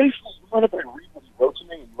 basically, you mind if I read what he wrote to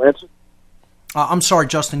me in Lancet? I'm sorry,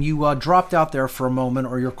 Justin, you dropped out there for a moment,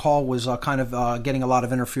 or your call was kind of getting a lot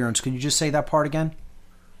of interference. Could you just say that part again?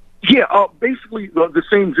 Yeah, basically, the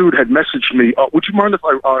same dude had messaged me. Would you mind if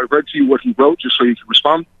I read to you what he wrote, just so you can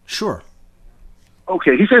respond? Sure.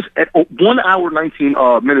 Okay, he says, at 1 hour, 19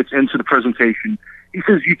 minutes into the presentation, he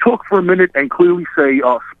says, you talk for a minute and clearly say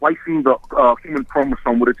splicing the human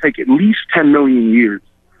chromosome would take at least 10 million years.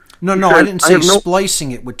 No, I didn't say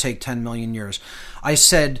splicing it would take 10 million years. I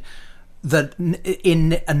said that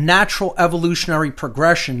in a natural evolutionary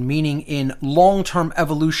progression, meaning in long-term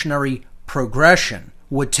evolutionary progression,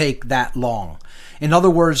 would take that long. In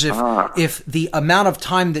other words, if the amount of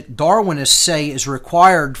time that Darwinists say is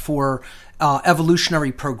required for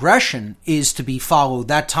evolutionary progression is to be followed,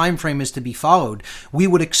 that time frame is to be followed, we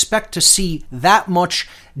would expect to see that much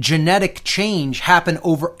genetic change happen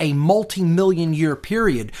over a multi-million year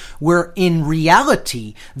period, where in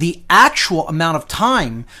reality, the actual amount of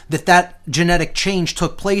time that genetic change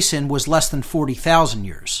took place in was less than 40,000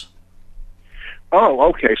 years. Oh,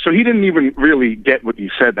 okay. So he didn't even really get what you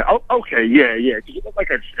said. Oh, okay, yeah.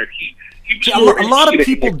 Like I said, a lot of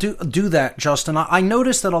people do that, Justin. I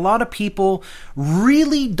noticed that a lot of people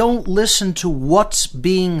really don't listen to what's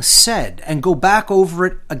being said and go back over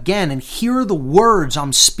it again and hear the words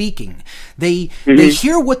I'm speaking. They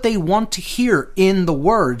hear what they want to hear in the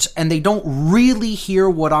words, and they don't really hear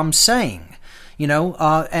what I'm saying. You know,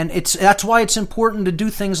 and that's why it's important to do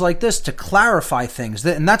things like this, to clarify things.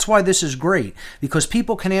 And that's why this is great, because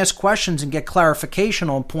people can ask questions and get clarification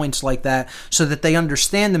on points like that so that they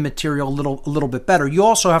understand the material a little bit better. You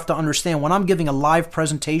also have to understand, when I'm giving a live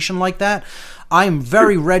presentation like that, I'm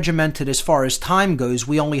very regimented as far as time goes.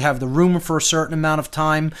 We only have the room for a certain amount of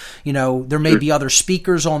time. You know, there may be other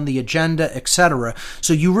speakers on the agenda, etc.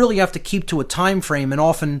 So you really have to keep to a time frame, and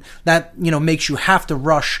often that, you know, makes you have to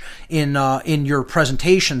rush in your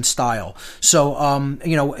presentation style. So,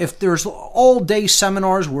 you know, if there's all day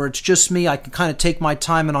seminars where it's just me, I can kind of take my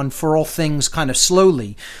time and unfurl things kind of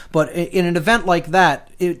slowly. But in an event like that,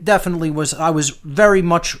 it definitely was, I was very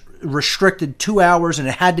much restricted 2 hours, and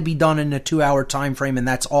it had to be done in a 2 hour time frame, and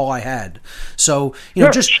that's all I had. So, you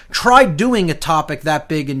know, just try doing a topic that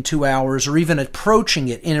big in 2 hours, or even approaching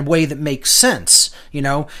it in a way that makes sense. You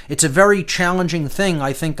know, it's a very challenging thing.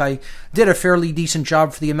 I think I did a fairly decent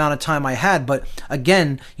job for the amount of time I had, but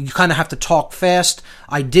again, you kind of have to talk fast.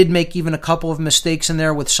 I did make even a couple of mistakes in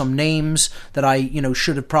there with some names that I, you know,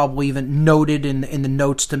 should have probably even noted in the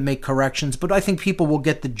notes to make corrections, but I think people will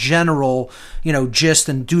get the general, you know, gist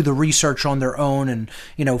and do the research on their own, and,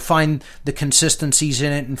 you know, find the consistencies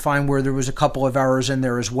in it and find where there was a couple of errors in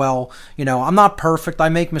there as well. You know, I'm not perfect. I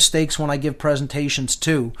make mistakes when I give presentations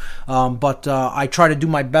too, but I try to do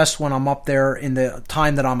my best when I'm up there in the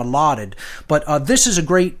time that I'm allotted. But this is a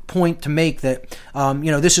great point to make, that,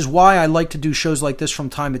 you know, this is why I like to do shows like this from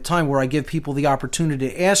time to time, where I give people the opportunity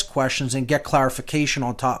to ask questions and get clarification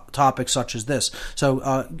on topics such as this. So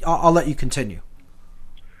I'll let you continue.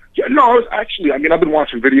 Yeah, no, actually, I mean, I've been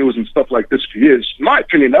watching videos and stuff like this for years. In my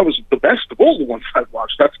opinion, that was the best of all the ones I've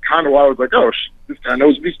watched. That's kind of why I was like, oh, this guy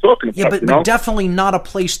knows what he's talking about. Yeah, but definitely not a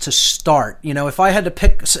place to start. You know, if I had to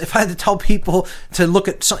tell people to look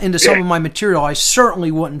into some of my material, I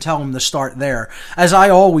certainly wouldn't tell them to start there. As I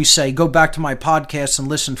always say, go back to my podcast and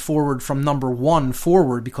listen forward from number 1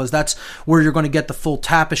 forward, because that's where you're going to get the full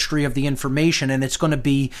tapestry of the information, and it's going to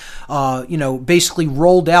be, you know, basically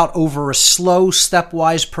rolled out over a slow,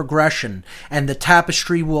 stepwise progression, and the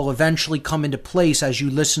tapestry will eventually come into place as you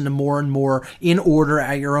listen to more and more in order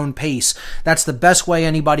at your own pace. That's the best way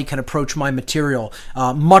anybody can approach my material.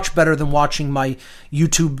 Much better than watching my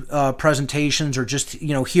YouTube presentations, or just,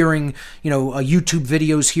 you know, hearing, you know, YouTube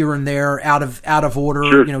videos here and there out of order,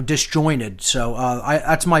 sure, you know, disjointed. So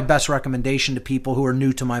that's my best recommendation to people who are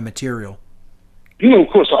new to my material. You know, of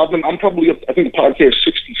course, I'm probably up, I think the podcast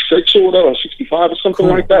 66 or whatever, 65 or something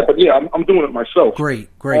like that. But yeah, I'm doing it myself. Great.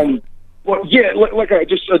 Well, yeah, like I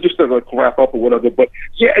just to like wrap up or whatever. But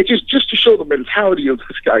yeah, it just to show the mentality of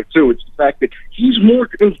this guy too. It's the fact that he's more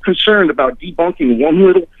concerned about debunking one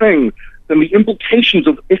little thing then the implications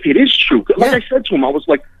of if it is true. Like I said to him, I was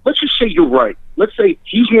like, let's just say you're right. Let's say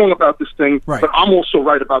he's wrong about this thing, but I'm also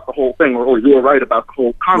right about the whole thing, or you're right about the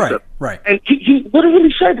whole concept. Right. And he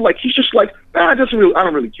literally said, like, he's just like, I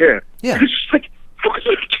don't really care. Yeah. And it's just like, how could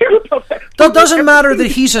you care about that? It doesn't matter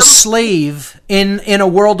that he's a slave in a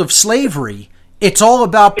world of slavery. It's all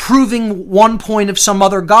about proving one point of some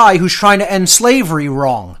other guy who's trying to end slavery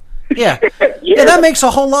wrong. Yeah. Yeah, that makes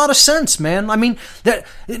a whole lot of sense, man. I mean, does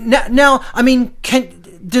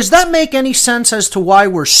that make any sense as to why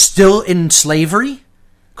we're still in slavery?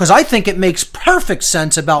 Because I think it makes perfect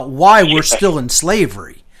sense about why we're still in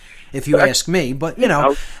slavery, if you ask me. But,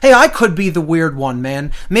 hey, I could be the weird one,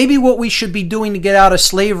 man. Maybe what we should be doing to get out of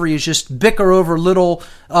slavery is just bicker over little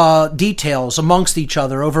details amongst each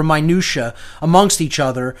other, over minutia amongst each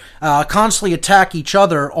other, constantly attack each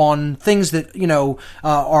other on things that,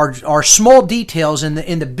 are small details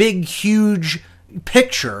in the big, huge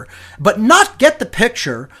picture, but not get the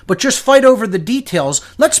picture, but just fight over the details.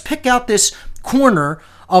 Let's pick out this corner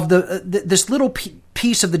of this little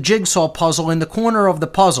piece of the jigsaw puzzle in the corner of the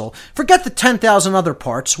puzzle. Forget the 10,000 other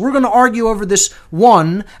parts. We're going to argue over this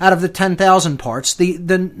one out of the 10,000 parts. The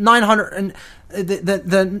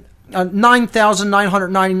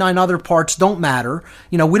 9,999 other parts don't matter.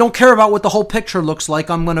 We don't care about what the whole picture looks like.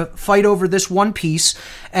 I'm going to fight over this one piece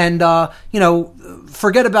and,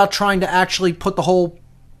 forget about trying to actually put the whole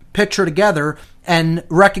picture together and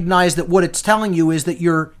recognize that what it's telling you is that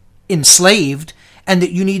you're enslaved and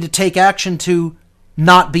that you need to take action to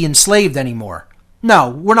not be enslaved anymore. No,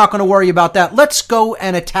 we're not going to worry about that. Let's go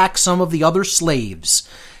and attack some of the other slaves.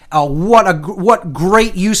 What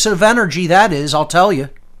great use of energy that is, I'll tell you.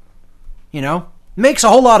 Makes a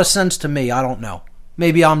whole lot of sense to me. I don't know.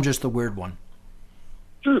 Maybe I'm just the weird one.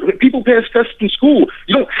 Sure, people pass tests in school.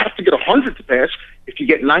 You don't have to get 100 to pass. If you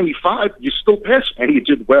get 95, you still pass, and you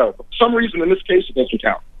did well. But for some reason, in this case, it doesn't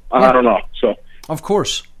count. I don't know. So, of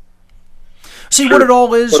course. See, what it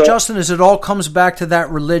all is, Justin, is it all comes back to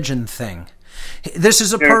that religion thing. This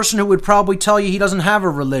is a person who would probably tell you he doesn't have a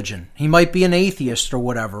religion. He might be an atheist or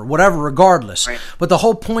whatever, regardless. Right. But the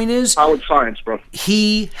whole point is, solid science, bro.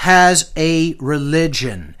 He has a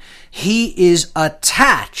religion. He is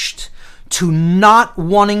attached to not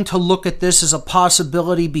wanting to look at this as a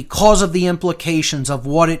possibility because of the implications of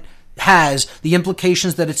what it has, the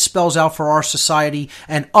implications that it spells out for our society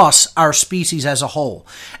and us, our species as a whole.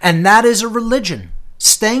 And that is a religion.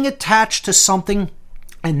 Staying attached to something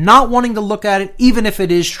and not wanting to look at it, even if it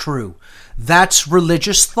is true. That's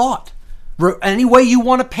religious thought. Any way you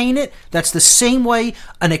want to paint it, that's the same way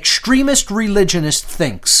an extremist religionist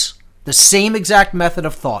thinks. The same exact method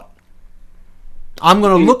of thought. I'm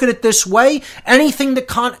going to look at it this way. Anything that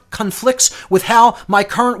conflicts with how my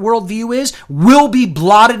current worldview is will be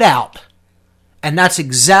blotted out. And that's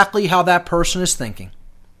exactly how that person is thinking.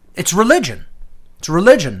 It's religion. It's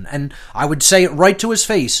religion. And I would say it right to his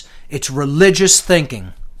face. It's religious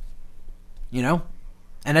thinking. And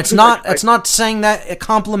it's not saying that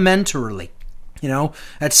complimentarily.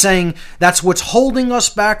 It's saying that's what's holding us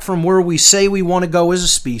back from where we say we want to go as a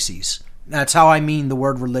species. That's how I mean the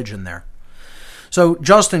word religion there. So,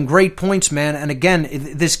 Justin, great points, man. And again,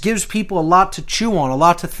 this gives people a lot to chew on, a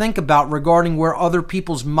lot to think about regarding where other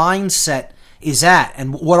people's mindset is at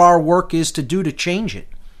and what our work is to do to change it.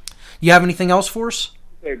 You have anything else for us?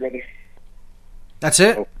 Hey, brother. That's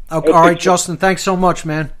it? Okay, all right, Justin, thanks so much,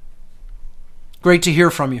 man. Great to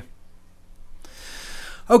hear from you.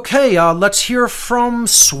 Okay, let's hear from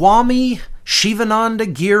Swami Shivananda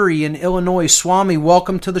Giri in Illinois. Swami,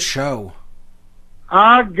 welcome to the show.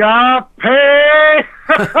 Agape!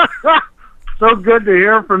 So good to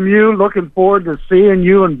hear from you. Looking forward to seeing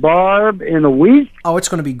you and Barb in a week. Oh, it's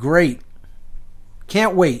going to be great.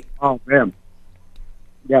 Can't wait. Oh, man.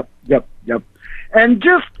 Yep. And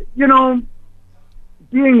just,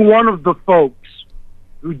 being one of the folks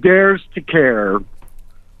who dares to care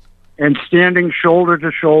and standing shoulder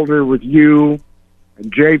to shoulder with you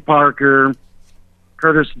and Jay Parker,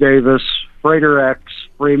 Curtis Davis, Freighter X,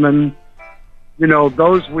 Freeman,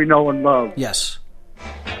 those we know and love. Yes.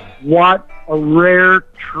 What a rare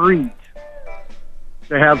treat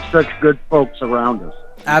to have such good folks around us.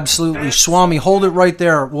 Absolutely. Swami, hold it right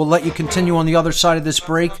there. We'll let you continue on the other side of this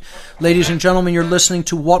break. Ladies and gentlemen, you're listening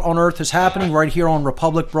to What on Earth is Happening right here on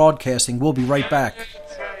Republic Broadcasting. We'll be right back.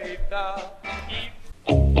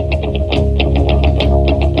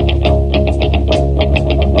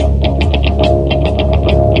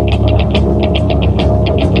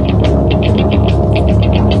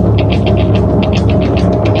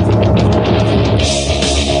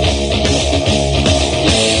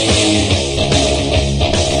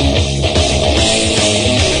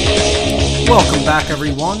 Welcome back,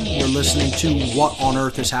 everyone. You're listening to What on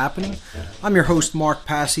Earth is Happening. I'm your host, Mark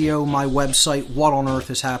Passio. My website,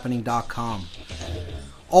 whatonearthishappening.com.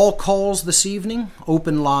 All calls this evening,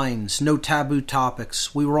 open lines, no taboo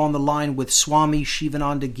topics. We were on the line with Swami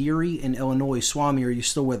Shivananda Giri in Illinois. Swami, are you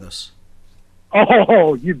still with us?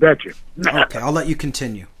 Oh, you betcha. Okay, I'll let you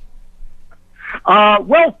continue.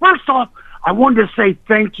 Well, first off, I wanted to say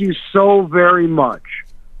thank you so very much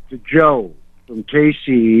to Joe from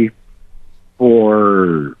KC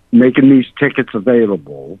for making these tickets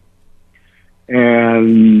available.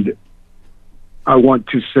 And I want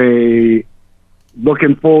to say,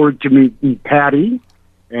 looking forward to meeting Patty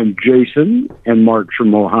and Jason and Mark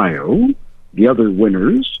from Ohio, the other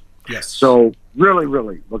winners. Yes. So really,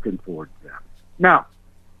 really looking forward to that. Now,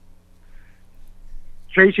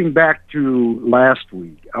 chasing back to last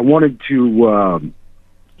week, I wanted to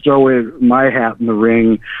throw in my hat in the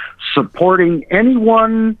ring, supporting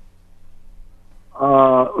anyone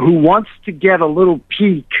who wants to get a little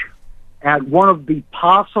peek at one of the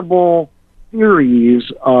possible theories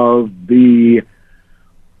of the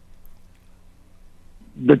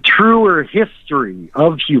truer history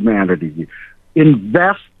of humanity.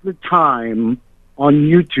 Invest the time on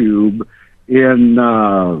YouTube in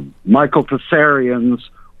Michael Tessarian's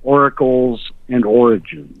Oracles and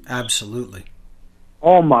Origins. Absolutely.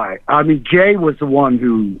 Oh my, I mean, Jay was the one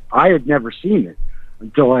who, I had never seen it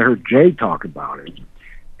until I heard Jay talk about it.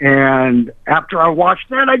 And after I watched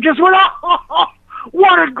that, I just went, oh,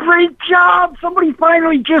 what a great job. Somebody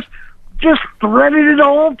finally just threaded it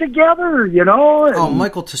all together, you know? And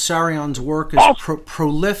Michael Tessarian's work is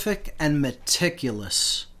prolific and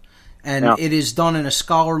meticulous. And it is done in a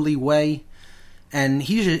scholarly way. And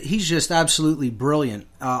he's just absolutely brilliant.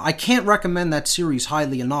 I can't recommend that series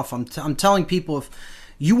highly enough. I'm telling people, if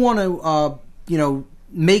you want to,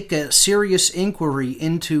 make a serious inquiry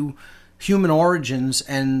into human origins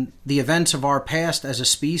and the events of our past as a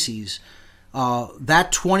species,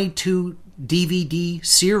 that 22 DVD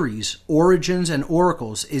series, Origins and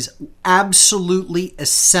Oracles, is absolutely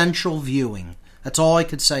essential viewing. That's all I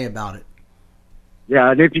could say about it.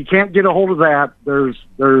 Yeah, and if you can't get a hold of that, there's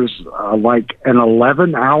like an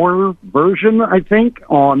 11-hour version, I think,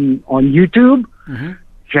 on YouTube. Mm-hmm.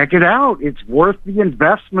 Check it out. It's worth the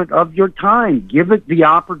investment of your time. Give it the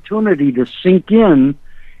opportunity to sink in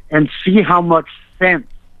and see how much sense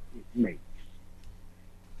it makes.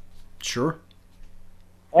 Sure.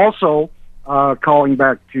 Also, calling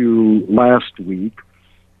back to last week,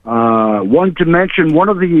 wanted to mention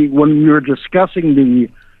when we were discussing the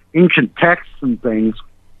ancient texts and things,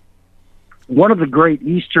 one of the great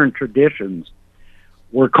Eastern traditions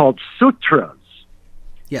were called sutras.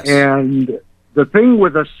 Yes. And the thing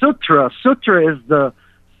with a sutra is the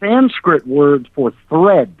Sanskrit word for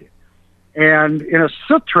thread. And in a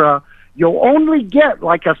sutra, you'll only get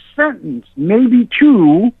like a sentence, maybe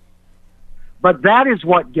two, but that is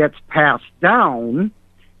what gets passed down.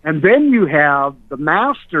 And then you have the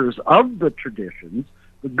masters of the traditions,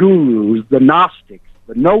 the gurus, the Gnostics,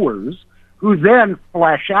 the knowers, who then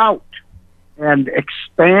flesh out and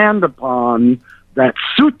expand upon that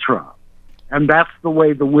sutra. And that's the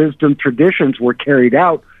way the wisdom traditions were carried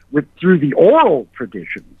out through the oral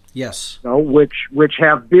traditions. Yes. Which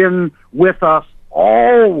have been with us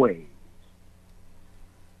always.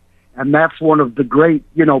 And that's one of the great,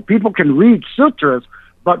 people can read sutras,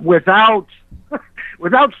 but without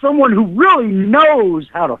someone who really knows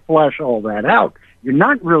how to flesh all that out, you're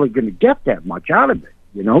not really going to get that much out of it,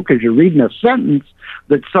 because you're reading a sentence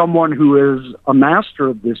that someone who is a master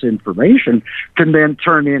of this information can then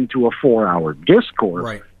turn into a 4-hour discourse.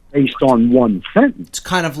 Right. Based on one sentence. It's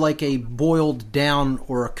kind of like a boiled down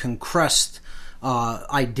or a compressed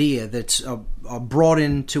idea that's brought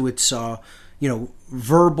into its,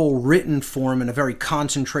 verbal written form in a very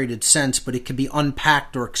concentrated sense, but it can be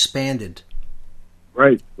unpacked or expanded.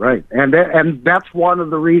 Right. And that's one of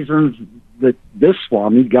the reasons that this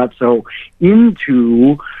Swami got so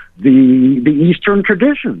into the Eastern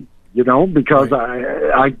tradition, because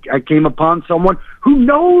right. I came upon someone who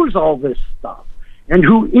knows all this stuff. And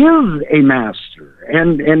who is a master,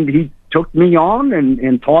 and he took me on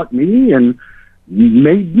and taught me and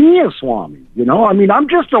made me a Swami. I'm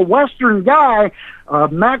just a Western guy, a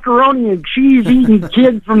macaroni and cheese eating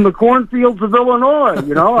kid from the cornfields of Illinois.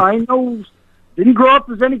 I didn't grow up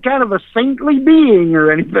as any kind of a saintly being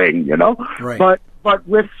or anything. Right. But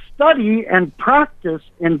with study and practice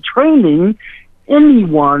and training,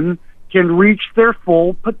 anyone can reach their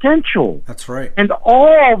full potential. That's right. And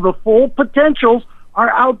all the full potentials are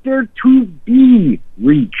out there to be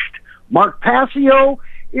reached. Mark Passio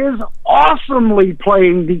is awesomely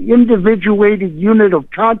playing the individuated unit of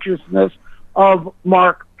consciousness of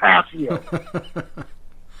Mark Passio.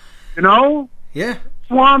 You know? Yeah.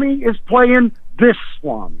 Swami is playing this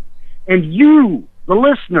Swami. And you, the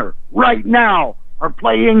listener, right now, are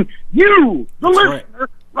playing you, the listener,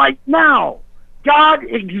 right now. God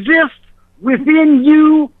exists within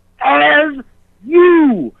you as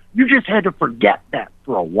you. You just had to forget that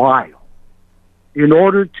for a while in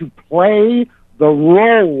order to play the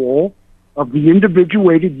role of the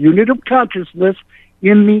individuated unit of consciousness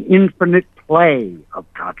in the infinite play of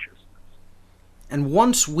consciousness. And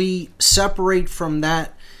once we separate from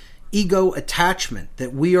that ego attachment,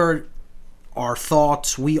 that we are our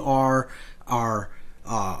thoughts, we are our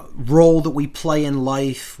role that we play in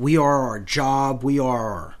life, we are our job, we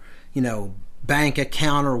are our, bank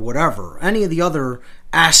account or whatever, any of the other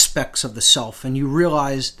aspects of the self, and you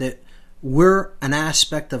realize that we're an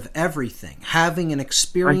aspect of everything, having an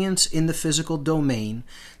experience in the physical domain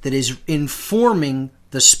that is informing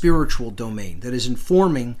the spiritual domain, that is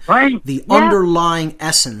informing the underlying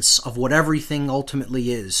essence of what everything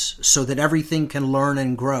ultimately is, so that everything can learn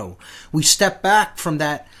and grow. We step back from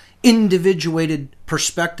that individuated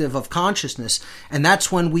perspective of consciousness, and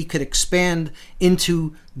that's when we could expand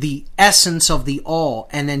into the essence of the all,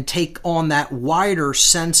 and then take on that wider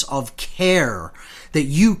sense of care that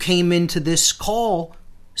you came into this call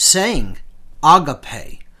saying,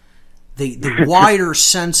 agape, the wider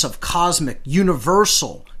sense of cosmic,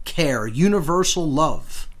 universal care, universal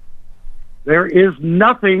love. There is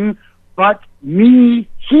nothing but me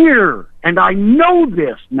here, and I know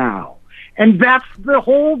this now. And that's the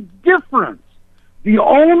whole difference. The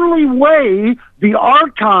only way the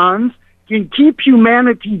archons can keep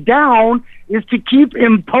humanity down is to keep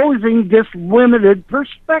imposing this limited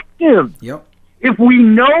perspective. Yep. If we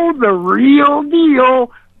know the real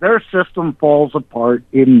deal, their system falls apart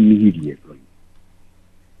immediately.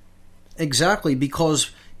 Exactly,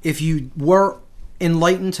 because if you were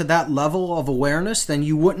enlightened to that level of awareness, then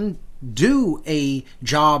you wouldn't do a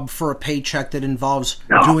job for a paycheck that involves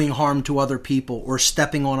doing harm to other people or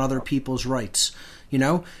stepping on other people's rights.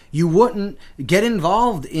 You wouldn't get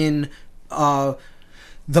involved in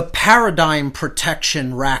the paradigm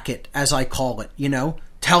protection racket, as I call it,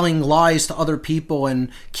 telling lies to other people and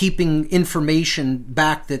keeping information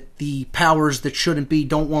back that the powers that shouldn't be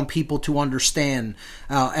don't want people to understand,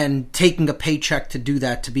 and taking a paycheck to do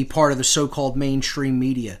that, to be part of the so-called mainstream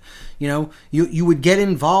media. You would get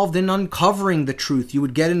involved in uncovering the truth. You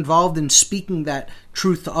would get involved in speaking that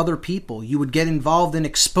truth to other people. You would get involved in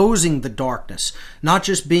exposing the darkness, not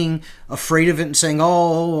just being afraid of it and saying,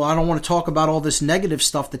 oh, I don't want to talk about all this negative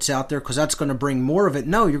stuff that's out there because that's going to bring more of it.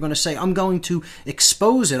 No, you're going to say, I'm going to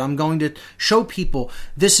expose it. I'm going to show people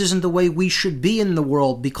this isn't the way we should be in the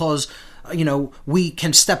world, because, we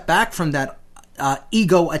can step back from that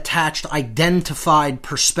ego-attached, identified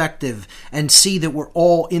perspective and see that we're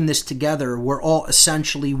all in this together. We're all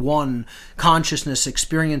essentially one consciousness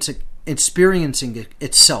experiencing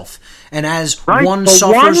itself. And as one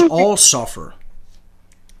suffers, all suffer.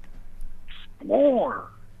 Explore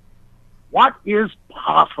what is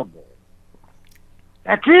possible.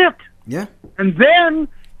 That's it. Yeah. And then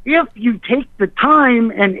if you take the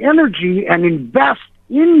time and energy and invest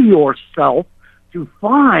in yourself to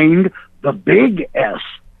find the big S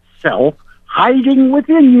self hiding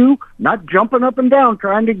within you, not jumping up and down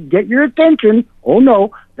trying to get your attention. Oh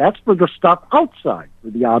no, that's for the stuff outside, for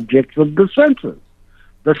the objects of the senses.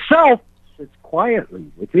 The self sits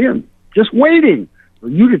quietly within, just waiting for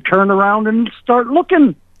you to turn around and start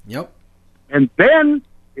looking. Yep. And then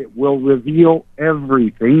it will reveal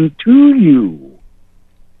everything to you.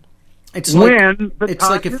 It's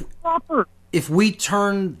like is proper. If we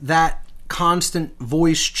turn that constant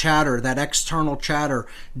voice chatter, that external chatter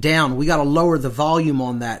down, we got to lower the volume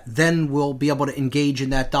on that. Then we'll be able to engage in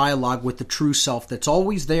that dialogue with the true self that's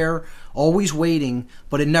always there, always waiting,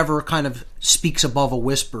 but it never kind of speaks above a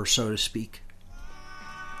whisper, so to speak.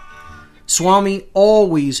 Swami,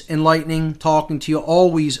 always enlightening, talking to you,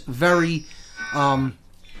 always very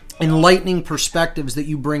enlightening perspectives that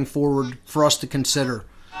you bring forward for us to consider.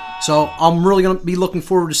 So I'm really going to be looking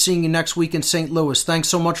forward to seeing you next week in St. Louis. Thanks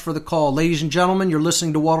so much for the call. Ladies and gentlemen, you're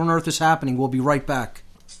listening to What on Earth is Happening. We'll be right back.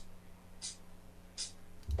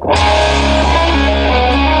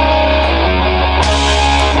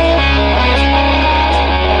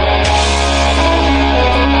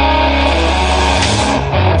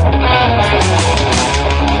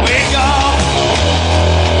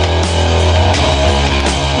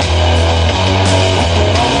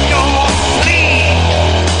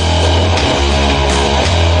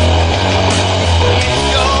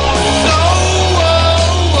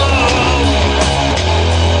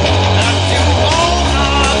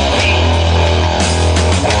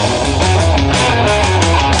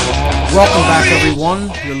 Welcome back,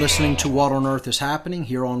 everyone. You're listening to What on Earth is Happening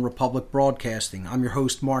here on Republic Broadcasting. I'm your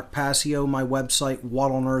host, Mark Passio. My website,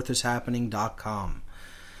 whatonearthishappening.com.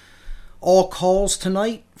 All calls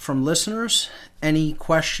tonight from listeners. Any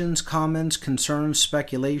questions, comments, concerns,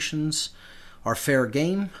 speculations are fair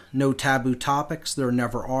game. No taboo topics. There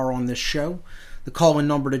never are on this show. The call-in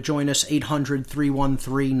number to join us,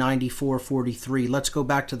 800-313-9443. Let's go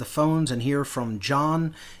back to the phones and hear from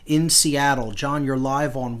John in Seattle. John, you're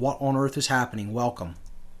live on What on Earth is Happening. Welcome.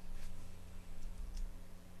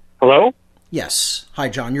 Hello? Yes. Hi,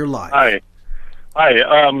 John. You're live. Hi.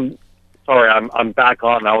 Sorry, I'm back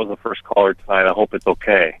on. I was the first caller tonight. I hope it's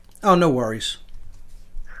okay. Oh, no worries.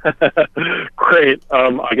 Great.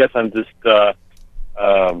 I guess I'm just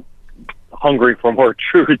hungry for more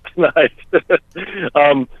truth tonight.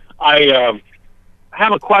 I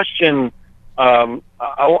have a question. I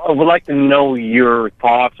would like to know your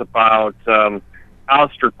thoughts about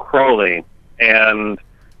Aleister Crowley. And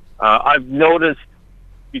I've noticed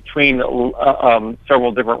between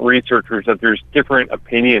several different researchers that there's different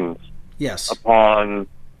opinions upon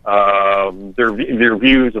their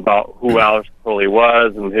views about who Aleister Crowley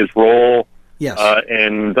was and his role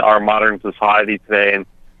in our modern society today. And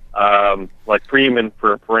like Freeman,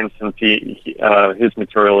 for instance, his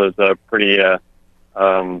material is pretty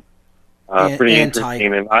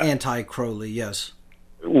interesting. And anti-Crowley, yes.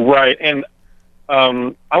 Right, and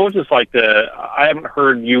I would just like to. I haven't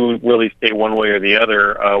heard you really state one way or the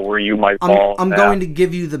other where you might fall. I'm going to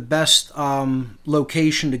give you the best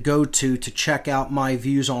location to go to check out my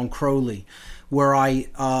views on Crowley, where I,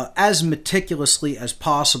 as meticulously as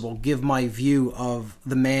possible, give my view of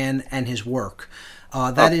the man and his work.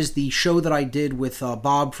 That is the show that I did with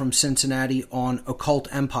Bob from Cincinnati on Occult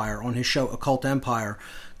Empire, on his show Occult Empire,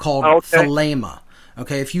 called Thelema.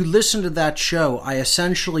 Okay, if you listen to that show, I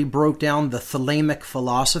essentially broke down the Thelemic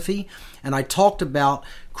philosophy, and I talked about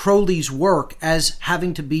Crowley's work as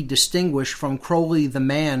having to be distinguished from Crowley the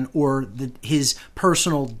man or his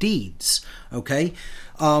personal deeds. Okay,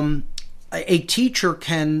 a teacher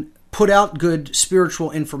can put out good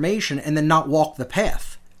spiritual information and then not walk the path.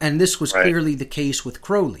 And this was clearly the case with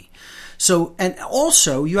Crowley. So, and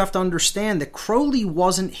also you have to understand that Crowley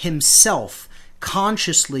wasn't himself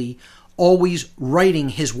consciously always writing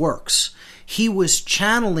his works. He was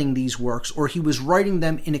channeling these works, or he was writing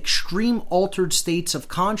them in extreme altered states of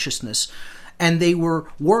consciousness. And they were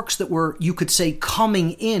works that were, you could say,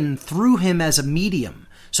 coming in through him as a medium.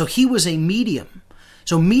 So he was a medium.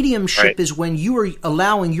 So mediumship is when you are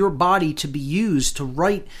allowing your body to be used to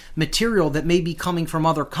write material that may be coming from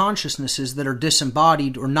other consciousnesses that are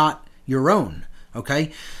disembodied or not your own.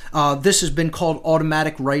 Okay, this has been called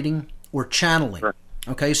automatic writing or channeling.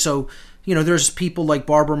 Okay, so there's people like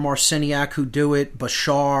Barbara Marciniak who do it,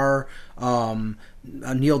 Bashar,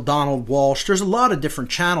 Neil Donald Walsh. There's a lot of different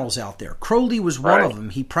channels out there. Crowley was one of them.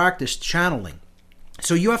 He practiced channeling.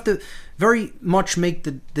 So you have to very much make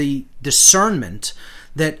the discernment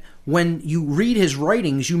that when you read his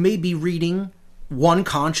writings, you may be reading one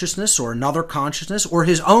consciousness or another consciousness or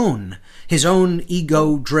his own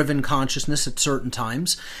ego-driven consciousness at certain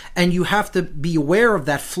times. And you have to be aware of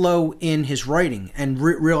that flow in his writing and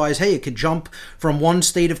realize, hey, it could jump from one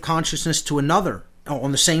state of consciousness to another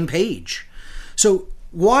on the same page. So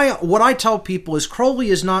what I tell people is Crowley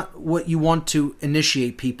is not what you want to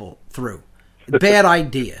initiate people through. Bad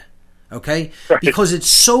idea. Okay? Because it's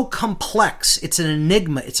so complex. It's an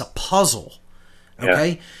enigma. It's a puzzle.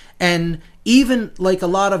 Okay? And even like a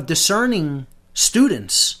lot of discerning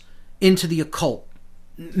students into the occult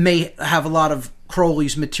may have a lot of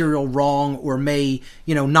Crowley's material wrong, or may,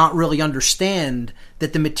 not really understand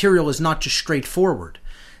that the material is not just straightforward.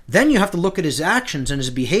 Then you have to look at his actions and his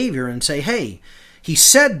behavior and say, hey, he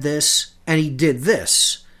said this and he did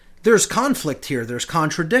this. There's conflict here. There's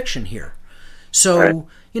contradiction here. So,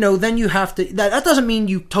 then you have to, that doesn't mean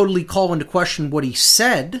you totally call into question what he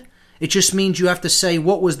said. It just means you have to say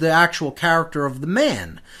what was the actual character of the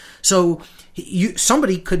man. So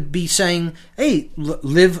somebody could be saying, hey,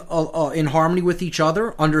 live in harmony with each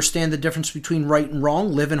other, understand the difference between right and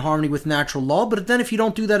wrong, live in harmony with natural law. But then if you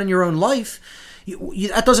don't do that in your own life,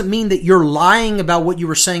 that doesn't mean that you're lying about what you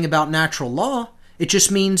were saying about natural law. It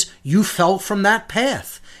just means you fell from that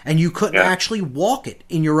path. And you couldn't actually walk it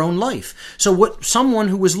in your own life. So what someone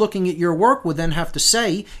who was looking at your work would then have to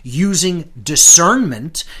say, using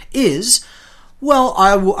discernment, is, well,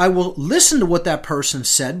 I will listen to what that person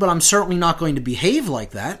said, but I'm certainly not going to behave like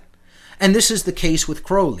that. And this is the case with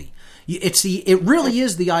Crowley. It really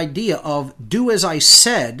is the idea of do as I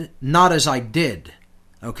said, not as I did.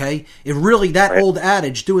 Okay? It really, that old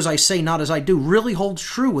adage, do as I say, not as I do, really holds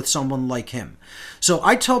true with someone like him. So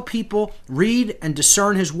I tell people, read and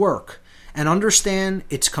discern his work and understand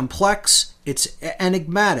it's complex, it's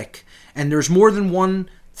enigmatic, and there's more than one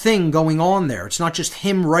thing going on there. It's not just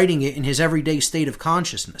him writing it in his everyday state of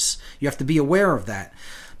consciousness. You have to be aware of that.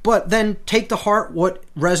 But then take to heart what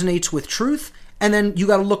resonates with truth, and then you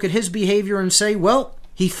got to look at his behavior and say, well,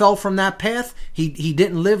 he fell from that path. He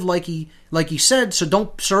didn't live like he said,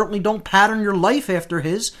 so certainly don't pattern your life after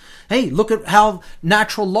his. Hey, look at how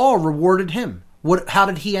natural law rewarded him. How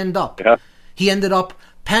did he end up? Yeah. He ended up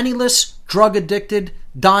penniless, drug addicted,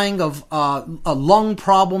 dying of lung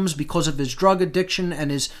problems because of his drug addiction and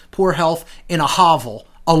his poor health in a hovel,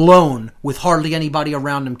 alone, with hardly anybody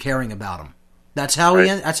around him caring about him. That's how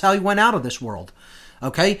he went out of this world.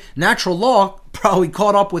 Okay? Natural law probably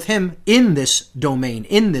caught up with him in this domain,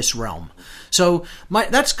 in this realm. So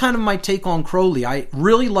that's kind of my take on Crowley. I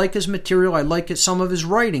really like his material. I like some of his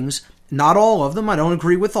writings. Not all of them. I don't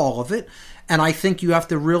agree with all of it. And I think you have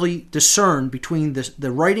to really discern between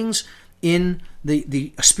the writings in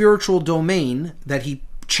the spiritual domain that he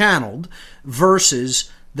channeled versus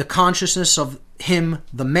the consciousness of him,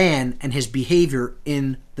 the man, and his behavior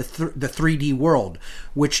in the 3D world,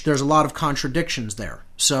 which there's a lot of contradictions there.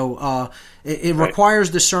 So it requires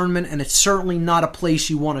discernment, and it's certainly not a place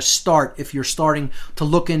you want to start if you're starting to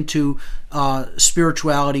look into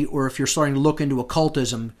spirituality, or if you're starting to look into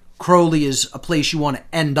occultism. Crowley is a place you want to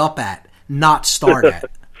end up at, not start at.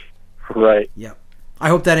 Right. Yep. I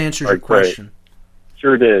hope that answers your question. Great.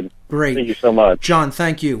 Sure did. Great. Thank you so much. John,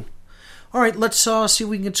 thank you. All right, let's see if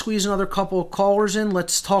we can squeeze another couple of callers in.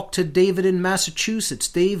 Let's talk to David in Massachusetts.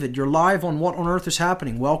 David, you're live on What on Earth is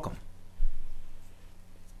Happening. Welcome.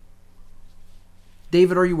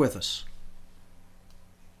 David, are you with us?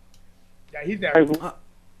 Yeah, he's there.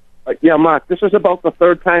 Yeah, Mark, this is about the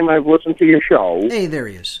third time I've listened to your show. Hey, there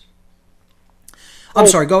he is. I'm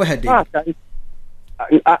sorry, go ahead, David.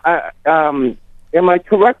 Mark, am I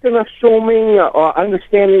correct in assuming or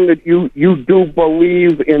understanding that you do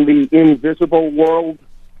believe in the invisible world?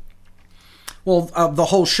 Well, the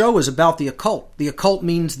whole show is about the occult. The occult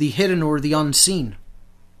means the hidden or the unseen.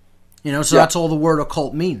 So that's all the word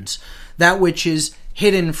occult means. That which is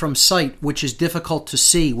hidden from sight, which is difficult to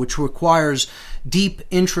see, which requires deep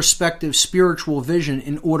introspective spiritual vision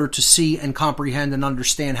in order to see and comprehend and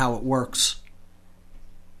understand how it works.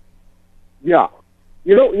 Yeah.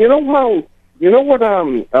 You know what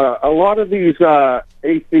a lot of these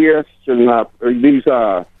atheists and these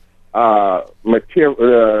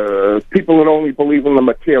people that only believe in the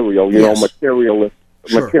material,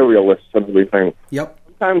 materialists and everything. Yep.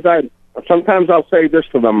 Sometimes I'll say this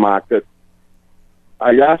to them, Mark, that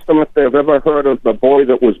I asked them if they've ever heard of the boy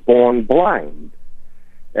that was born blind.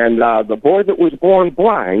 And the boy that was born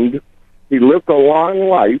blind, he lived a long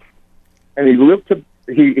life, and he lived to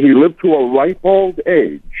a ripe old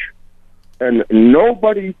age. And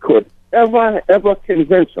nobody could ever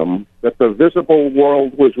convince him that the visible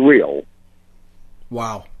world was real.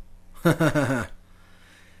 Wow.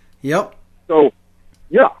 Yep. So,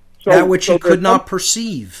 yeah. That which he could not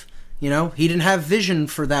perceive. He didn't have vision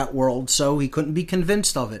for that world, so he couldn't be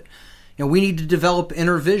convinced of it. We need to develop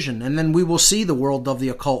inner vision, and then we will see the world of the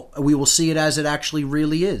occult. We will see it as it actually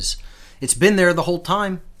really is. It's been there the whole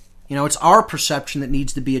time. It's our perception that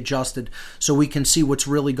needs to be adjusted so we can see what's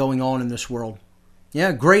really going on in this world.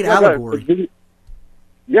 Yeah, great allegory.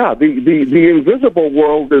 The invisible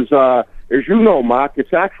world is, as you know, Mark, it's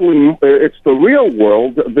the real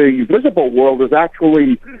world. The visible world is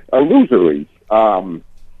actually illusory. Hey,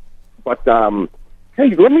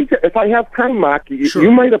 if I have time, Mark, sure.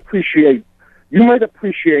 you might appreciate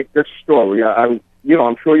this story. I'm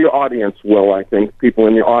sure your audience will. I think people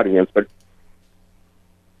in your audience, but.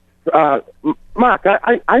 Mark,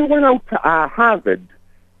 I went out to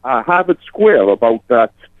Harvard Square about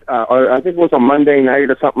I think it was a Monday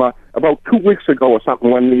night or something, about 2 weeks ago or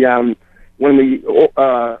something, when the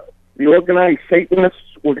organized Satanists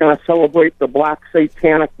were going to celebrate the Black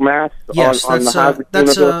Satanic Mass. Yes, on the Harvard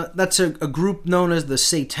University. That's a group known as the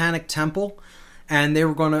Satanic Temple, and they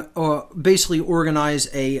were going to basically organize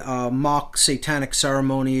a mock satanic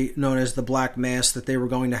ceremony known as the Black Mass that they were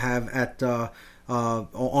going to have at.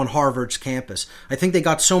 On Harvard's campus. I think they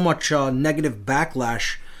got so much negative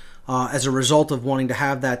backlash as a result of wanting to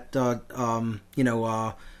have that,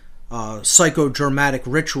 psychodramatic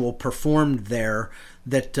ritual performed there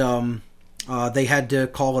that they had to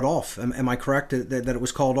call it off. Am I correct that it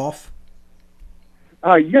was called off?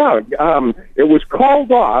 It was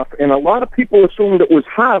called off, and a lot of people assumed it was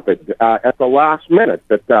Harvard at the last minute.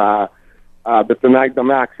 That that denied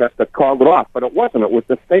them access that called it off, but it wasn't. It was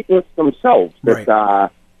the stateless themselves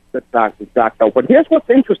that that docked out. But here's what's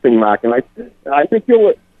interesting, Mark, and I think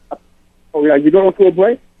you'll. Oh yeah, you going to a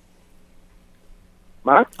break,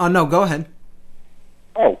 Mark? No, go ahead.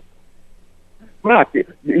 Oh, Mark,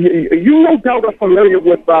 you no doubt are familiar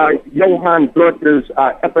with Johann Goethe's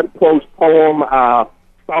epic prose poem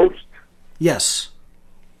Faust. Yes.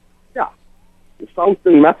 Yeah. Faust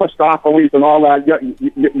and Mephistopheles and all that.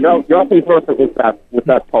 You're conversant with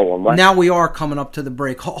that poem, right? Now we are coming up to the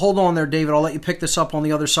break. Hold on there, David. I'll let you pick this up on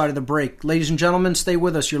the other side of the break. Ladies and gentlemen, stay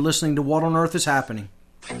with us. You're listening to What on Earth is Happening.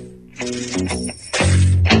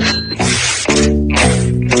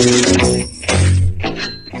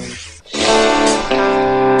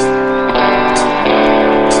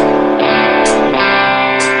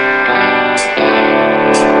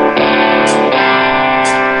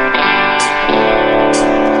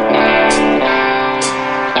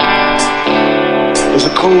 There's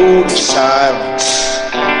a code of silence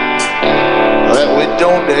that we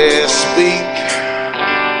don't dare speak.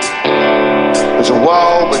 There's a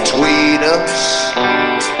wall between us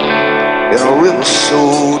and a river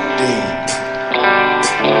so deep.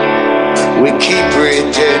 We keep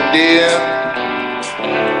pretending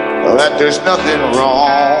that there's nothing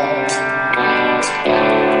wrong.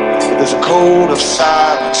 But there's a code of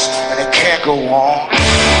silence and it can't go on.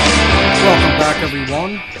 Welcome back,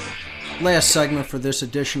 everyone. Last segment for this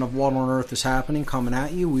edition of What on Earth is Happening coming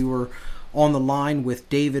at you. We were on the line with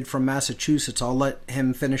David from Massachusetts. I'll let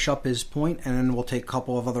him finish up his point, and then we'll take a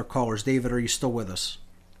couple of other callers. David, are you still with us?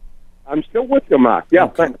 I'm still with you, Mark. Yeah,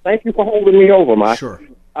 okay. Thank you for holding me over, Mark. Sure.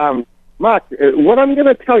 Mark, what I'm going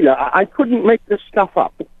to tell you, I couldn't make this stuff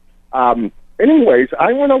up. Anyways,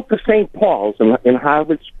 I went out to St. Paul's in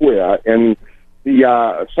Harvard Square, and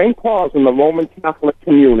the St. Paul's in the Roman Catholic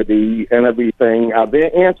community and everything,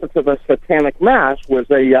 their answer to the Satanic Mass was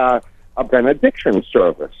a benediction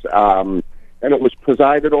service. And it was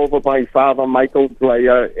presided over by Father Michael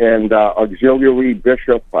Dreyer and Auxiliary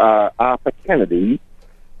Bishop Arthur Kennedy.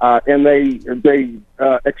 And they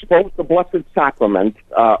exposed the Blessed Sacrament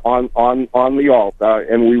on the altar,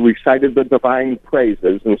 and we recited the divine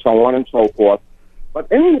praises and so on and so forth.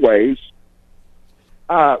 But anyways,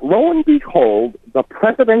 lo and behold, the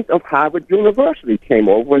president of Harvard University came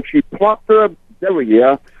over, and she plopped her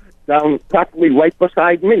derriere down practically right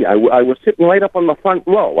beside me. I was sitting right up on the front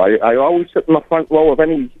row. I always sit in the front row of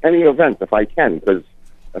any event if I can, because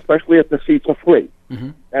especially if the seats are free. Mm-hmm.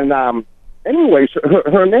 And anyways,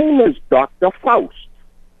 her name is Dr. Faust.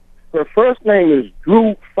 Her first name is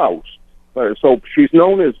Drew Faust, so she's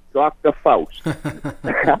known as Dr. Faust.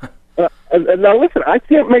 And now listen, I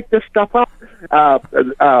can't make this stuff up.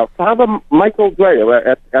 Father Michael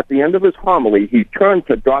Dreyer, at the end of his homily, he turned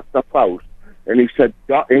to Dr. Faust, and he said,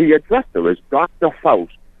 he addressed her as Dr.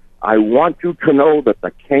 Faust. I want you to know that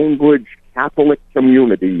the Cambridge Catholic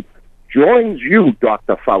community joins you,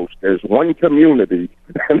 Dr. Faust, as one community.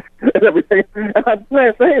 and everything. And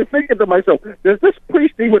I'm thinking to myself, does this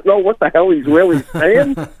priest even know what the hell he's really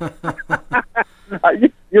saying?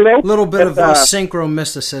 You know? A little bit of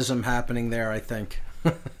synchro-mysticism happening there, I think.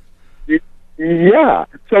 Yeah.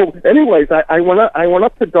 So, anyways, I went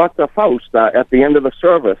up to Dr. Faust at the end of the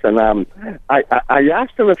service, and I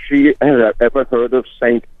asked her if she had ever heard of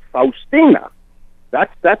Saint Faustina.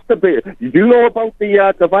 That's the big. Do you know about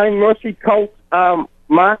the Divine Mercy cult,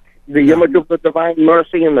 Mark? The image of the Divine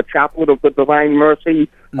Mercy and the chaplet of the Divine Mercy.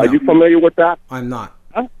 No. Are you familiar with that? I'm not.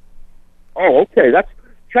 Huh? Oh, okay. That's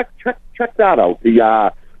check that out.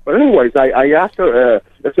 But anyways, I asked her.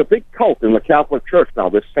 It's a big cult in the Catholic Church now.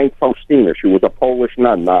 This Saint Faustina. She was a Polish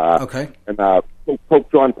nun. Okay. And Pope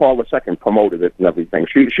John Paul II promoted it and everything.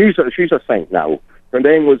 She's a saint now. Her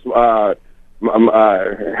name was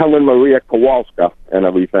Helen Maria Kowalska and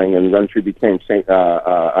everything, and then she became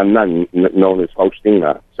a nun known as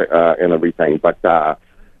Faustina and everything. But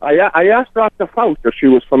I asked Dr. Faust if she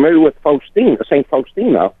was familiar with Saint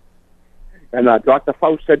Faustina, and Dr.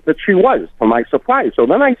 Faust said that she was, to my surprise. So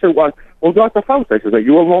then I said, well, Dr. Faust, I said, are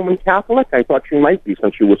you a Roman Catholic? I thought she might be,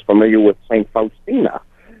 since she was familiar with Saint Faustina.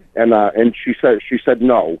 And she said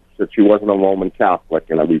no, that she wasn't a Roman Catholic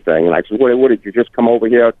and everything. And I said, what did you just come over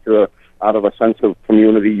here out of a sense of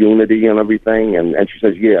community unity and everything? And she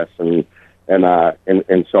says yes, and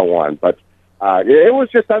so on. But it was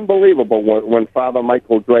just unbelievable when Father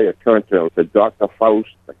Michael Dreyer turned to him and said, Dr. Faust,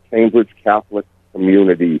 the Cambridge Catholic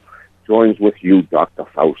community joins with you, Dr.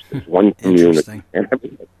 Faust. It's one community. And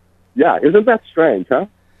everything. Yeah, isn't that strange, huh?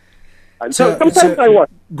 So sometimes I want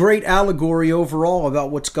great allegory overall about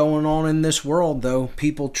what's going on in this world, though.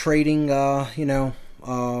 People trading,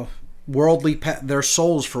 their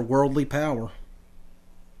souls for worldly power.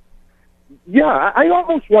 Yeah, I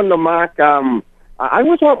almost wonder, Mark. I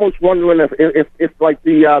was almost wondering if like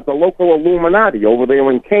the local Illuminati over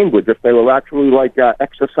there in Cambridge, if they were actually like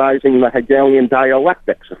exercising the Hegelian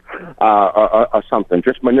dialectics or something,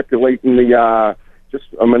 just manipulating the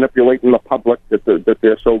public that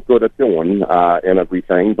they're so good at doing and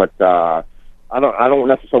everything. But I don't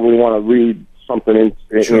necessarily want to read something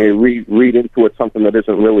read into it something that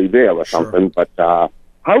isn't really there or something. But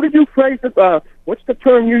how did you phrase it? What's the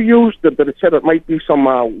term you used that it said it might be some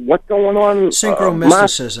what going on?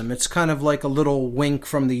 Synchromysticism. It's kind of like a little wink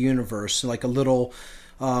from the universe, like a little,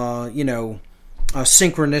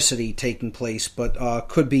 synchronicity taking place, but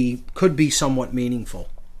could be somewhat meaningful.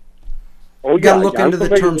 Oh, You got to look into the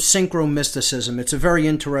term synchromysticism. It's a very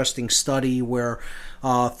interesting study where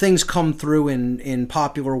things come through in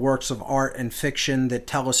popular works of art and fiction that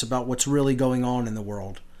tell us about what's really going on in the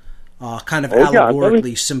world. Kind of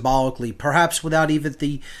allegorically, symbolically, perhaps without even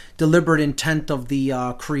the deliberate intent of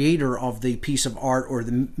the creator of the piece of art or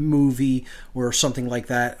the movie or something like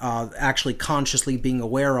that, actually consciously being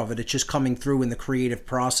aware of it. It's just coming through in the creative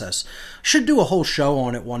process. Should do a whole show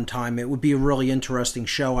on it one time. It would be a really interesting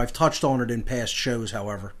show. I've touched on it in past shows,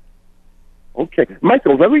 however. Okay,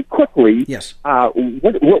 Michael, very quickly. Yes.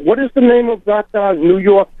 What is the name of that New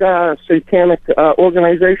York satanic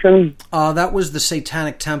organization? That was the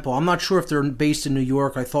Satanic Temple. I'm not sure if they're based in New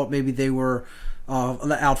York. I thought maybe they were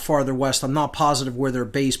out farther west. I'm not positive where they're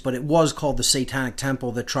based, but it was called the Satanic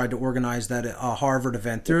Temple that tried to organize that Harvard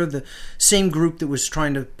event. They're the same group that was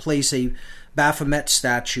trying to place a Baphomet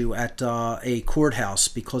statue at a courthouse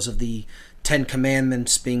because of the Ten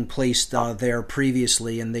Commandments being placed there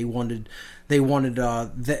previously, and they wanted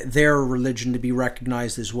their religion to be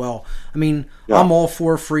recognized as well. I mean, I'm all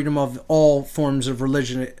for freedom of all forms of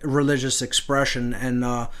religious expression, and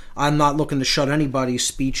I'm not looking to shut anybody's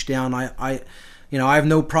speech down. I have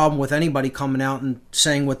no problem with anybody coming out and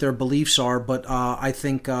saying what their beliefs are, but I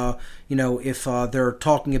think if they're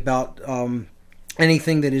talking about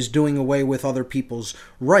anything that is doing away with other people's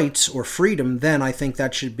rights or freedom, then I think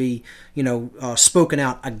that should be, spoken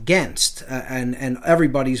out against, and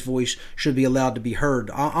everybody's voice should be allowed to be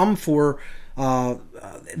heard. I'm for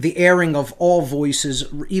the airing of all voices,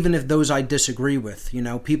 even if those I disagree with.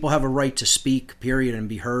 People have a right to speak, period, and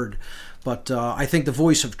be heard. But I think the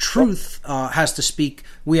voice of truth has to speak.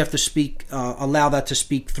 We have to speak, allow that to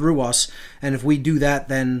speak through us, and if we do that,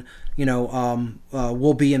 then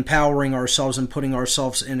we'll be empowering ourselves and putting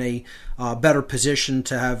ourselves in a better position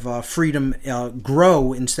to have freedom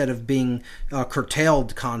grow instead of being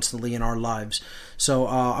curtailed constantly in our lives. So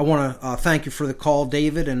I want to thank you for the call,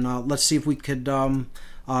 David, and let's see if we could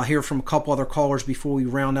hear from a couple other callers before we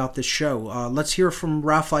round out this show. Let's hear from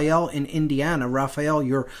Raphael in Indiana. Raphael,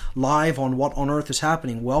 you're live on What on Earth is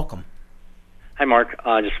Happening. Welcome. Hi, Mark.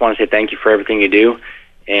 I just want to say thank you for everything you do,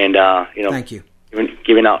 and thank you.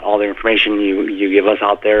 Giving out all the information you give us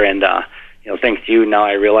out there, and thanks to you, now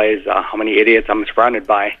I realize how many idiots I'm surrounded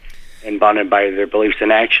by and bounded by their beliefs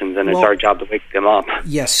and actions, and it's our job to wake them up.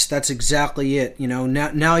 Yes, that's exactly it.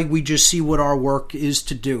 Now we just see what our work is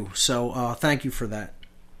to do. So thank you for that.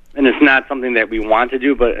 And it's not something that we want to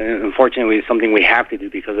do, but unfortunately it's something we have to do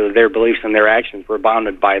because of their beliefs and their actions. We're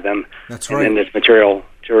bounded by them. That's right. In this material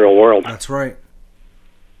world. That's right.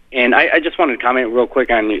 And I just wanted to comment real quick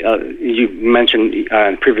on, you mentioned in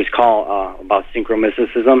a previous call about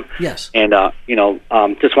synchromysticism. Yes. And,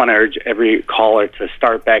 just want to urge every caller to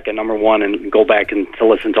start back at number one and go back and to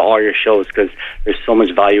listen to all your shows, because there's so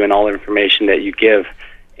much value in all the information that you give.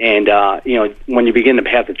 And, when you begin to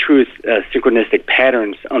path of truth, synchronistic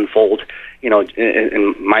patterns unfold.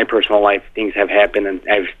 In my personal life, things have happened,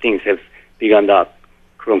 and things have begun to,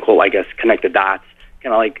 quote unquote, I guess, connect the dots.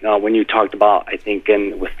 Kind of like when you talked about, I think,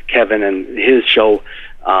 with Kevin and his show,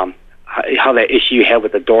 how that issue you had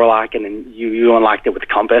with the door lock, and then you unlocked it with the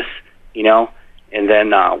compass, and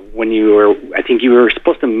then when I think you were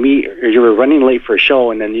supposed to meet, or you were running late for a show,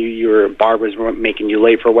 and then Barb was making you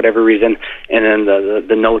late for whatever reason, and then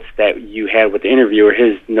the notes that you had with the interviewer,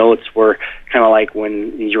 his notes were kind of like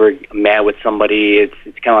when you were mad with somebody. It's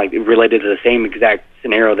kind of like related to the same exact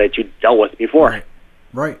scenario that you dealt with before.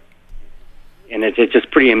 Right. And it's just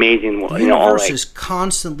pretty amazing. The universe is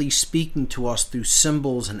constantly speaking to us through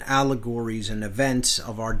symbols and allegories and events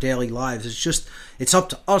of our daily lives. It's up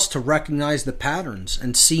to us to recognize the patterns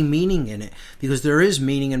and see meaning in it, because there is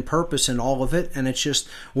meaning and purpose in all of it. And it's just,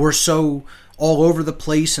 we're so all over the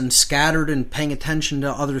place and scattered and paying attention to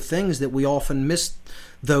other things that we often miss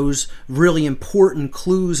those really important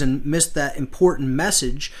clues and miss that important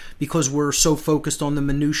message because we're so focused on the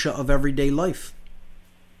minutia of everyday life.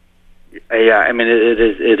 Yeah, I mean,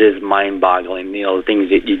 it is mind-boggling, the things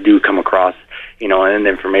that you do come across, and the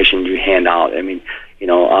information you hand out. I mean,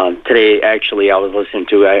 today, actually, I was listening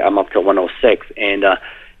to, I'm up to 106, and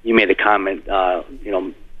you made a comment,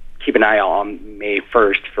 keep an eye out on May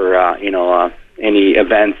 1st for, any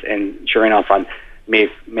events, and sure enough, on May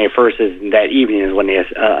 1st is that evening is when they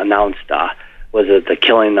announced, was it the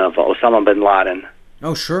killing of Osama bin Laden?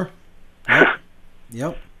 Oh, sure.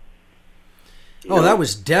 Yep. Oh, that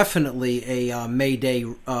was definitely a May Day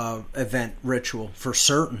event ritual for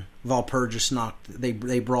certain. Walpurgis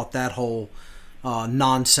they brought that whole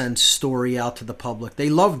nonsense story out to the public. They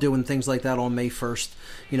love doing things like that on May 1st.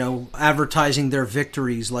 Advertising their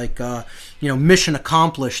victories, like mission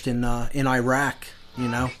accomplished in Iraq.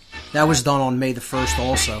 That was done on May the 1st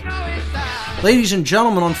also. Ladies and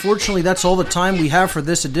gentlemen, unfortunately, that's all the time we have for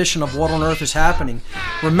this edition of What on Earth is Happening.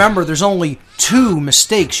 Remember, there's only 2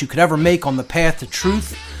 mistakes you could ever make on the path to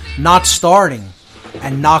truth: not starting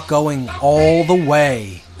and not going all the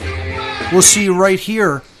way. We'll see you right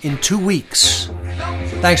here in 2 weeks.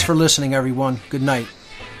 Thanks for listening, everyone. Good night.